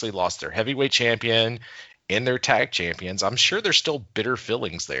they basically lost their heavyweight champion and their tag champions. I'm sure there's still bitter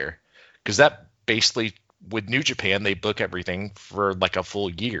feelings there, because that basically, with New Japan, they book everything for like a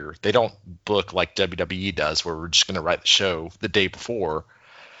full year. They don't book like WWE does, where we're just going to write the show the day before.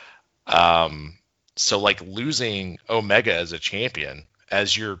 So like losing Omega as a champion,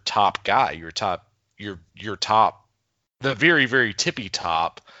 as your top guy, your top, the very, very tippy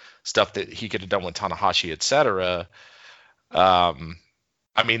top stuff that he could have done with Tanahashi, etc.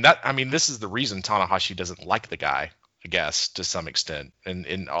 This is the reason Tanahashi doesn't like the guy, I guess, to some extent,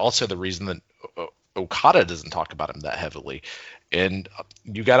 and also the reason that Okada doesn't talk about him that heavily. And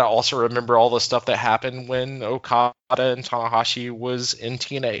you got to also remember all the stuff that happened when Okada and Tanahashi was in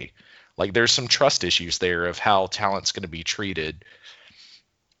TNA. Like there's some trust issues there of how talent's going to be treated.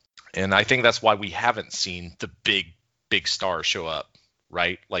 And I think that's why we haven't seen the big star show up,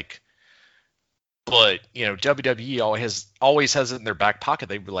 right? Like, but WWE always has it in their back pocket.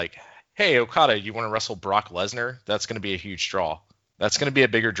 They'd be like, "Hey, Okada, you want to wrestle Brock Lesnar? That's going to be a huge draw. That's going to be a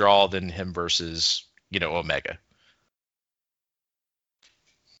bigger draw than him versus, Omega."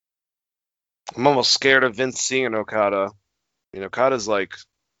 I'm almost scared of Vince seeing Okada. Okada's like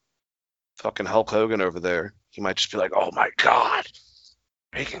fucking Hulk Hogan over there. He might just be like, "Oh my God,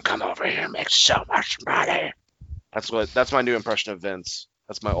 he can come over here and make so much money." That's my new impression of Vince.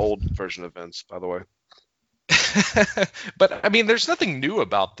 That's my old version of Vince, by the way. But I mean, there's nothing new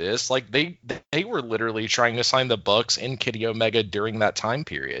about this. Like they were literally trying to sign the Bucks and Kenny Omega during that time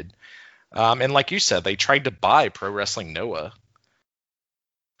period. And like you said, they tried to buy Pro Wrestling Noah.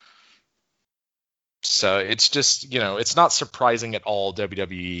 So it's just, it's not surprising at all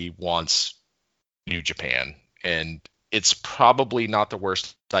WWE wants New Japan. And it's probably not the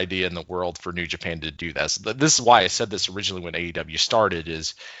worst idea in the world for New Japan to do this. This is why I said this originally when AEW started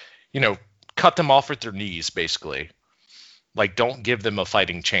is, cut them off at their knees, basically. Like, don't give them a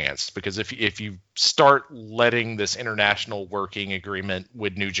fighting chance. Because if you start letting this international working agreement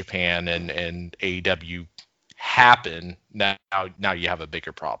with New Japan and AEW happen, now you have a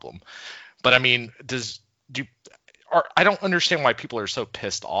bigger problem. But I mean, I don't understand why people are so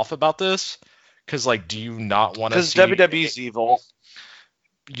pissed off about this. Because, like, do you not want to see... Because WWE's evil.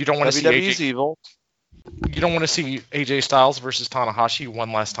 You don't want to see WWE's AJ. evil. You don't want to see AJ Styles versus Tanahashi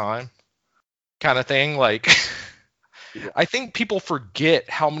one last time, kind of thing. Like, Yeah. I think people forget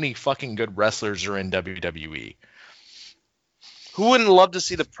how many fucking good wrestlers are in WWE. Who wouldn't love to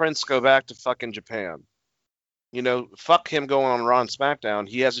see the Prince go back to fucking Japan? You know, fuck him going on Raw and SmackDown.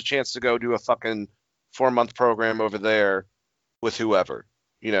 He has a chance to go do a fucking 4-month program over there with whoever.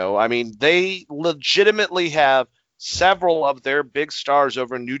 You know, I mean, they legitimately have several of their big stars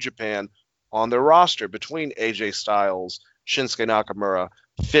over in New Japan on their roster between AJ Styles, Shinsuke Nakamura,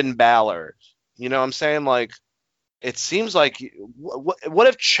 Finn Balor. You know what I'm saying? Like, it seems like, what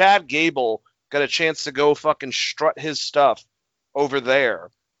if Chad Gable got a chance to go fucking strut his stuff over there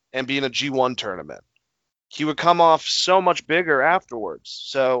and be in a G1 tournament? He would come off so much bigger afterwards.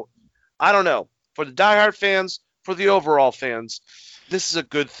 So, I don't know. For the diehard fans, for the overall fans, this is a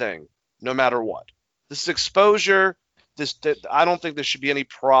good thing, no matter what. This is exposure. I don't think there should be any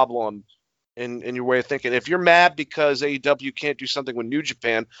problem in your way of thinking. If you're mad because AEW can't do something with New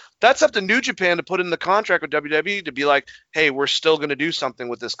Japan, that's up to New Japan to put in the contract with WWE to be like, hey, we're still going to do something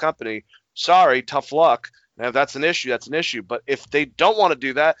with this company. Sorry, tough luck. Now, if that's an issue, that's an issue. But if they don't want to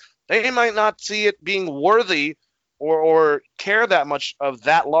do that, they might not see it being worthy or care that much of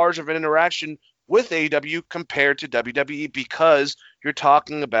that large of an interaction with AEW compared to WWE, because you're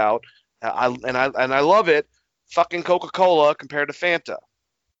talking about, I love it, fucking Coca-Cola compared to Fanta.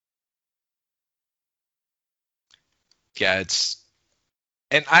 Yeah,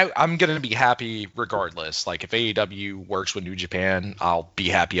 I'm going to be happy regardless. Like, if AEW works with New Japan, I'll be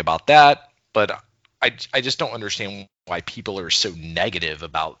happy about that. But I just don't understand why people are so negative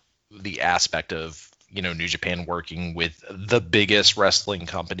about the aspect of, you know, New Japan working with the biggest wrestling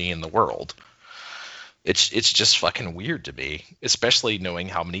company in the world. It's just fucking weird to me, especially knowing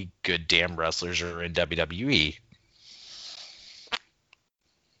how many good damn wrestlers are in WWE.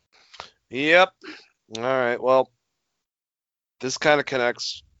 Yep. All right. Well, this kind of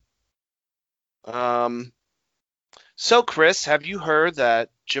connects. So, Chris, have you heard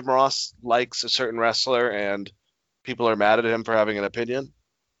that Jim Ross likes a certain wrestler and people are mad at him for having an opinion?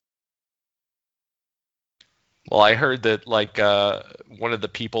 Well, I heard that, like, one of the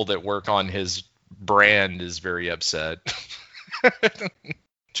people that work on his brand is very upset.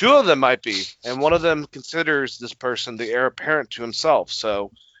 Two of them might be, and one of them considers this person the heir apparent to himself.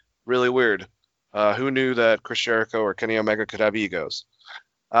 So, really weird. Who knew that Chris Jericho or Kenny Omega could have egos?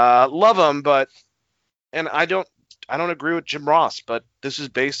 Love them, and I don't agree with Jim Ross, but this is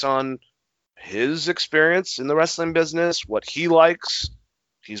based on his experience in the wrestling business, what he likes.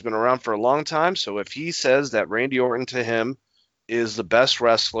 He's been around for a long time, so if he says that Randy Orton to him is the best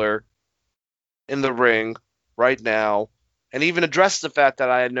wrestler in the ring right now, and even address the fact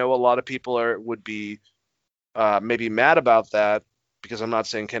that I know a lot of people would be maybe mad about that, because I'm not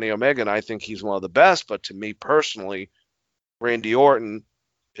saying Kenny Omega and I think he's one of the best, but to me personally, Randy Orton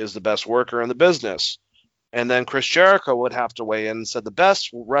is the best worker in the business. And then Chris Jericho would have to weigh in and said the best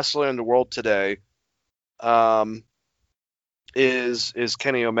wrestler in the world today is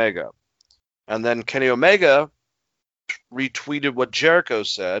Kenny Omega. And then Kenny Omega retweeted what Jericho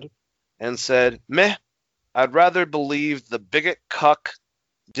said and said, meh, I'd rather believe the bigot cuck,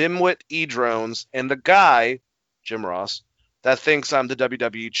 dimwit E-drones, and the guy, Jim Ross, that thinks I'm the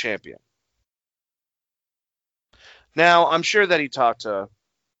WWE champion. Now, I'm sure that he talked to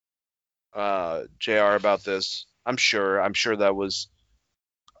JR about this. I'm sure that was,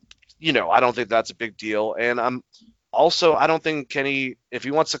 you know, I don't think that's a big deal. And I don't think Kenny, if he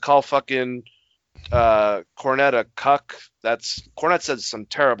wants to call fucking Cornette a cuck, Cornette said some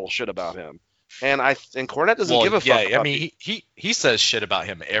terrible shit about him. And Cornette doesn't give a fuck about I mean, he says shit about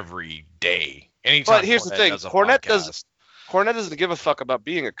him every day. Anytime. But here's the thing, Cornette doesn't give a fuck about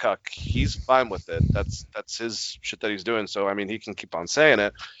being a cuck. He's fine with it. That's his shit that he's doing. So, I mean, he can keep on saying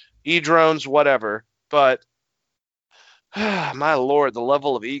it. E-drones, whatever. But, my lord, the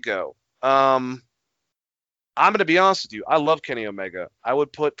level of ego. I'm going to be honest with you. I love Kenny Omega. I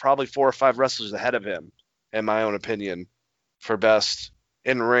would put probably 4 or 5 wrestlers ahead of him, in my own opinion, for best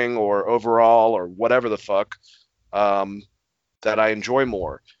in-ring or overall or whatever the fuck that I enjoy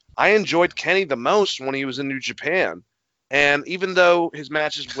more. I enjoyed Kenny the most when he was in New Japan. And even though his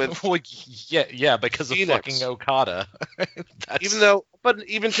matches with well, yeah, because Phoenix, of fucking Okada. even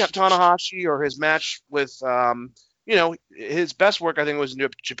Tanahashi or his match with you know, his best work I think was in New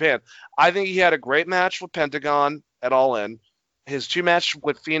Japan. I think he had a great match with Pentagon at All In. His 2 matches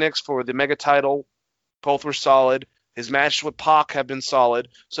with Phoenix for the Mega title, both were solid. His match with Pac have been solid.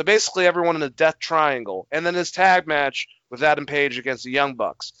 So basically everyone in the Death Triangle. And then his tag match with Adam Page against the Young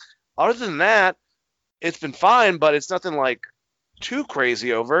Bucks. Other than that, it's been fine, but it's nothing like too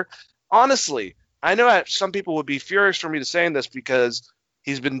crazy over. Honestly, I know that some people would be furious for me to saying this because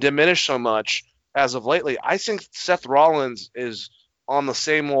he's been diminished so much as of lately. I think Seth Rollins is on the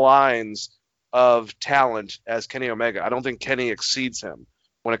same lines of talent as Kenny Omega. I don't think Kenny exceeds him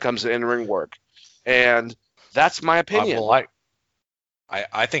when it comes to in-ring work. And that's my opinion.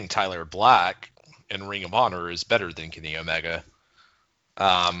 I think Tyler Black in Ring of Honor is better than Kenny Omega.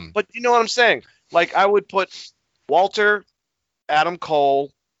 But you know what I'm saying? Like, I would put Walter, Adam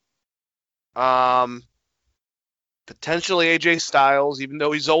Cole, potentially AJ Styles, even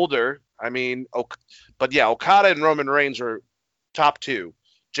though he's older. I mean, but yeah, Okada and Roman Reigns are top two.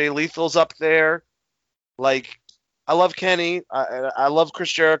 Jay Lethal's up there. Like, I love Kenny. I love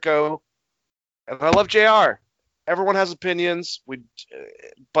Chris Jericho. And I love JR. Everyone has opinions.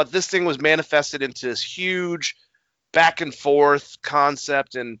 But this thing was manifested into this huge back and forth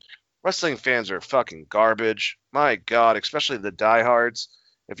concept, and wrestling fans are fucking garbage. My God, especially the diehards.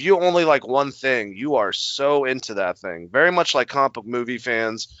 If you only like one thing, you are so into that thing. Very much like comic book movie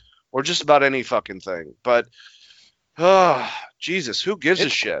fans or just about any fucking thing. But, Jesus, who gives a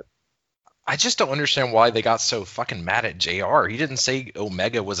shit? I just don't understand why they got so fucking mad at JR. He didn't say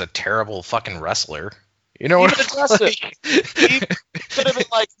Omega was a terrible fucking wrestler. You know what? He could have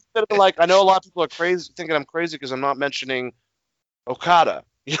been like, I know a lot of people are crazy, thinking I'm crazy because I'm not mentioning Okada,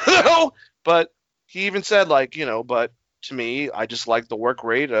 you know? But he even said, like, you know, but to me, I just like the work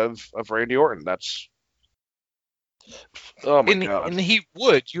rate of Randy Orton. That's, oh my God. And he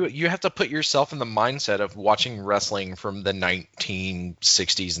would. You have to put yourself in the mindset of watching wrestling from the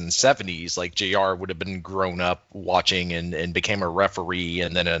 1960s and 70s. Like, JR would have been grown up watching and became a referee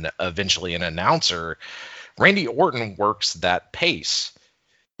and then eventually an announcer. Randy Orton works that pace.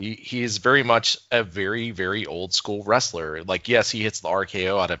 He is very much a very, very old school wrestler. Like, yes, he hits the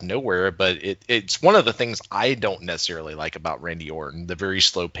RKO out of nowhere, but it's one of the things I don't necessarily like about Randy Orton, the very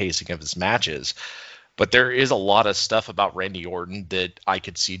slow pacing of his matches. But there is a lot of stuff about Randy Orton that I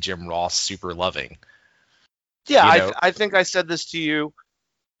could see Jim Ross super loving. Yeah, You know? I think I said this to you.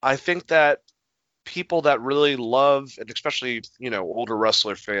 I think that people that really love, and especially, you know, older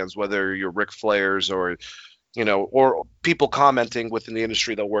wrestler fans, whether you're Ric Flairs or, you know, or people commenting within the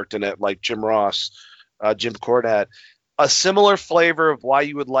industry that worked in it, like Jim Ross, Jim Cornette, a similar flavor of why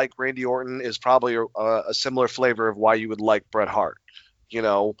you would like Randy Orton is probably a similar flavor of why you would like Bret Hart. You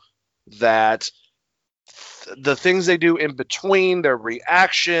know, that the things they do in between, their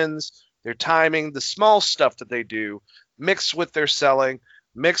reactions, their timing, the small stuff that they do, mixed with their selling,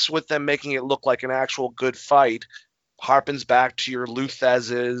 mixed with them making it look like an actual good fight, harpens back to your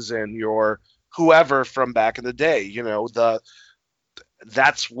Luthez's and your whoever from back in the day. You know,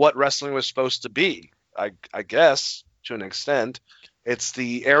 that's what wrestling was supposed to be, I guess, to an extent. It's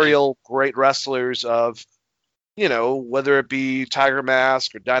the aerial great wrestlers of, you know, whether it be Tiger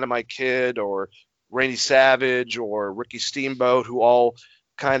Mask or Dynamite Kid or Randy Savage or Ricky Steamboat, who all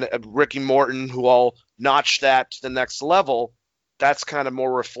kind of Ricky Morton, who all notched that to the next level. That's kind of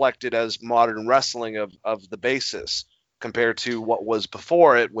more reflected as modern wrestling of the basis compared to what was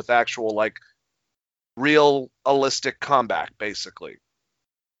before it with actual, like, realistic combat, basically.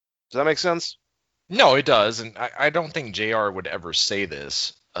 Does that make sense? No, it does. And I don't think JR would ever say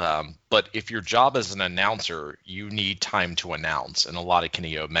this. But if your job as an announcer, you need time to announce. And a lot of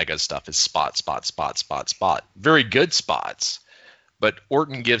Kenny Omega stuff is spot. Very good spots. But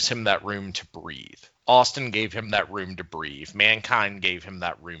Orton gives him that room to breathe. Austin gave him that room to breathe. Mankind gave him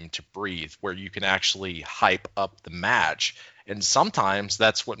that room to breathe, where you can actually hype up the match. And sometimes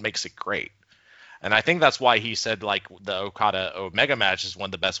that's what makes it great. And I think that's why he said, like, the Okada Omega match is one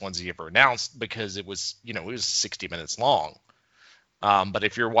of the best ones he ever announced, because it was, you know, it was 60 minutes long. But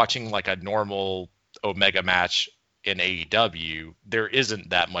if you're watching like a normal Omega match in AEW, there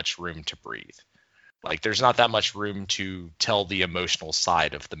isn't that much room to breathe. Like, there's not that much room to tell the emotional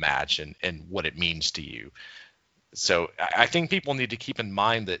side of the match and what it means to you. So I think people need to keep in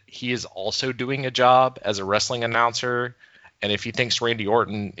mind that he is also doing a job as a wrestling announcer. And if he thinks Randy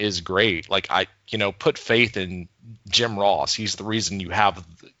Orton is great, like, put faith in Jim Ross. He's the reason you have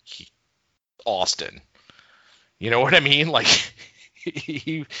Austin. You know what I mean? Like,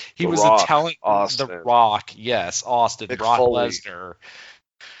 he was Rock, a talent. Austin. The Rock, yes, Austin, Mick Brock Foley.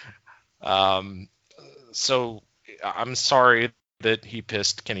 Lesnar. So I'm sorry that he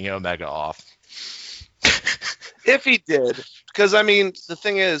pissed Kenny Omega off. If he did, because I mean, the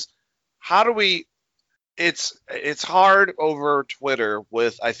thing is, how do we? It's hard over Twitter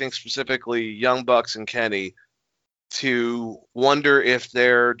with, I think, specifically Young Bucks and Kenny, to wonder if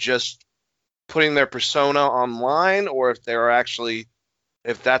they're just putting their persona online or if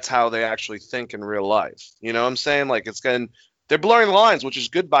that's how they actually think in real life. You know what I'm saying? Like, they're blurring the lines, which is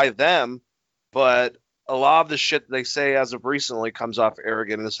good by them, but a lot of the shit they say as of recently comes off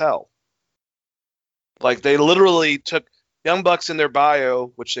arrogant as hell. Like, they literally took Young Bucks in their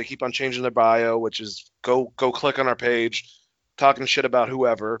bio, which they keep on changing their bio, which is go click on our page, talking shit about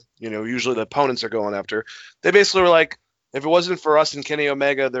whoever, usually the opponents are going after. They basically were like, if it wasn't for us and Kenny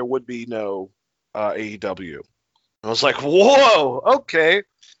Omega, there would be no AEW. I was like, whoa, okay.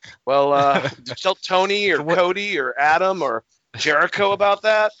 Well, did you tell Tony or Cody or Adam or Jericho about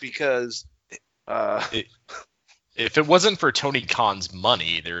that? Because if it wasn't for Tony Khan's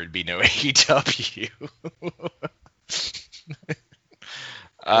money, there would be no AEW.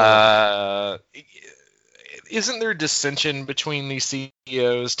 Isn't there dissension between these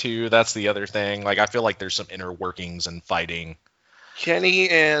CEOs too? That's the other thing. Like, I feel like there's some inner workings and fighting. Kenny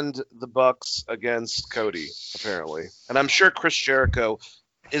and the Bucks against Cody, apparently. And I'm sure Chris Jericho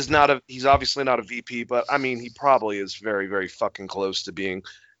he's obviously not a VP, but I mean, he probably is very, very fucking close to being,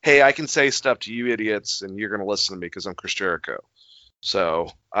 hey, I can say stuff to you idiots and you're going to listen to me because I'm Chris Jericho. So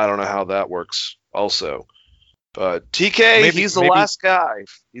I don't know how that works also. But TK, he's the last guy.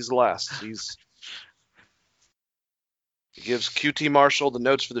 He's the last. He gives QT Marshall the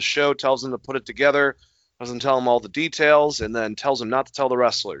notes for the show, tells him to put it together, doesn't tell him all the details, and then tells him not to tell the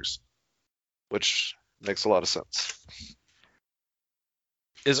wrestlers, which makes a lot of sense.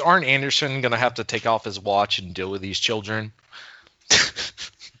 Is Arn Anderson going to have to take off his watch and deal with these children?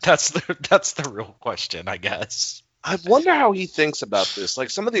 That's the real question, I guess. I wonder how he thinks about this.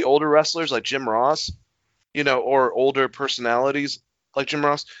 Like, some of the older wrestlers, like Jim Ross, or older personalities like Jim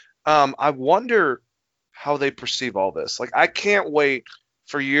Ross, I wonder how they perceive all this. Like, I can't wait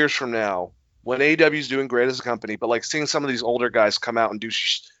for years from now when AEW is doing great as a company, but like seeing some of these older guys come out and do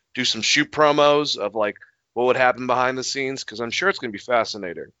some shoot promos of like what would happen behind the scenes, because I'm sure it's going to be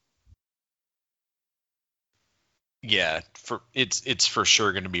fascinating. Yeah, it's for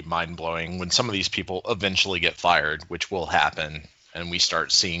sure going to be mind-blowing when some of these people eventually get fired, which will happen, and we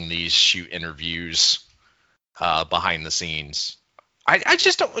start seeing these shoot interviews behind the scenes. I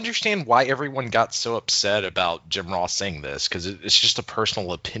just don't understand why everyone got so upset about Jim Ross saying this, because it's just a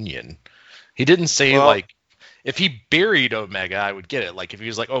personal opinion. He didn't say, if he buried Omega, I would get it. Like, if he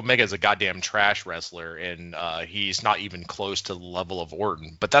was like, Omega's a goddamn trash wrestler, and he's not even close to the level of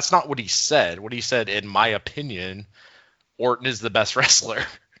Orton. But that's not what he said. What he said, in my opinion, Orton is the best wrestler.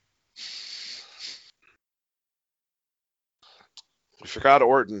 We forgot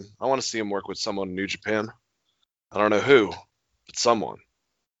Orton. I want to see him work with someone in New Japan. I don't know who, but someone.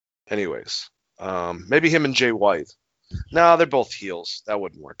 Anyways, maybe him and Jay White. No, they're both heels. That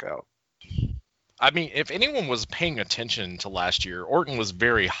wouldn't work out. I mean, if anyone was paying attention to last year, Orton was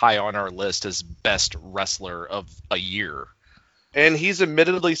very high on our list as best wrestler of a year. And he's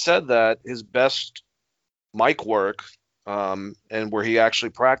admittedly said that his best mic work and where he actually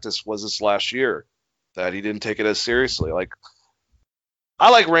practiced was this last year, that he didn't take it as seriously. Like,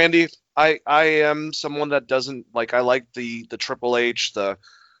 I like Randy. I am someone that doesn't like. I like the Triple H, the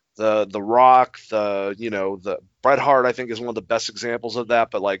Rock, the Bret Hart. I think is one of the best examples of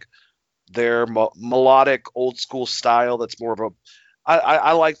that. But like their melodic old school style, that's more of a.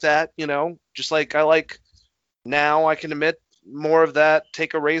 I like that. Just like I like now. I can admit more of that.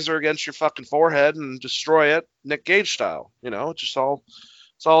 Take a razor against your fucking forehead and destroy it, Nick Gage style. It's all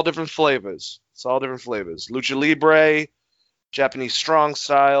different flavors. It's all different flavors. Lucha Libre, Japanese strong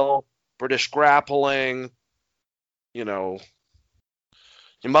style, British grappling, your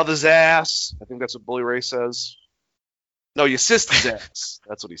mother's ass. I think that's what Bully Ray says. No, your sister's ass.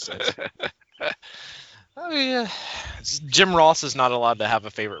 That's what he says. Jim Ross is not allowed to have a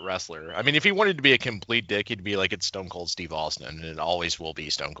favorite wrestler. I mean, if he wanted to be a complete dick, he'd be like, it's Stone Cold Steve Austin, and it always will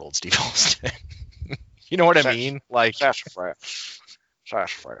be Stone Cold Steve Austin. You know what I mean? Like, Sash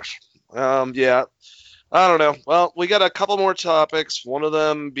fresh. Yeah. I don't know. Well, we got a couple more topics. One of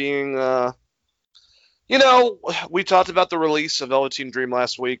them being, we talked about the release of Velveteen Dream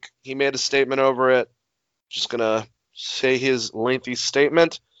last week. He made a statement over it. Just going to say his lengthy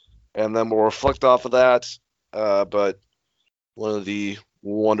statement, and then we'll reflect off of that. But one of the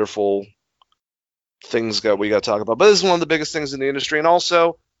wonderful things that we got to talk about. But this is one of the biggest things in the industry. And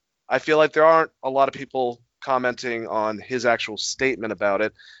also, I feel like there aren't a lot of people commenting on his actual statement about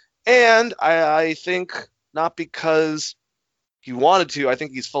it. And I think not because he wanted to. I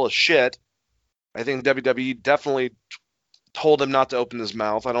think he's full of shit. I think WWE definitely told him not to open his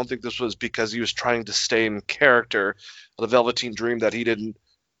mouth. I don't think this was because he was trying to stay in character of the Velveteen Dream, that he didn't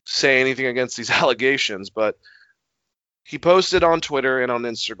say anything against these allegations. But he posted on Twitter and on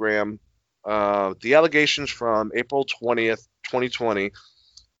Instagram the allegations from April 20th, 2020,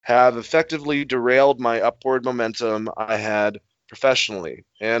 have effectively derailed my upward momentum I had professionally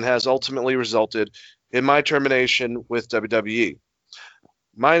and has ultimately resulted in my termination with WWE.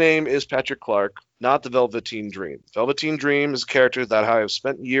 My name is Patrick Clark, not the Velveteen Dream. Velveteen Dream is a character that I have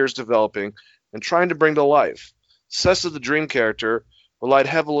spent years developing and trying to bring to life. Success of the Dream character relied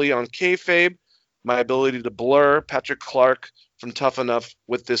heavily on kayfabe, my ability to blur Patrick Clark from Tough Enough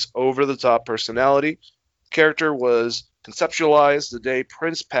with this over-the-top personality. The character was conceptualized the day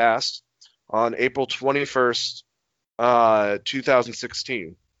Prince passed on April 21st,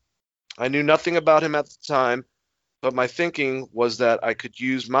 2016. I knew nothing about him at the time, but my thinking was that I could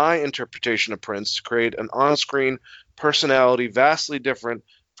use my interpretation of Prince to create an on-screen personality vastly different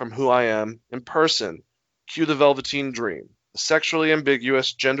from who I am in person. Cue the Velveteen Dream, a sexually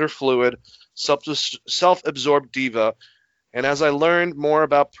ambiguous, gender-fluid, self-absorbed diva, and as I learned more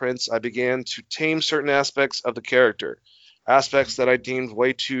about Prince, I began to tame certain aspects of the character, aspects that I deemed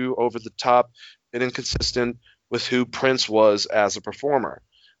way too over-the-top and inconsistent with who Prince was as a performer.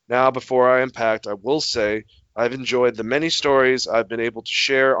 Now, before I unpack, I will say I've enjoyed the many stories I've been able to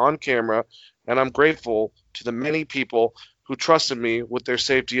share on camera, and I'm grateful to the many people who trusted me with their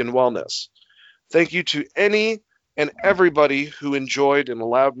safety and wellness. Thank you to any and everybody who enjoyed and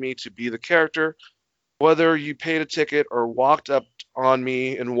allowed me to be the character. Whether you paid a ticket or walked up on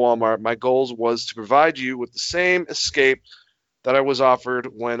me in Walmart, my goal was to provide you with the same escape that I was offered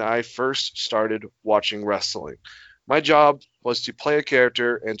when I first started watching wrestling. My job was to play a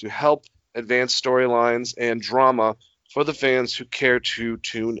character and to help advance storylines and drama for the fans who care to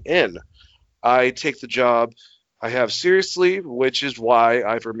tune in. I take the job I have seriously, which is why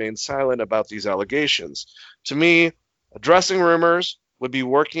I've remained silent about these allegations. To me, addressing rumors would be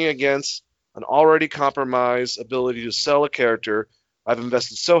working against an already compromised ability to sell a character I've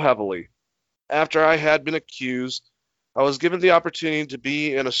invested so heavily. After I had been accused, I was given the opportunity to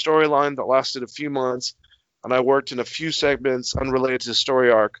be in a storyline that lasted a few months, and I worked in a few segments unrelated to the story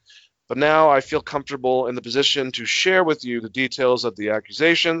arc. But now I feel comfortable in the position to share with you the details of the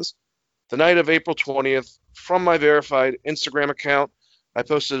accusations. The night of April 20th, from my verified Instagram account, I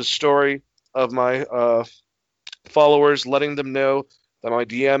posted a story of my followers letting them know that my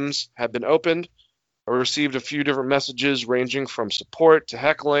DMs had been opened. I received a few different messages ranging from support to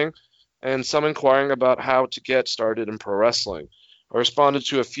heckling, and some inquiring about how to get started in pro wrestling. I responded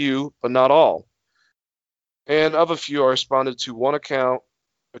to a few, but not all. And of a few, I responded to one account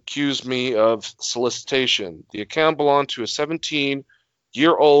accused me of solicitation. The account belonged to a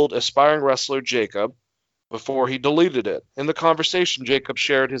 17-year-old aspiring wrestler, Jacob, before he deleted it. In the conversation, Jacob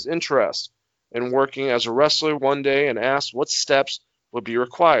shared his interest in working as a wrestler one day and asked what steps would be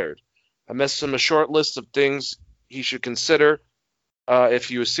required. I messaged him a short list of things he should consider if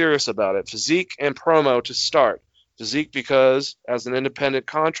he was serious about it. Physique and promo to start. Physique because, as an independent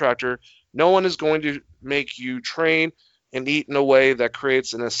contractor, no one is going to make you train and eat in a way that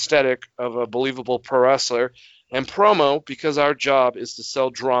creates an aesthetic of a believable pro wrestler. And promo because our job is to sell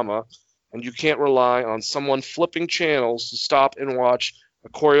drama, and you can't rely on someone flipping channels to stop and watch a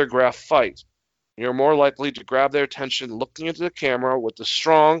choreographed fight. You're more likely to grab their attention looking into the camera with a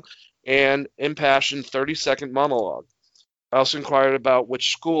strong and impassioned 30-second monologue. I also inquired about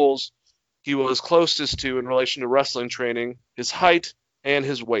which schools he was closest to in relation to wrestling training, his height, and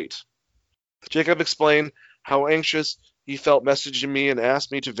his weight. Jacob explained how anxious he felt messaging me and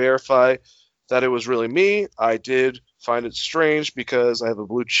asked me to verify that it was really me. I did find it strange because I have a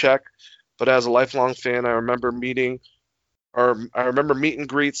blue check, but as a lifelong fan, I remember meet and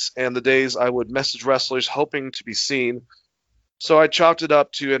greets and the days I would message wrestlers hoping to be seen. So I chalked it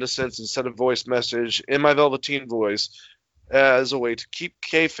up to innocence instead of voice message in my Velveteen voice as a way to keep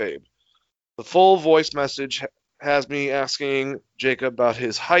kayfabe. The full voice message has me asking Jacob about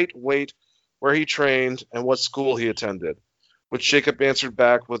his height, weight, where he trained, and what school he attended, which Jacob answered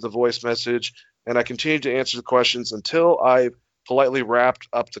back with a voice message, and I continued to answer the questions until I politely wrapped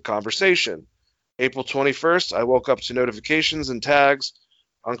up the conversation. April 21st, I woke up to notifications and tags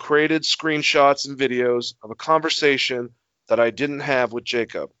on created screenshots and videos of a conversation that I didn't have with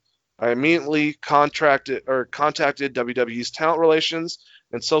Jacob. I immediately contacted WWE's talent relations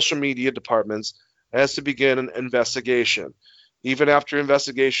and social media departments as to begin an investigation. Even after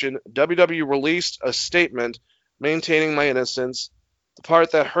investigation, WWE released a statement maintaining my innocence. The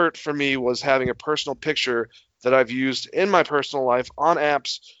part that hurt for me was having a personal picture that I've used in my personal life on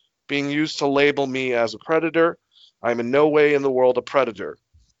apps being used to label me as a predator. I'm in no way in the world a predator.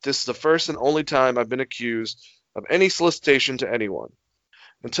 This is the first and only time I've been accused of any solicitation to anyone.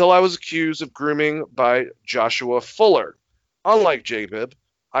 Until I was accused of grooming by Joshua Fuller. Unlike Jacob,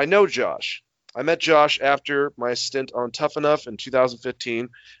 I know Josh. I met Josh after my stint on Tough Enough in 2015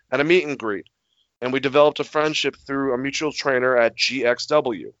 at a meet and greet, and we developed a friendship through a mutual trainer at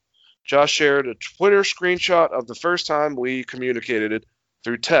GXW. Josh shared a Twitter screenshot of the first time we communicated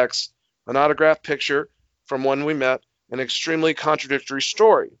through text, an autographed picture from when we met, an extremely contradictory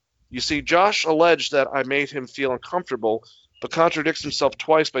story. You see, Josh alleged that I made him feel uncomfortable, but contradicts himself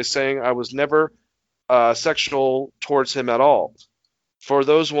twice by saying I was never sexual towards him at all. For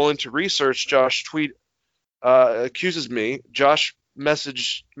those willing to research, Josh tweet accuses me. Josh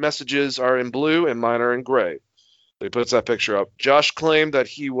messages are in blue and mine are in gray. He puts that picture up. Josh claimed that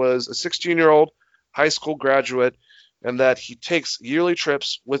he was a 16-year-old high school graduate and that he takes yearly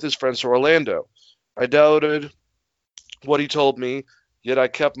trips with his friends to Orlando. I doubted what he told me, yet I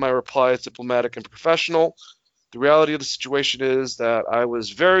kept my replies diplomatic and professional. The reality of the situation is that I was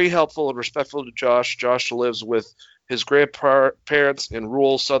very helpful and respectful to Josh. Josh lives with his grandparents in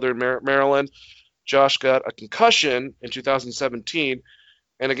rural southern Maryland. Josh got a concussion in 2017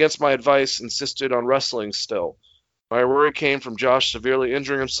 and against my advice insisted on wrestling still. My worry came from Josh severely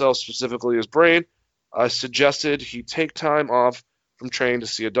injuring himself, specifically his brain. I suggested he take time off from training to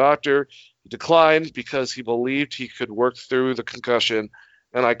see a doctor. He declined because he believed he could work through the concussion,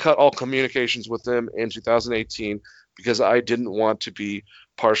 and I cut all communications with him in 2018 because I didn't want to be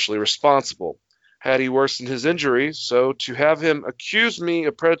partially responsible. Had he worsened his injury, so to have him accuse me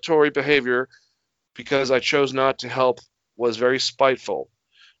of predatory behavior because I chose not to help was very spiteful.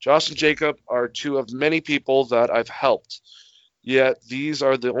 Josh and Jacob are two of many people that I've helped, yet these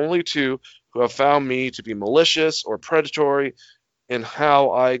are the only two who have found me to be malicious or predatory in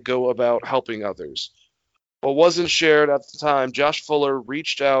how I go about helping others. What wasn't shared at the time, Josh Fuller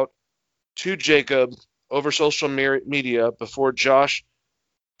reached out to Jacob over social media before Josh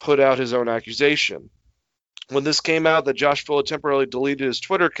put out his own accusation. When this came out that Josh Fuller temporarily deleted his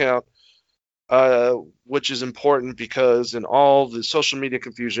Twitter account, which is important because in all the social media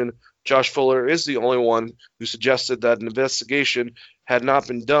confusion, Josh Fuller is the only one who suggested that an investigation had not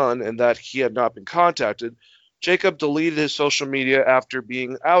been done and that he had not been contacted. Jacob deleted his social media after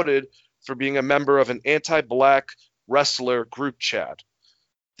being outed for being a member of an anti-black wrestler group chat.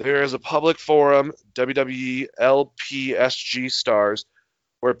 There is a public forum, WWE LPSG Stars,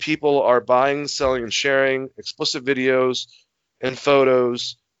 where people are buying, selling, and sharing explicit videos and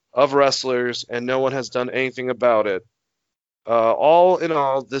photos of wrestlers, and no one has done anything about it. All in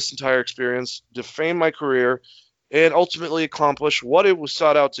all, this entire experience defamed my career and ultimately accomplished what it was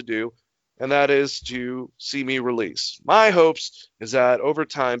sought out to do, and that is to see me release. My hopes is that over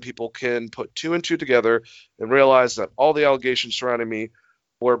time people can put two and two together and realize that all the allegations surrounding me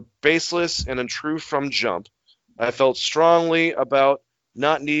were baseless and untrue from jump. I felt strongly about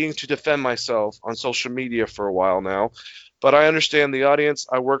not needing to defend myself on social media for a while now, but I understand the audience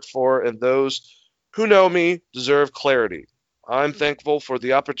I work for and those who know me deserve clarity. I'm thankful for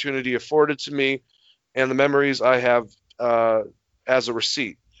the opportunity afforded to me and the memories I have as a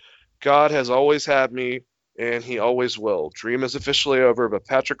receipt. God has always had me, and he always will. Dream is officially over, but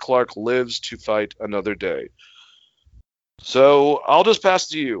Patrick Clark lives to fight another day. So I'll just pass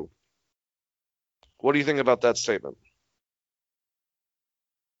to you. What do you think about that statement?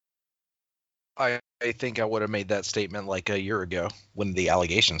 I think I would have made that statement like a year ago when the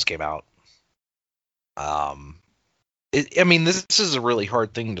allegations came out. I mean, this is a really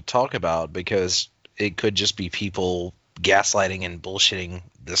hard thing to talk about because it could just be people gaslighting and bullshitting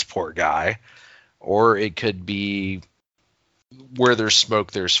this poor guy, or it could be where there's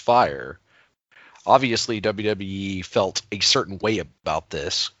smoke, there's fire. Obviously, WWE felt a certain way about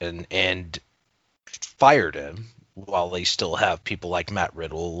this and fired him, while they still have people like Matt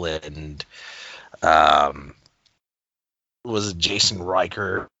Riddle and was it Jason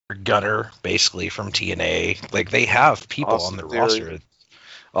Riker, Gunner, basically from TNA. Like, they have people on the roster,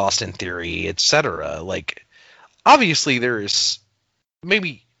 Austin Theory, etc. Like, obviously there is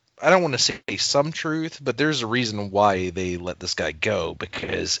maybe, I don't want to say some truth, but there's a reason why they let this guy go,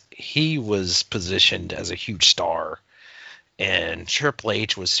 because he was positioned as a huge star and Triple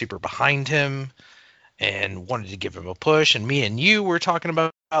H was super behind him and wanted to give him a push, and me and you were talking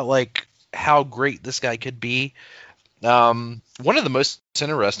about like how great this guy could be. One of the most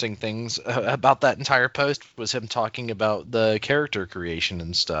interesting things about that entire post was him talking about the character creation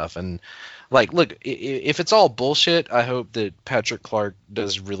and stuff. And like, look, if it's all bullshit, I hope that Patrick Clark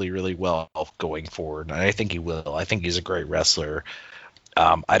does really, really well going forward. And I think he will. I think he's a great wrestler.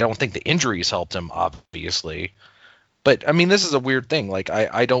 I don't think the injuries helped him, obviously. But, I mean, this is a weird thing. Like,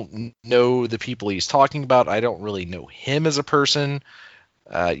 I don't know the people he's talking about. I don't really know him as a person.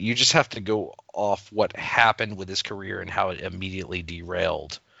 You just have to go off what happened with his career and how it immediately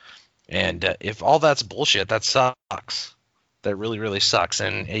derailed. And if all that's bullshit, that sucks. That really, really sucks.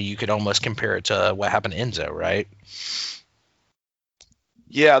 And you could almost compare it to what happened to Enzo, right?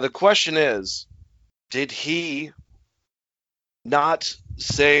 Yeah, the question is, did he not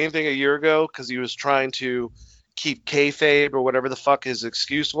say anything a year ago because he was trying to keep kayfabe or whatever the fuck his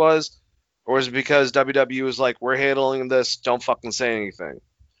excuse was? Or is it because WWE was like, we're handling this, don't fucking say anything?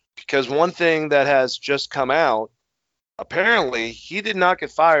 Because one thing that has just come out, apparently he did not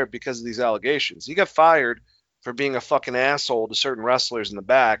get fired because of these allegations. He got fired for being a fucking asshole to certain wrestlers in the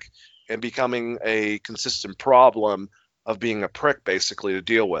back and becoming a consistent problem of being a prick, basically, to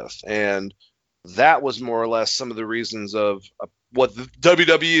deal with. And that was more or less some of the reasons of what the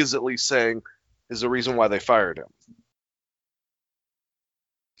WWE is at least saying is the reason why they fired him.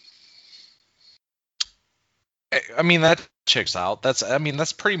 I mean, that checks out. That's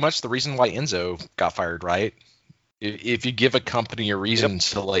pretty much the reason why Enzo got fired, right? If you give a company a reason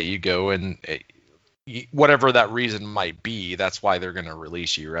to let you go, and whatever that reason might be, that's why they're going to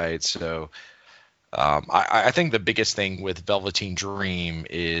release you, right? So I think the biggest thing with Velveteen Dream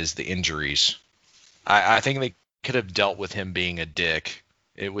is the injuries. I think they could have dealt with him being a dick.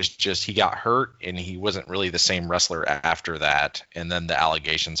 It was just he got hurt and he wasn't really the same wrestler after that, and then the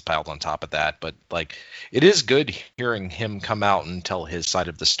allegations piled on top of that. But like, it is good hearing him come out and tell his side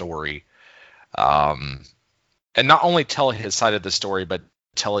of the story, and not only tell his side of the story, but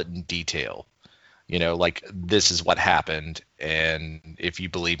tell it in detail. You know, like, this is what happened, and if you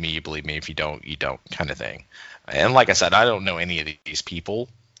believe me, you believe me. If you don't, you don't, kind of thing. And like I said, I don't know any of these people,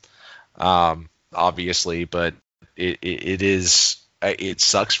 obviously, but it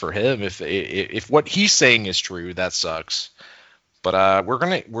sucks for him if what he's saying is true. That sucks. But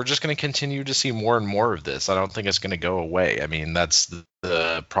we're just gonna continue to see more and more of this. I don't think it's gonna go away. I mean, that's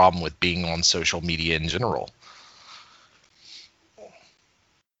the problem with being on social media in general.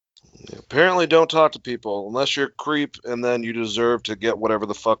 Apparently, don't talk to people unless you're a creep, and then you deserve to get whatever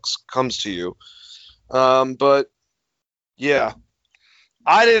the fuck comes to you. But yeah,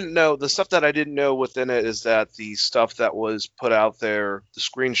 I didn't know. The stuff that I didn't know within it is that the stuff that was put out there, the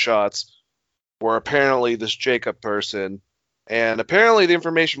screenshots, were apparently this Jacob person, and apparently the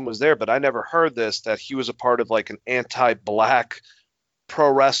information was there, but I never heard this, that he was a part of like an anti-black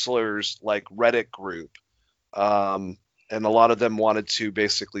pro wrestlers like Reddit group. And a lot of them wanted to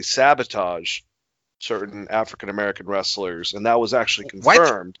basically sabotage certain African American wrestlers, and that was actually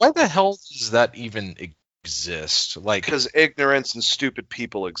confirmed. Why the hell does that even exist? Like, because ignorance and stupid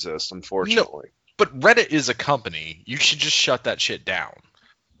people exist, unfortunately. No, but Reddit is a company. You should just shut that shit down.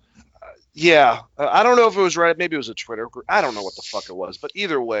 Yeah, I don't know if it was Reddit. Maybe it was a Twitter group. I don't know what the fuck it was, but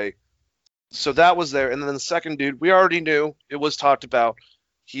either way, so that was there. And then the second dude, we already knew. It was talked about.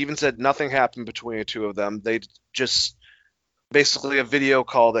 He even said nothing happened between the two of them. They just basically a video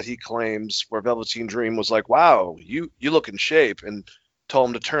call that he claims where Velveteen Dream was like, wow, you look in shape, and told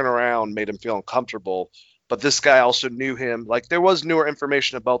him to turn around, made him feel uncomfortable. But this guy also knew him. Like, there was newer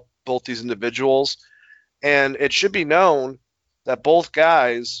information about both these individuals, and it should be known that both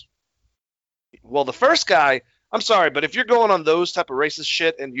guys, well, the first guy, I'm sorry, but if you're going on those type of racist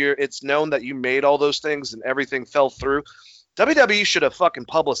shit and it's known that you made all those things and everything fell through, WWE should have fucking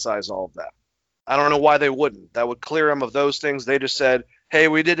publicized all of that. I don't know why they wouldn't. That would clear them of those things. They just said, hey,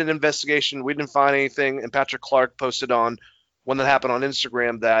 we did an investigation. We didn't find anything. And Patrick Clark posted on, when that happened on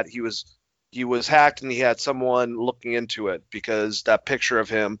Instagram, that he was hacked and he had someone looking into it, because that picture of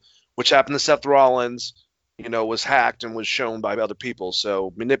him, which happened to Seth Rollins, was hacked and was shown by other people.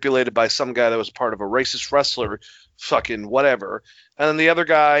 So manipulated by some guy that was part of a racist wrestler, fucking whatever. And then the other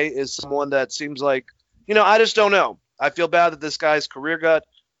guy is someone that seems like, I just don't know. I feel bad that this guy's career got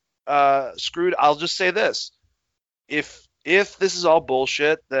screwed. I'll just say this: if this is all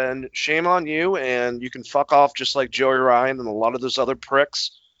bullshit, then shame on you, and you can fuck off just like Joey Ryan and a lot of those other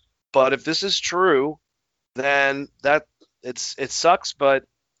pricks. But if this is true, then it sucks. But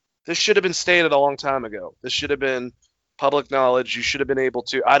this should have been stated a long time ago. This should have been public knowledge. You should have been able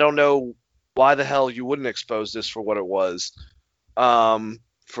to. I don't know why the hell you wouldn't expose this for what it was.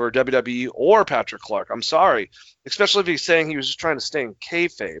 For WWE or Patrick Clark. I'm sorry. Especially if he's saying he was just trying to stay in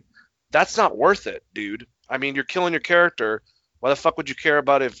kayfabe. That's not worth it, dude. I mean, you're killing your character. Why the fuck would you care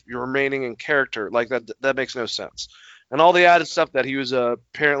about if you're remaining in character? Like, that makes no sense. And all the added stuff that he was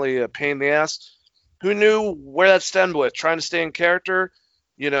apparently a pain in the ass. Who knew where that stemmed with? Trying to stay in character,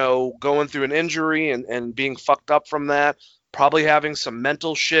 going through an injury and being fucked up from that. Probably having some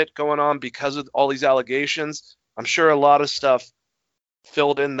mental shit going on because of all these allegations. I'm sure a lot of stuff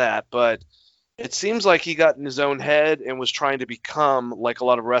filled in that, but it seems like he got in his own head and was trying to become, like a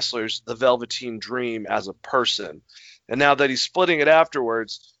lot of wrestlers, the Velveteen Dream as a person. And now that he's splitting it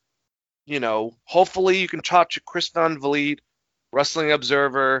afterwards, hopefully you can talk to Chris Van Vliet, Wrestling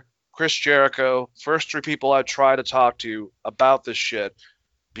Observer, Chris Jericho, first 3 people I try to talk to about this shit,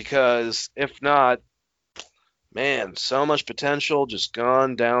 because if not, man, so much potential just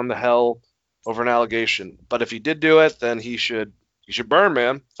gone down the hell over an allegation. But if he did do it, then he should burn,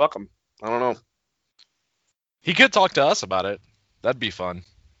 man. Fuck him. I don't know. He could talk to us about it. That'd be fun.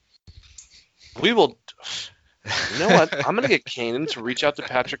 We will. You know what? I'm gonna get Kanan to reach out to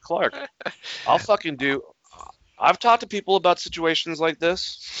Patrick Clark. I'll fucking do. I've talked to people about situations like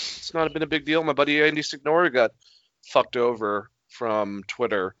this. It's not been a big deal. My buddy Andy Signori got fucked over from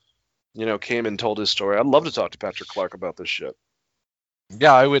Twitter. Came and told his story. I'd love to talk to Patrick Clark about this shit.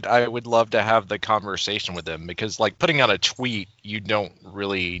 Yeah, I would love to have the conversation with him, because like putting out a tweet, you don't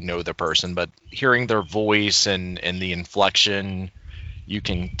really know the person, but hearing their voice and the inflection, you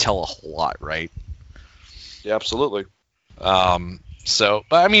can tell a whole lot, right? Yeah, absolutely. But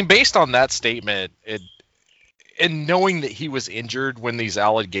I mean, based on that statement, and knowing that he was injured when these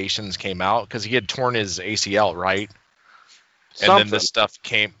allegations came out, because he had torn his ACL, right? And then this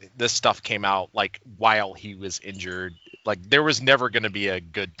stuff came out like while he was injured. Like there was never going to be a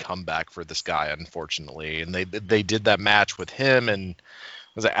good comeback for this guy, unfortunately. And they did that match with him and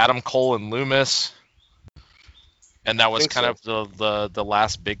was it Adam Cole and Loomis? And that was kind of the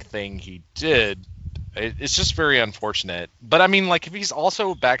last big thing he did. It's just very unfortunate. But I mean, like if he's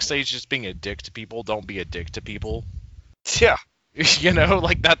also backstage just being a dick to people, don't be a dick to people. Yeah.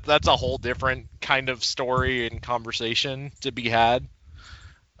 Like that's a whole different kind of story and conversation to be had.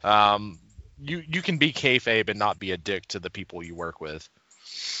 You can be kayfabe and not be a dick to the people you work with.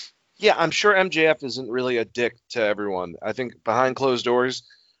 Yeah, I'm sure MJF isn't really a dick to everyone. I think behind closed doors,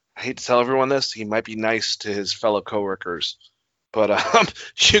 I hate to tell everyone this, he might be nice to his fellow coworkers. But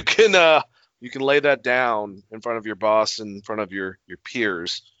you can lay that down in front of your boss and in front of your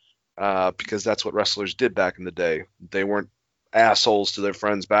peers, because that's what wrestlers did back in the day. They weren't assholes to their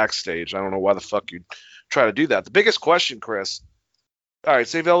friends backstage. I don't know why the fuck you'd try to do that. The biggest question, Chris, all right,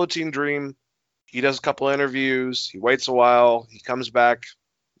 say Velveteen Dream, he does a couple interviews, he waits a while, he comes back,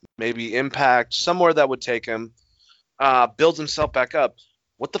 maybe Impact, somewhere that would take him, builds himself back up.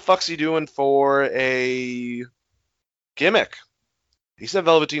 What the fuck's he doing for a gimmick? He said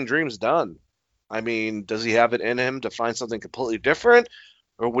Velveteen Dream's done. I mean, does he have it in him to find something completely different?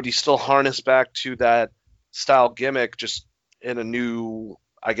 Or would he still harness back to that style gimmick just in a new,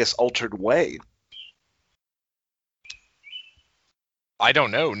 I guess, altered way? I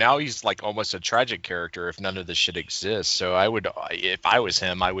don't know. Now he's like almost a tragic character if none of this shit exists. So if I was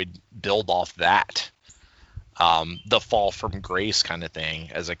him, I would build off that. The fall from grace kind of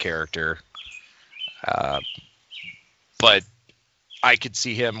thing as a character. But I could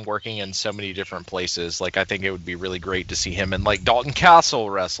see him working in so many different places. Like, I think it would be really great to see him and like Dalton Castle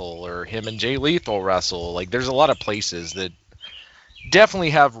wrestle, or him and Jay Lethal wrestle. Like, there's a lot of places that definitely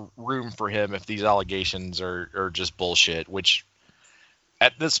have room for him if these allegations are just bullshit, which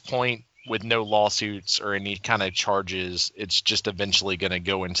at this point, with no lawsuits or any kind of charges, it's just eventually going to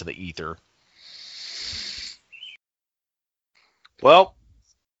go into the ether. Well,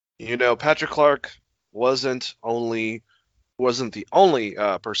 Patrick Clark wasn't the only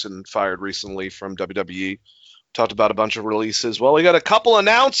person fired recently from WWE. Talked about a bunch of releases. Well, we got a couple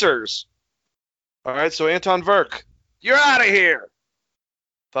announcers. All right, so Anton Verk, you're out of here.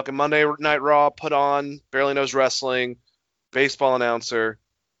 Fucking Monday Night Raw put on, barely knows wrestling, baseball announcer,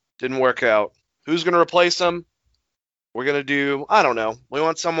 didn't work out. Who's going to replace him? We're going to do, I don't know. We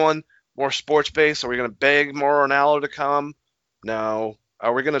want someone more sports-based. Are we going to beg Mauro Ranallo to come? No.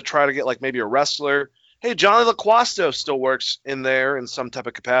 Are we going to try to get like maybe a wrestler? Hey, Johnny LaQuasto still works in there in some type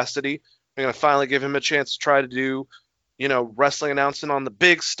of capacity. We're going to finally give him a chance to try to do, wrestling announcing on the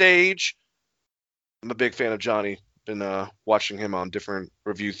big stage. I'm a big fan of Johnny. Been watching him on different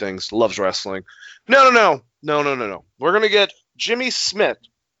review things. Loves wrestling. No. We're going to get Jimmy Smith,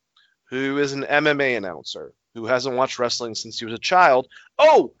 who is an MMA announcer, who hasn't watched wrestling since he was a child.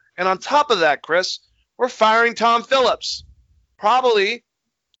 Oh, and on top of that, Chris, we're firing Tom Phillips. Probably,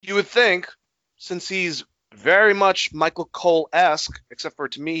 you would think, since he's very much Michael Cole-esque, except for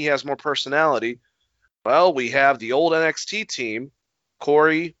to me he has more personality. Well, we have the old NXT team,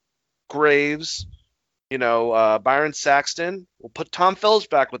 Corey Graves, Byron Saxton. We'll put Tom Phillips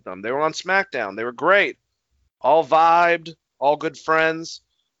back with them. They were on SmackDown. They were great. All vibed, all good friends.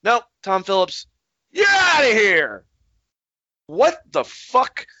 Nope, Tom Phillips, you're out of here. What the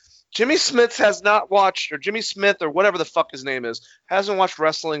fuck? Jimmy Smith has not watched, or Jimmy Smith, or whatever the fuck his name is, hasn't watched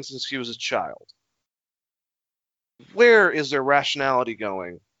wrestling since he was a child. Where is their rationality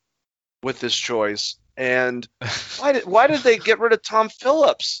going with this choice? And why did they get rid of Tom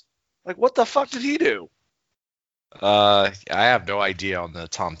Phillips? Like, what the fuck did he do? I have no idea on the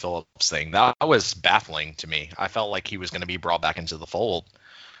Tom Phillips thing. That was baffling to me. I felt like he was going to be brought back into the fold.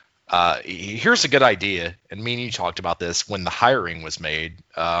 Here's a good idea, and me and you talked about this when the hiring was made.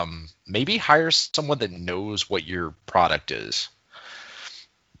 Maybe hire someone that knows what your product is.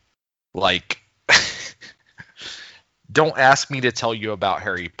 Like, don't ask me to tell you about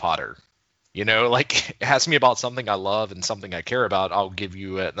Harry Potter. You know, like, ask me about something I love and something I care about. I'll give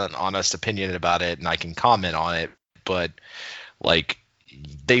you an honest opinion about it, and I can comment on it. But, like,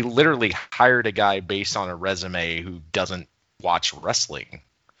 they literally hired a guy based on a resume who doesn't watch wrestling.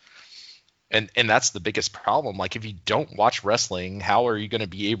 And that's the biggest problem. Like, if you don't watch wrestling, how are you going to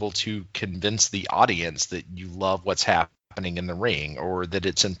be able to convince the audience that you love what's happening in the ring or that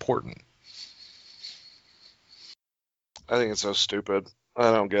it's important? I think it's so stupid.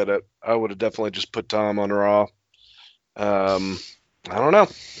 I don't get it. I would have definitely just put Tom on Raw. I don't know.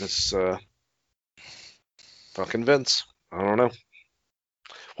 It's fucking Vince. I don't know.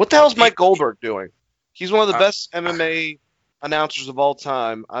 What the hell is Mike Goldberg doing? He's one of the best MMA announcers of all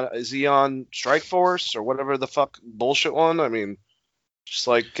time. Is he on Strikeforce or whatever the fuck bullshit one? I mean, just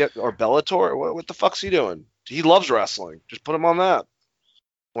like or Bellator. What the fuck's he doing? He loves wrestling. Just put him on that.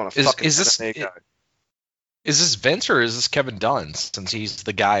 Want a fucking MMA guy. Is this Vince or is this Kevin Dunn, since he's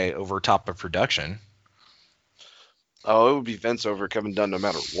the guy over top of production? Oh, it would be Vince over Kevin Dunn no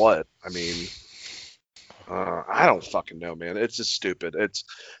matter what. I mean, I don't fucking know, man. It's just stupid.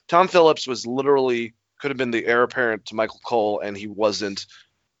 Tom Phillips was literally could have been the heir apparent to Michael Cole, and he wasn't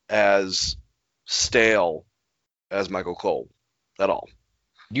as stale as Michael Cole at all.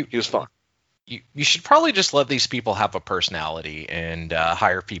 He was fun. You should probably just let these people have a personality and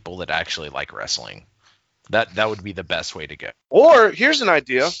hire people that actually like wrestling. That would be the best way to go. Or here's an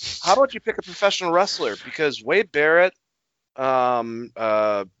idea: how about you pick a professional wrestler? Because Wade Barrett,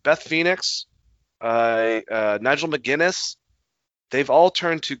 Beth Phoenix, Nigel McGuinness, they've all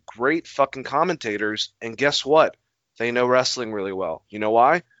turned to great fucking commentators, and guess what? They know wrestling really well. You know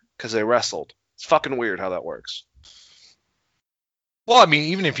why? Because they wrestled. It's fucking weird how that works. Well, I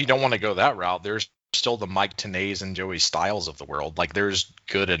mean, even if you don't want to go that route, there's still the Mike Tenays and Joey Styles of the world. Like, there's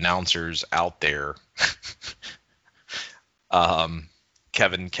good announcers out there.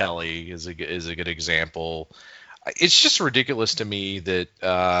 Kevin Kelly is a good example. It's just ridiculous to me that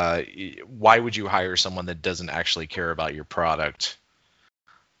why would you hire someone that doesn't actually care about your product?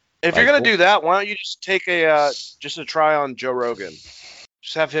 If you're gonna do that, why don't you just take a try on Joe Rogan?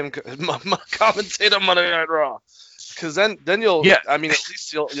 Just have him commentate on Monday Night Raw. Because then you'll, yeah. I mean, at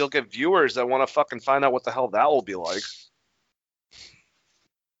least you'll get viewers that want to fucking find out what the hell that will be like.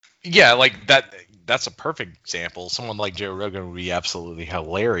 Yeah, like that's a perfect example. Someone like Joe Rogan would be absolutely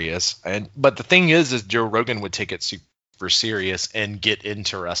hilarious. But the thing is Joe Rogan would take it super serious and get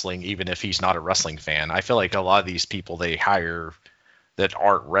into wrestling even if he's not a wrestling fan. I feel like a lot of these people they hire that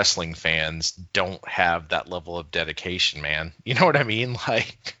aren't wrestling fans don't have that level of dedication, man. You know what I mean?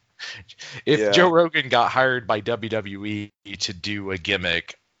 Like, if Joe Rogan got hired by WWE to do a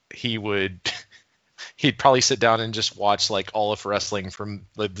gimmick, he'd probably sit down and just watch like all of wrestling from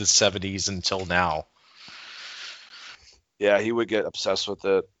the 70s until now. Yeah, he would get obsessed with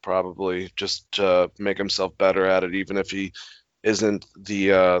it probably just to make himself better at it, even if he isn't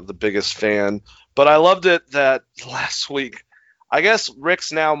the biggest fan. But I loved it that last week, I guess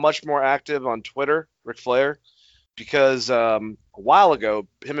Rick's now much more active on Twitter, Ric Flair, because a while ago,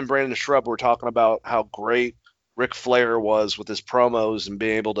 him and Brandon Shrub were talking about how great Ric Flair was with his promos and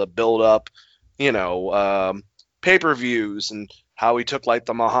being able to build up, pay-per-views, and how he took like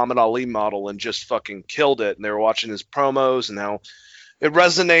the Muhammad Ali model and just fucking killed it. And they were watching his promos and how it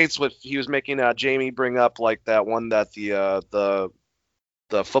resonates with, he was making Jamie bring up like that one that the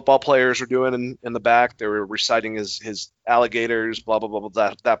football players were doing in the back. They were reciting his alligators, blah, blah, blah,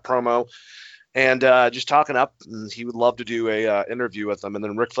 blah, that promo. And just talking up, and he would love to do a interview with them. And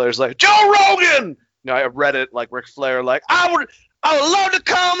then Ric Flair's like, Joe Rogan! I read it like Ric Flair, like, I would love to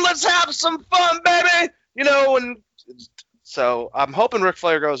come. Let's have some fun, baby. And so I'm hoping Ric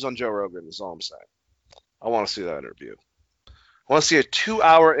Flair goes on Joe Rogan is all I'm saying. I want to see that interview. I want to see a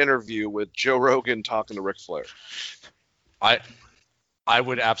 2-hour interview with Joe Rogan talking to Ric Flair. I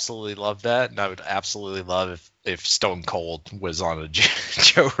would absolutely love that, and I would absolutely love if Stone Cold was on a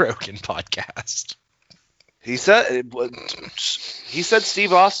Joe Rogan podcast. He said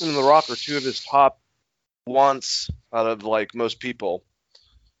Steve Austin and The Rock are two of his top wants out of like most people.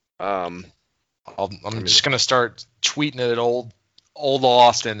 I'm just gonna start tweeting it at old old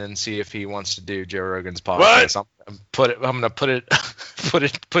Austin and see if he wants to do Joe Rogan's podcast. I'm gonna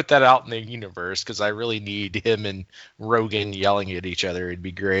put that out in the universe because I really need him and Rogan yelling at each other. It'd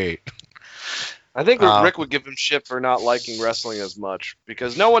be great. I think Rick would give him shit for not liking wrestling as much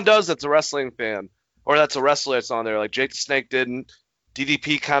because no one does that's a wrestling fan or that's a wrestler that's on there. Like Jake the Snake didn't.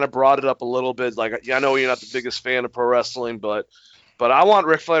 DDP kind of brought it up a little bit. Like, yeah, I know you're not the biggest fan of pro wrestling, but I want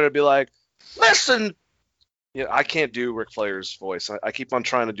Ric Flair to be like, listen. Yeah, I can't do Ric Flair's voice. I keep on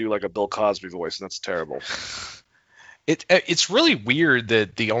trying to do like a Bill Cosby voice, and that's terrible. It's really weird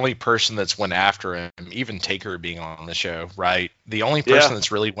that the only person that's went after him, even Taker being on the show, right? The only person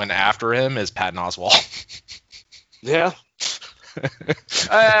that's really went after him is Patton Oswalt. Yeah.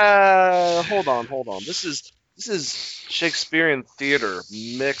 Hold on. This is Shakespearean theater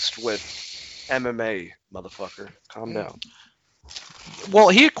mixed with MMA, motherfucker. Calm down. Well,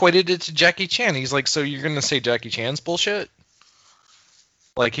 he equated it to Jackie Chan. He's like, so you're gonna say Jackie Chan's bullshit?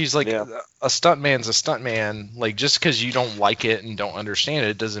 Like, he's like, a stuntman's a stuntman. Like, just because you don't like it and don't understand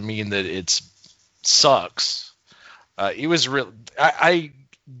it doesn't mean that it sucks. It was real.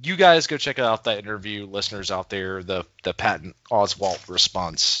 You guys go check out that interview, listeners out there. The Patton Oswalt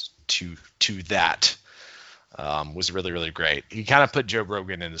response to that was really, really great. He kind of put Joe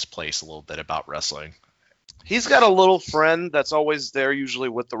Rogan in his place a little bit about wrestling. He's got a little friend that's always there, usually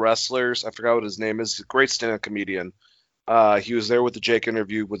with the wrestlers. I forgot what his name is. He's a great stand-up comedian. He was there with the Jake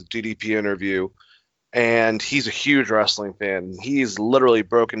interview, with the DDP interview, and he's a huge wrestling fan. He's literally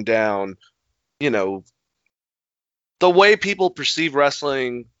broken down, the way people perceive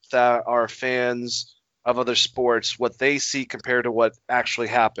wrestling that are fans of other sports, what they see compared to what actually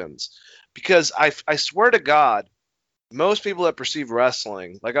happens. Because I swear to God, most people that perceive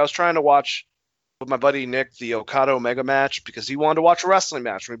wrestling, like I was trying to watch with my buddy Nick the Okada Omega match because he wanted to watch a wrestling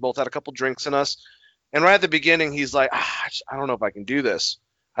match. We both had a couple drinks in us. And right at the beginning, he's like, I don't know if I can do this.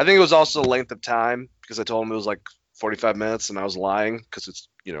 I think it was also the length of time because I told him it was like 45 minutes and I was lying because it's,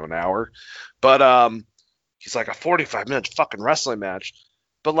 an hour. But he's like, a 45-minute fucking wrestling match.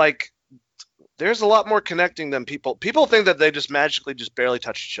 But like, there's a lot more connecting than people. People think that they just magically just barely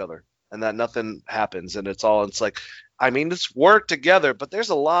touch each other and that nothing happens. And it's like, it's work together, but there's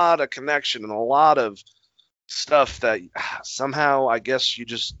a lot of connection and a lot of stuff that somehow I guess you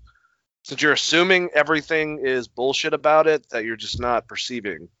just, since you're assuming everything is bullshit about it, that you're just not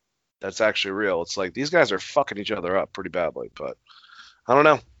perceiving that's actually real. It's like these guys are fucking each other up pretty badly, but I don't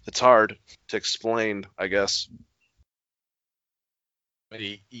know. It's hard to explain, I guess.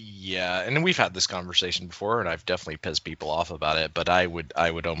 Yeah, and we've had this conversation before, and I've definitely pissed people off about it, but I would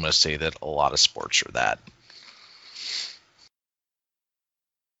almost say that a lot of sports are that.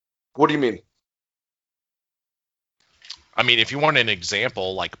 What do you mean? I mean, if you want an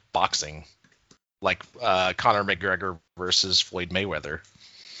example, like boxing, like Conor McGregor versus Floyd Mayweather,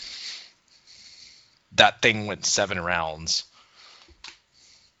 that thing went 7 rounds.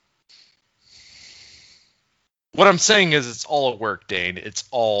 What I'm saying is it's all a work, Dane.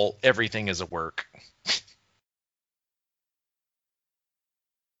 Everything is a work.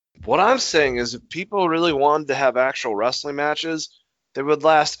 What I'm saying is if people really wanted to have actual wrestling matches, they would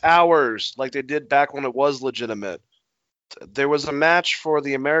last hours like they did back when it was legitimate. There was a match for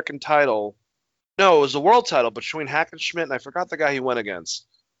the American title. No, it was the world title between Hackenschmidt and I forgot the guy he went against.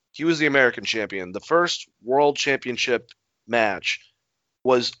 He was the American champion. The first world championship match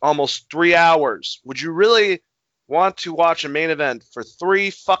was almost 3 hours. Would you really want to watch a main event for 3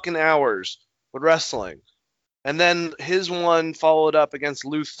 fucking hours with wrestling? And then his one followed up against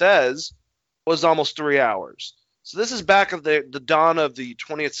Lou Thez was almost 3 hours. So this is back of the dawn of the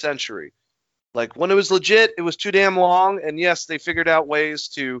 20th century. Like, when it was legit, it was too damn long, and yes, they figured out ways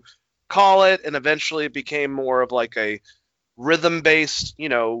to call it, and eventually it became more of like a rhythm-based,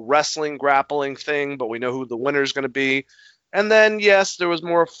 wrestling, grappling thing, but we know who the winner is going to be. And then, yes, there was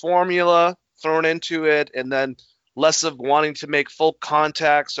more formula thrown into it, and then less of wanting to make full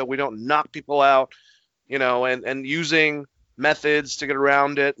contact so we don't knock people out, and using methods to get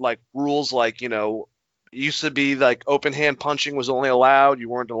around it, like rules like, it used to be like open hand punching was only allowed. You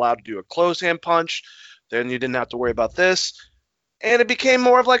weren't allowed to do a closed hand punch. Then you didn't have to worry about this. And it became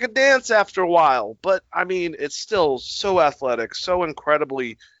more of like a dance after a while. But, it's still so athletic, so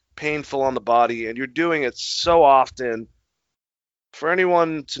incredibly painful on the body. And you're doing it so often. For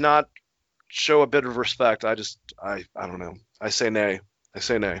anyone to not show a bit of respect, I don't know. I say nay.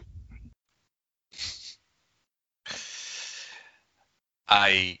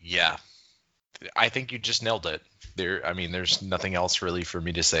 I think you just nailed it. There's nothing else really for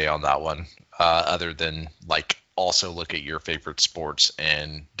me to say on that one, other than like also look at your favorite sports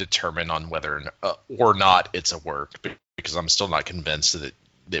and determine on whether or not it's a work. because I'm still not convinced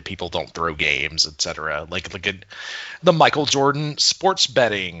that people don't throw games, etc. Like look at the Michael Jordan sports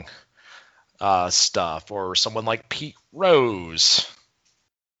betting stuff, or someone like Pete Rose.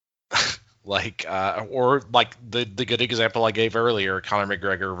 Or like the good example I gave earlier, Conor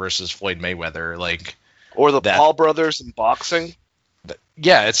McGregor versus Floyd Mayweather, like, or the Paul brothers in boxing.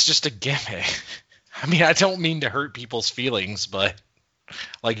 Yeah, it's just a gimmick. I mean, I don't mean to hurt people's feelings, but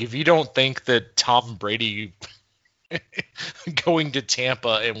like, if you don't think that Tom Brady going to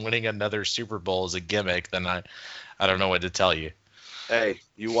Tampa and winning another Super Bowl is a gimmick, then I don't know what to tell you. Hey,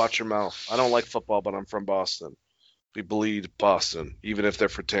 you watch your mouth. I don't like football, but I'm from Boston. We bleed Boston, even if they're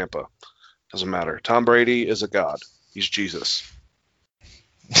for Tampa. Doesn't matter. Tom Brady is a god. He's Jesus.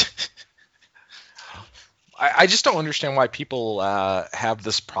 I just don't understand why people have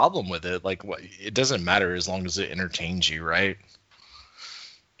this problem with it. Like, it doesn't matter as long as it entertains you, right?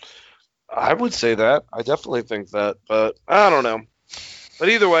 I would say that. I definitely think that, but I don't know. But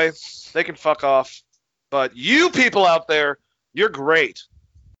either way, they can fuck off. But you people out there, you're great.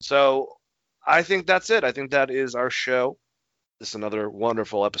 So I think that's it. I think that is our show. This is another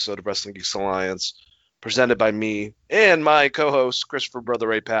wonderful episode of Wrestling Geeks Alliance, presented by me and my co-host, Christopher Brother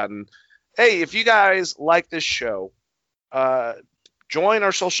Ray Patton. Hey, if you guys like this show, join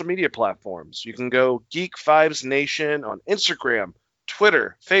our social media platforms. You can go Geek Vibes Nation on Instagram,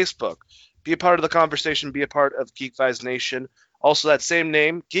 Twitter, Facebook. Be a part of the conversation. Be a part of Geek Vibes Nation. Also, that same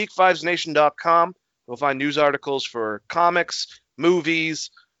name, geekvibesnation.com. You'll find news articles for comics,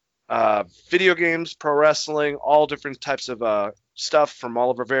 movies, video games, pro wrestling, all different types of stuff from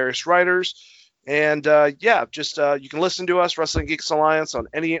all of our various writers. And you can listen to us, Wrestling Geeks Alliance, on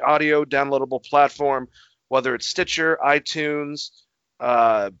any audio downloadable platform, whether it's Stitcher, iTunes,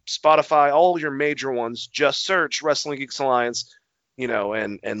 Spotify, all your major ones. Just search Wrestling Geeks Alliance,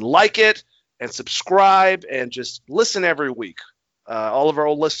 and like it and subscribe and just listen every week. All of our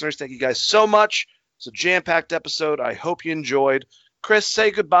old listeners, thank you guys so much. It's a jam-packed episode. I hope you enjoyed. Chris,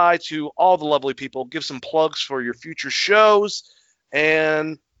 say goodbye to all the lovely people. Give some plugs for your future shows.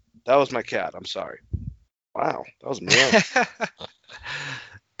 And that was my cat. I'm sorry. Wow, that was me.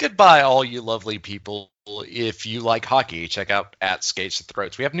 Goodbye, all you lovely people. If you like hockey, check out at Skates and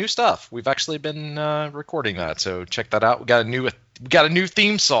Throats. We have new stuff. We've actually been recording that, so check that out. We got a new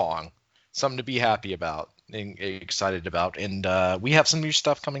theme song. Something to be happy about and excited about. And we have some new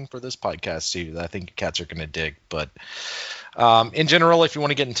stuff coming for this podcast too that I think cats are going to dig. But in general, if you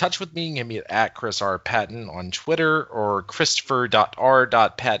want to get in touch with me, you can hit me at Chris R. Patton on Twitter or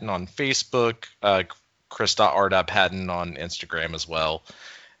Christopher.R.Patton on Facebook, Chris.R.Patton on Instagram as well.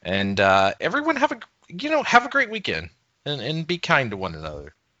 And everyone have a great weekend and be kind to one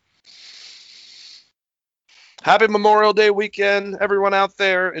another. Happy Memorial Day weekend, everyone out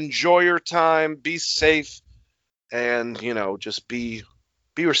there. Enjoy your time. Be safe. And, just be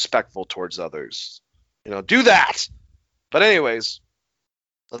respectful towards others. Do that. But anyways,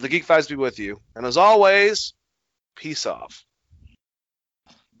 let the Geek Vibes be with you. And as always, peace off.